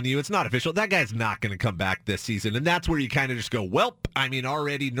 I'm telling you, it's not official. That guy's not going to come back this season. And that's where you kind of just go, welp, I mean,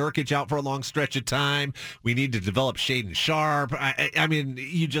 already Nurkic out for a long stretch of time. We need to develop Shaedon Sharpe. I mean,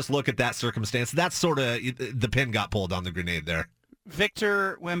 you just look at that circumstance. That's sort of the pin got pulled on the grenade there.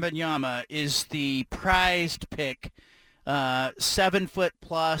 Victor Wembanyama is the prized pick, 7 foot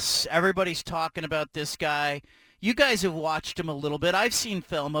plus. Everybody's talking about this guy. You guys have watched him a little bit. I've seen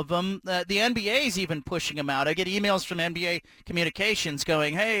film of him. The NBA is even pushing him out. I get emails from NBA communications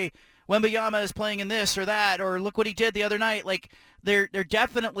going, hey, Wembanyama is playing in this or that, or look what he did the other night. Like, they're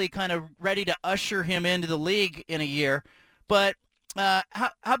definitely kind of ready to usher him into the league in a year. But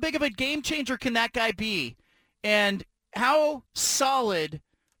how big of a game changer can that guy be? And how solid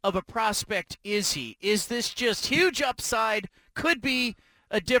of a prospect is he? Is this just huge upside, could be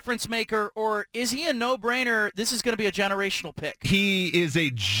a difference maker, or is he a no-brainer? This is going to be a generational pick. He is a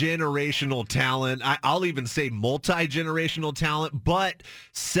generational talent. I'll even say multi-generational talent, but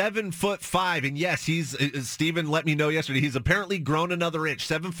 7'5", and yes, he's Steven let me know yesterday, he's apparently grown another inch.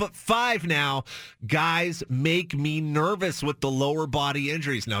 7'5" now. Guys make me nervous with the lower body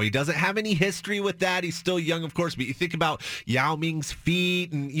injuries. Now, he doesn't have any history with that. He's still young, of course, but you think about Yao Ming's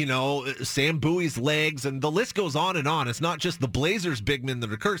feet and, Sam Bowie's legs, and the list goes on and on. It's not just the Blazers big men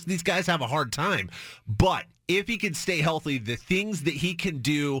that are cursed. These guys have a hard time. But if he can stay healthy, the things that he can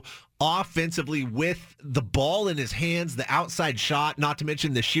do offensively with the ball in his hands, the outside shot, not to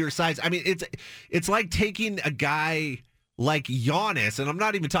mention the sheer size. I mean, it's like taking a guy like Giannis, and I'm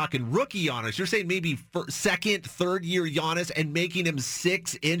not even talking rookie Giannis. You're saying maybe second, third year Giannis and making him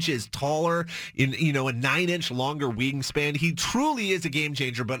 6 inches taller in, a 9-inch longer wingspan. He truly is a game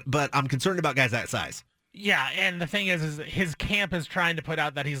changer, but I'm concerned about guys that size. Yeah, and the thing is his camp is trying to put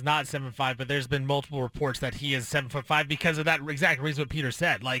out that he's not 7'5", but there's been multiple reports that he is 7'5" because of that exact reason what Peter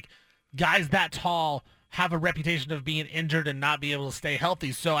said. Like, guys that tall have a reputation of being injured and not be able to stay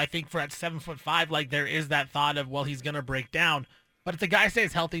healthy. So I think for at 7'5", like, there is that thought of, well, he's going to break down. But if the guy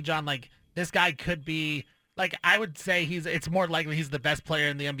stays healthy, John, like, this guy could be, like, I would say it's more likely he's the best player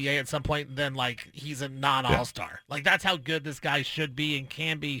in the NBA at some point than, like, he's a non-all-star. Yeah. Like, that's how good this guy should be and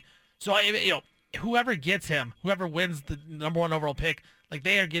can be. So, whoever gets him, whoever wins the number 1 overall pick, like,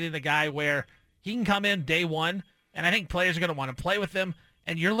 they are getting a guy where he can come in day one, and I think players are going to want to play with him.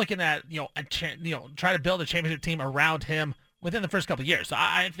 And you're looking at, try to build a championship team around him within the first couple of years. So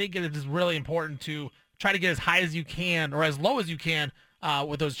I think it is really important to try to get as high as you can or as low as you can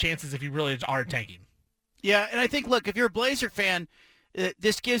with those chances if you really are tanking. Yeah, and I think, look, if you're a Blazer fan,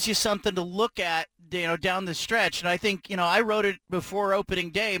 this gives you something to look at, down the stretch. And I think, I wrote it before opening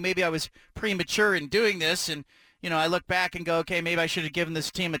day. Maybe I was premature in doing this. And, I look back and go, okay, maybe I should have given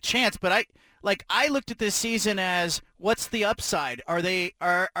this team a chance. But I looked at this season as, what's the upside? Are they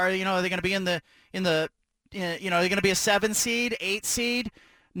going to be are they going to be a 7 seed, 8 seed,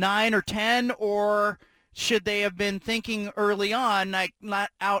 9 or 10, or should they have been thinking early on, like, not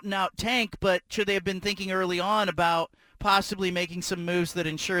out and out tank, but should they have been thinking early on about possibly making some moves that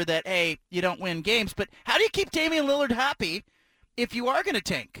ensure that, hey, you don't win games? But how do you keep Damian Lillard happy if you are going to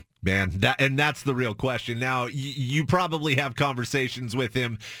tank? Man, that's the real question. Now, you probably have conversations with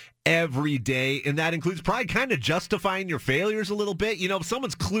him every day, and that includes probably kind of justifying your failures a little bit. If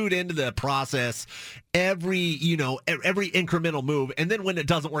someone's clued into the process, every incremental move, and then when it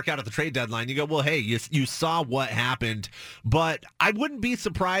doesn't work out at the trade deadline, you go, well, hey, you saw what happened. But I wouldn't be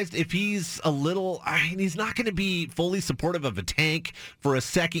surprised if he's he's not going to be fully supportive of a tank for a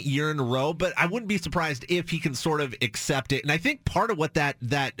second year in a row, but I wouldn't be surprised if he can sort of accept it. And I think part of what that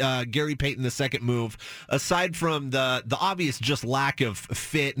Gary Payton II move, aside from the obvious just lack of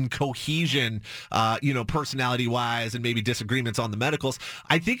fit and cohesion, personality-wise, and maybe disagreements on the medicals,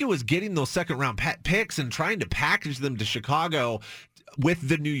 I think it was getting those second-round picks and trying to package them to Chicago with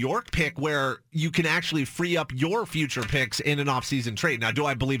the New York pick, where you can actually free up your future picks in an offseason trade. Now, do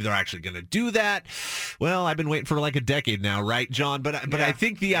I believe they're actually going to do that? Well, I've been waiting for like a decade now, right, John? But I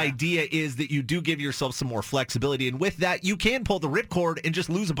think the idea is that you do give yourself some more flexibility, and with that, you can pull the ripcord and just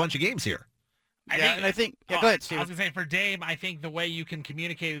lose a bunch of games here. Go ahead, Steve. I was going to say, for Dame, I think the way you can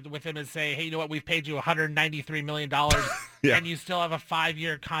communicate with him is say, hey, you know what, we've paid you $193 million, yeah, and you still have a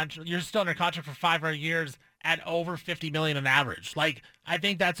 5-year contract. You're still under contract for 5 more years at over $50 million on average. Like, I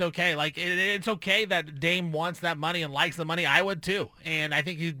think that's okay. Like, it's okay that Dame wants that money and likes the money. I would too. And I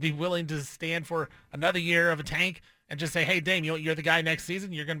think he'd be willing to stand for another year of a tank and just say, hey, Dame, you're the guy next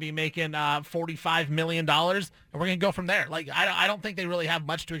season. You're going to be making $45 million, and we're going to go from there. Like, I don't think they really have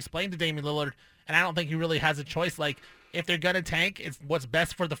much to explain to Damian Lillard, and I don't think he really has a choice. Like, if they're going to tank, it's what's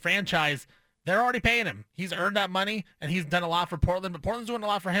best for the franchise. They're already paying him. He's earned that money, and he's done a lot for Portland, but Portland's doing a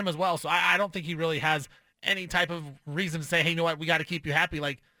lot for him as well. So I don't think he really has any type of reason to say, hey, you know what, we got to keep you happy.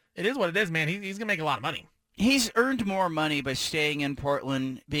 Like, it is what it is, man. He's going to make a lot of money. He's earned more money by staying in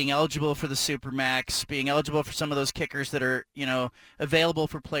Portland, being eligible for the Supermax, being eligible for some of those kickers that are, available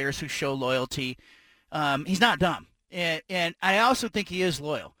for players who show loyalty. He's not dumb. And I also think he is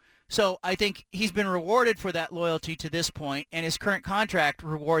loyal. So I think he's been rewarded for that loyalty to this point, and his current contract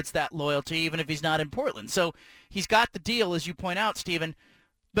rewards that loyalty even if he's not in Portland. So he's got the deal, as you point out, Stephen.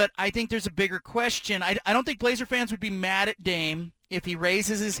 But I think there's a bigger question. I don't think Blazer fans would be mad at Dame if he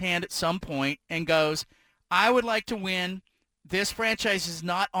raises his hand at some point and goes, I would like to win. This franchise is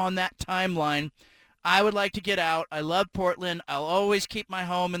not on that timeline. I would like to get out. I love Portland. I'll always keep my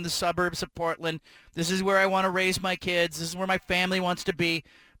home in the suburbs of Portland. This is where I want to raise my kids. This is where my family wants to be.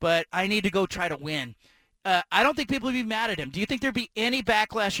 But I need to go try to win. I don't think people would be mad at him. Do you think there'd be any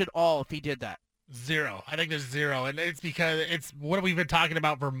backlash at all if he did that? Zero. I think there's zero. And it's because it's what we've been talking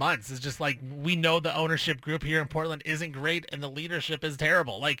about for months. It's just like we know the ownership group here in Portland isn't great and the leadership is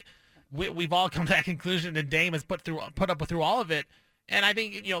terrible. Like we've all come to that conclusion, and Dame has put up through all of it. And I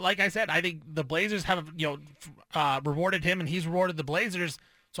think, like I said, I think the Blazers have, rewarded him and he's rewarded the Blazers.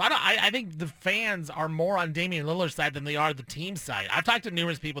 So I think the fans are more on Damian Lillard's side than they are the team side. I've talked to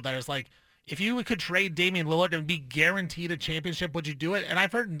numerous people that are like, if you could trade Damian Lillard and be guaranteed a championship, would you do it? And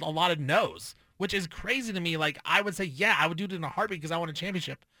I've heard a lot of no's, which is crazy to me. Like, I would say, yeah, I would do it in a heartbeat because I want a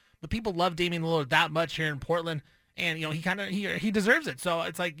championship. But people love Damian Lillard that much here in Portland, and he deserves it. So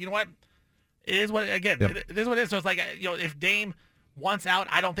it's like, you know what? It is what it is what it is. So it's like, if Dame wants out,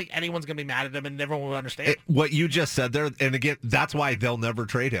 I don't think anyone's going to be mad at him, and everyone will understand. What you just said there, and again, that's why they'll never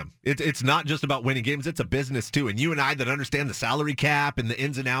trade him. It's not just about winning games. It's a business, too. And you and I that understand the salary cap and the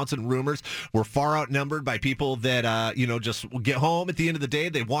ins and outs and rumors, we're far outnumbered by people that, just get home at the end of the day.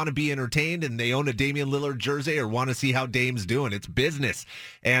 They want to be entertained, and they own a Damian Lillard jersey or want to see how Dame's doing. It's business.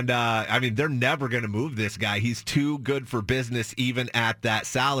 And, they're never going to move this guy. He's too good for business, even at that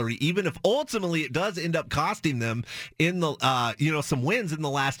salary, even if ultimately it does end up costing them in the, some wins in the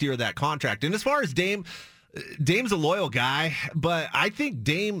last year of that contract. And as far as Dame's a loyal guy, but I think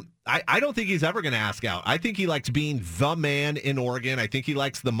Dame, I don't think he's ever going to ask out. I think he likes being the man in Oregon. I think he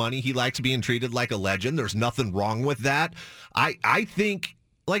likes the money. He likes being treated like a legend. There's nothing wrong with that. I think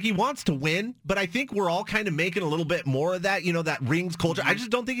he wants to win, but I think we're all kind of making a little bit more of that, that rings culture. I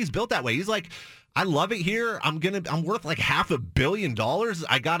just don't think he's built that way. He's like, I love it here. I'm worth like $500 million.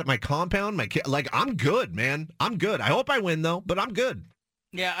 I got at my compound. I'm good, man. I'm good. I hope I win though, but I'm good.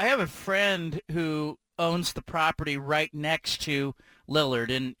 Yeah, I have a friend who owns the property right next to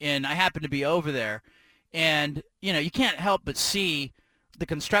Lillard, and I happen to be over there, and you can't help but see the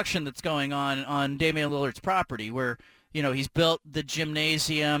construction that's going on Damian Lillard's property, where he's built the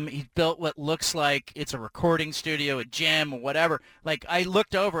gymnasium. He's built what looks like it's a recording studio, a gym, or whatever. Like, I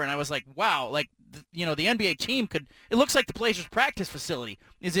looked over and I was like, wow, like, the NBA team it looks like the Blazers practice facility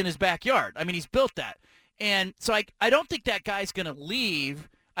is in his backyard. I mean, he's built that. And so I don't think that guy's going to leave.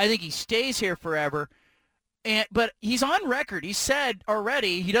 I think he stays here forever. But he's on record. He said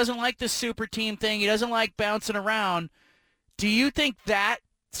already he doesn't like this super team thing. He doesn't like bouncing around. Do you think that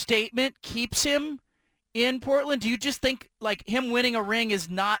statement keeps him in Portland? Do you just think like him winning a ring is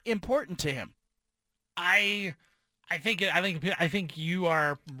not important to him? I think you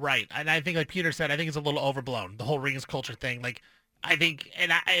are right, and I think like Peter said, I think it's a little overblown, the whole rings culture thing. Like, I think,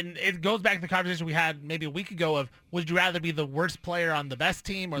 and it goes back to the conversation we had maybe a week ago of, would you rather be the worst player on the best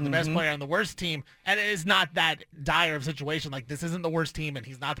team or the best player on the worst team? And it is not that dire of a situation. Like, this isn't the worst team, and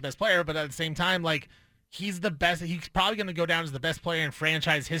he's not the best player, but at the same time, like, he's the best. He's probably going to go down as the best player in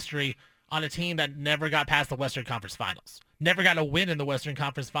franchise history on a team that never got past the Western Conference Finals, never got a win in the Western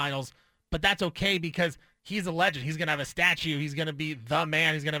Conference Finals. But that's okay because he's a legend. He's going to have a statue. He's going to be the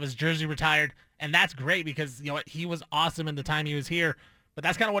man. He's going to have his jersey retired. And that's great because, he was awesome in the time he was here. But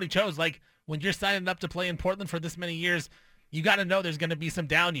that's kind of what he chose. Like, when you're signing up to play in Portland for this many years, you got to know there's going to be some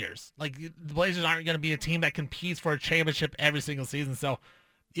down years. Like, the Blazers aren't going to be a team that competes for a championship every single season. So,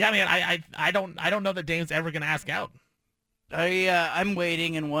 yeah, man, I don't know that Dame's ever going to ask out. I'm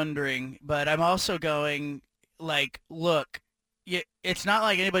waiting and wondering, but I'm also going, like, look, it's not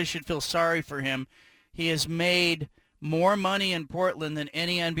like anybody should feel sorry for him. He has made more money in Portland than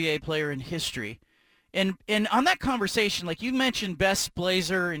any NBA player in history. And on that conversation, like you mentioned, best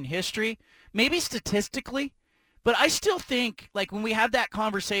Blazer in history, maybe statistically, but I still think, like, when we have that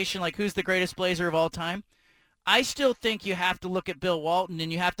conversation, like, who's the greatest Blazer of all time, I still think you have to look at Bill Walton,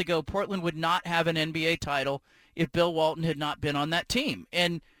 and you have to go, Portland would not have an NBA title if Bill Walton had not been on that team.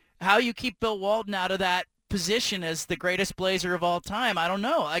 And how you keep Bill Walton out of that position as the greatest Blazer of all time, I don't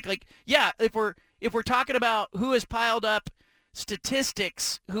know. Like yeah, if we're talking about who has piled up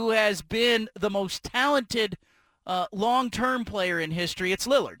statistics, who has been the most talented long-term player in history, it's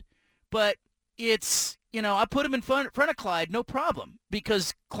Lillard. But it's, I put him in front of Clyde, no problem,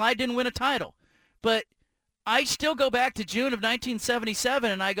 because Clyde didn't win a title. But I still go back to June of 1977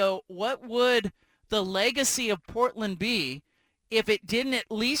 and I go, what would the legacy of Portland be if it didn't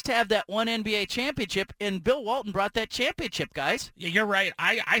at least have that one NBA championship, and Bill Walton brought that championship, guys. Yeah, you're right.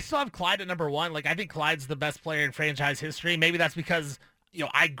 I still have Clyde at number one. Like, I think Clyde's the best player in franchise history. Maybe that's because,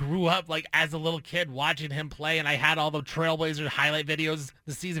 I grew up, like, as a little kid watching him play, and I had all the Trailblazers highlight videos,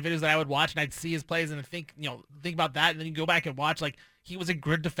 the season videos that I would watch, and I'd see his plays and think about that, and then you go back and watch, like, he was a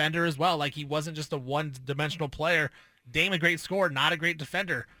good defender as well. Like, he wasn't just a one-dimensional player. Dame, a great scorer, not a great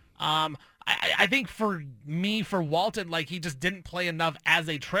defender. I think for Walton, like, he just didn't play enough as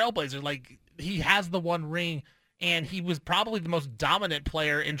a Trailblazer. Like, he has the one ring, and he was probably the most dominant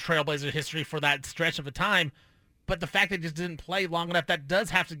player in Trailblazer history for that stretch of a time. But the fact that he just didn't play long enough, that does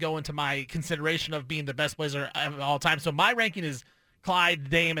have to go into my consideration of being the best Blazer of all time. So my ranking is Clyde,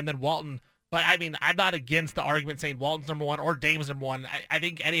 Dame, and then Walton. But, I mean, I'm not against the argument saying Walton's number one or Dame's number one. I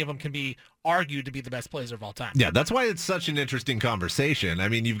think any of them can be argued to be the best Blazer of all time. Yeah, that's why it's such an interesting conversation. I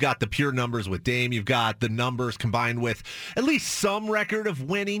mean, you've got the pure numbers with Dame. You've got the numbers combined with at least some record of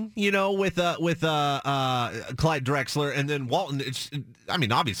winning, with Clyde Drexler. And then Walton,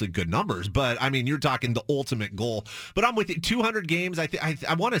 obviously good numbers, but, you're talking the ultimate goal. But I'm with you. 200 games,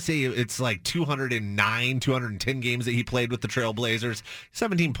 I want to say it's like 209, 210 games that he played with the Trailblazers.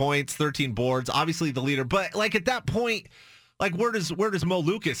 17 points, 13 boards, obviously the leader. But, like, at that point, like, where does Mo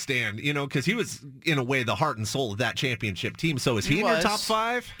Lucas stand? Because he was, in a way, the heart and soul of that championship team. So is he in your top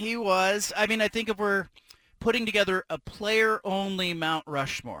five? He was. I think if we're putting together a player-only Mount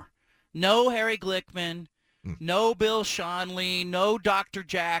Rushmore, no Harry Glickman, no Bill Schonely, no Dr.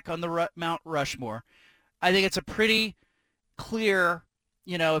 Jack on the Mount Rushmore, I think it's a pretty clear,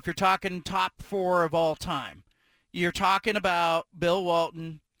 if you're talking top four of all time, you're talking about Bill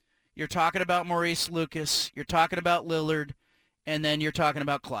Walton, you're talking about Maurice Lucas, you're talking about Lillard, and then you're talking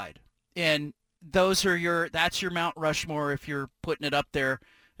about Clyde. And that's your Mount Rushmore if you're putting it up there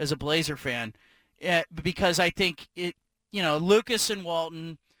as a Blazer fan. Because I think Lucas and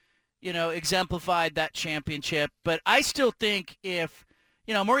Walton, exemplified that championship. But I still think if,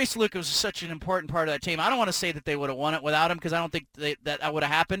 Maurice Lucas was such an important part of that team, I don't want to say that they would have won it without him because I don't think that would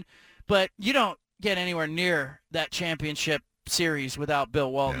have happened. But you don't get anywhere near that championship series without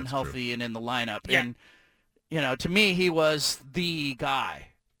Bill Walton healthy and in the lineup. Yeah. And, to me, he was the guy.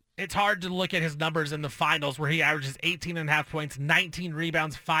 It's hard to look at his numbers in the finals where he averages 18.5 points, 19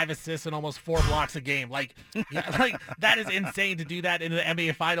 rebounds, 5 assists, and almost 4 blocks a game. Like that is insane to do that in the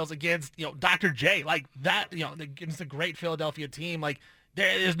NBA finals against, Dr. J. Like that, against a great Philadelphia team. Like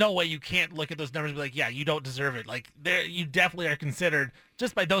there's no way you can't look at those numbers and be like, yeah, you don't deserve it. Like you definitely are considered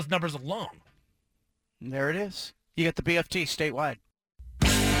just by those numbers alone. And there it is. You get the BFT statewide.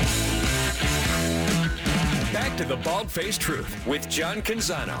 Back to the Bald-Faced Truth with John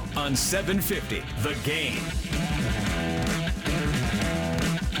Canzano on 750 The Game.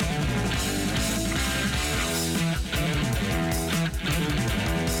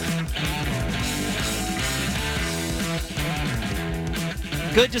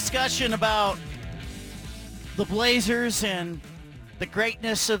 Good discussion about the Blazers and the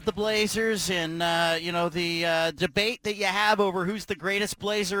greatness of the Blazers and, the debate that you have over who's the greatest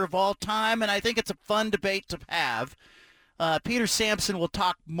Blazer of all time, and I think it's a fun debate to have. Peter Sampson will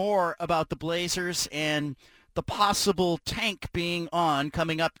talk more about the Blazers and the possible tank being on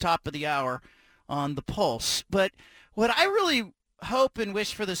coming up top of the hour on the Pulse. But what I really hope and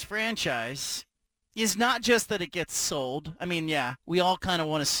wish for this franchise is not just that it gets sold. I mean, yeah, we all kind of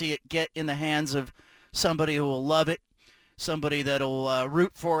want to see it get in the hands of somebody who will love it, somebody that'll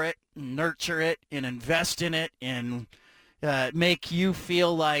root for it, and nurture it, and invest in it, and make you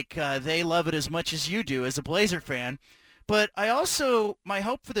feel like they love it as much as you do as a Blazer fan. But my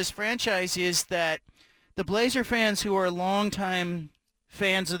hope for this franchise is that the Blazer fans who are longtime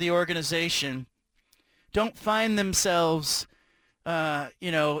fans of the organization don't find themselves,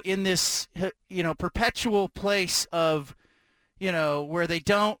 in this, perpetual place of, where they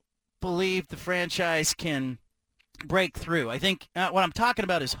don't believe the franchise can break through. I think what I'm talking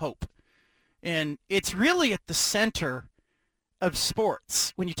about is hope. And it's really at the center of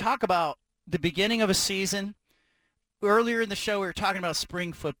sports. When you talk about the beginning of a season, earlier in the show we were talking about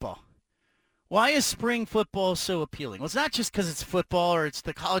spring football. Why is spring football so appealing? Well, it's not just because it's football or it's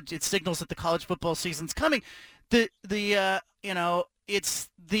it signals that the college football season's coming. It's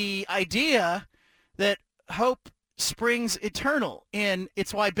the idea that hope springs eternal. And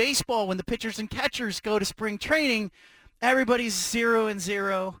it's why baseball, when the pitchers and catchers go to spring training, everybody's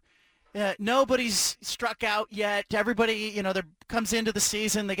 0-0. Nobody's struck out yet. Everybody, there comes into the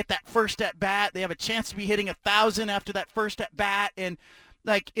season, they get that first at bat. They have a chance to be hitting 1,000 after that first at bat. And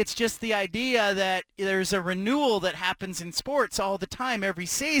it's just the idea that there's a renewal that happens in sports all the time, every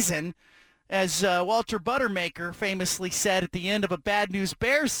season. As Walter Buttermaker famously said at the end of a Bad News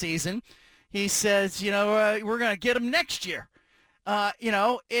Bears season, he says, we're going to get them next year.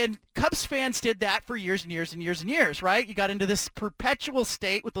 And Cubs fans did that for years and years and years and years, right? You got into this perpetual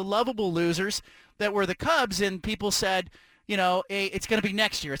state with the lovable losers that were the Cubs, and people said, hey, it's going to be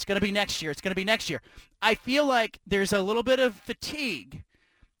next year. It's going to be next year. It's going to be next year. I feel like there's a little bit of fatigue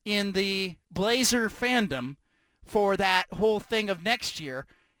in the Blazer fandom for that whole thing of next year,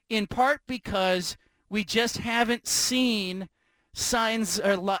 in part because we just haven't seen signs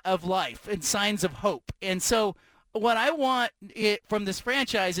of life and signs of hope. And so what I want from this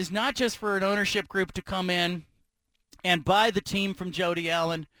franchise is not just for an ownership group to come in and buy the team from Jody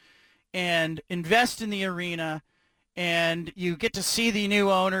Allen and invest in the arena, and you get to see the new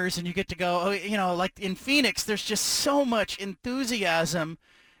owners and you get to go, like in Phoenix, there's just so much enthusiasm,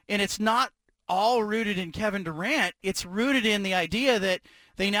 and it's not all rooted in Kevin Durant. It's rooted in the idea that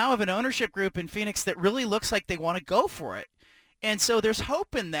they now have an ownership group in Phoenix that really looks like they want to go for it. And so there's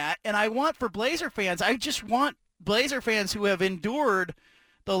hope in that. And I want for Blazer fans, I just want Blazer fans who have endured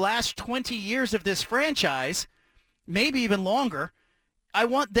the last 20 years of this franchise, maybe even longer, I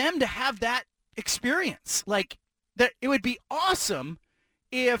want them to have that experience. Like, that it would be awesome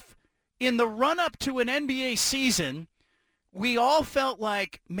if in the run-up to an NBA season, we all felt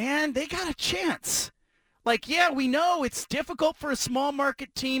like, man, they got a chance. Like, yeah, we know it's difficult for a small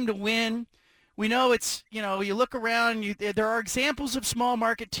market team to win. We know it's, you look around, there are examples of small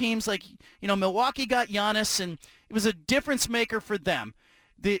market teams like, Milwaukee got Giannis, and it was a difference maker for them.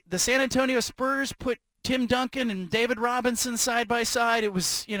 The San Antonio Spurs put Tim Duncan and David Robinson side by side. It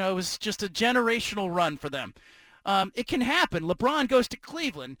was, it was just a generational run for them. It can happen. LeBron goes to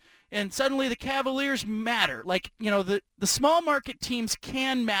Cleveland, and suddenly the Cavaliers matter. Like, the small market teams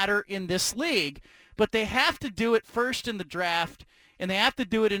can matter in this league, but they have to do it first in the draft, and they have to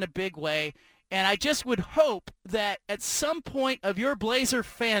do it in a big way. And I just would hope that at some point of your Blazer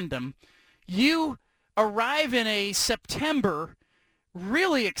fandom, you arrive in a September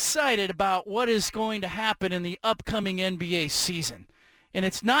really excited about what is going to happen in the upcoming NBA season. And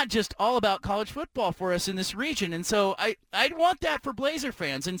it's not just all about college football for us in this region. And so I'd want that for Blazer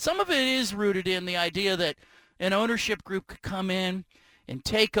fans. And some of it is rooted in the idea that an ownership group could come in and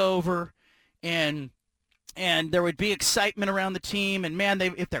take over, and there would be excitement around the team. And, man,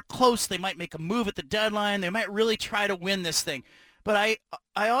 if they're close, they might make a move at the deadline. They might really try to win this thing. But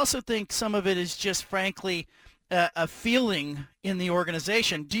I also think some of it is just, frankly, a feeling in the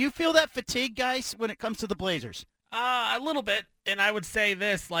organization. Do you feel that fatigue, guys, when it comes to the Blazers? A little bit, and I would say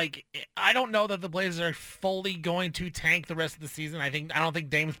this, I don't know that the Blazers are fully going to tank the rest of the season. I don't think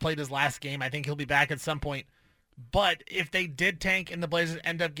Dame's played his last game. I think he'll be back at some point. But if they did tank and the Blazers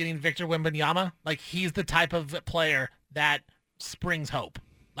end up getting Victor Wembanyama, he's the type of player that springs hope.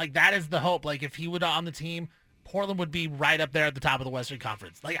 That is the hope. If he would on the team, Portland would be right up there at the top of the Western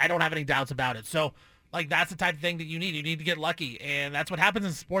Conference. I don't have any doubts about it. So, that's the type of thing that you need. You need to get lucky, and that's what happens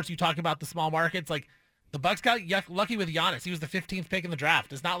in sports. You talk about the small markets, the Bucks got lucky with Giannis. He was the 15th pick in the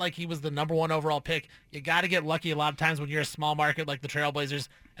draft. It's not like he was the number one overall pick. You got to get lucky a lot of times when you're a small market like the Trailblazers,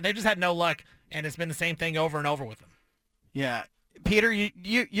 and they just had no luck, and it's been the same thing over and over with them. Yeah. Peter,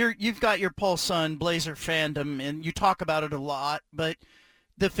 you've got your pulse on Blazer fandom, and you talk about it a lot, but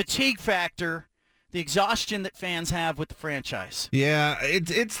the fatigue factor, the exhaustion that fans have with the franchise. Yeah,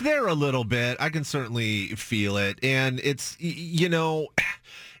 it's there a little bit. I can certainly feel it, and it's,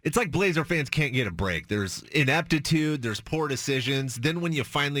 it's like Blazer fans can't get a break. There's ineptitude, there's poor decisions. Then when you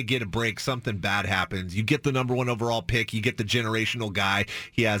finally get a break, something bad happens. You get the number one overall pick. You get the generational guy.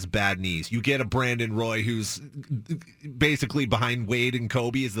 He has bad knees. You get a Brandon Roy who's basically behind Wade and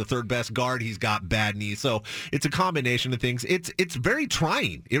Kobe is the third best guard. He's got bad knees. So it's a combination of things. It's very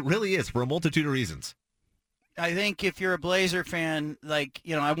trying. It really is, for a multitude of reasons. I think if you're a Blazer fan,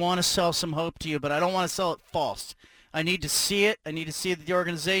 I want to sell some hope to you, but I don't want to sell it false. I need to see it. I need to see that the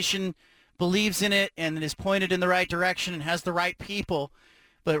organization believes in it and is pointed in the right direction and has the right people.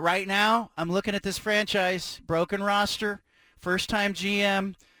 But right now, I'm looking at this franchise, broken roster, first-time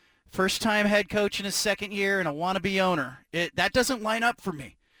GM, first-time head coach in his second year, and a wannabe owner. That doesn't line up for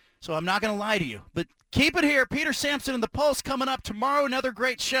me, so I'm not going to lie to you. But keep it here. Peter Sampson and the Pulse coming up tomorrow. Another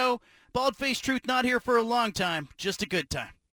great show. Bald-Faced Truth not here for a long time, just a good time.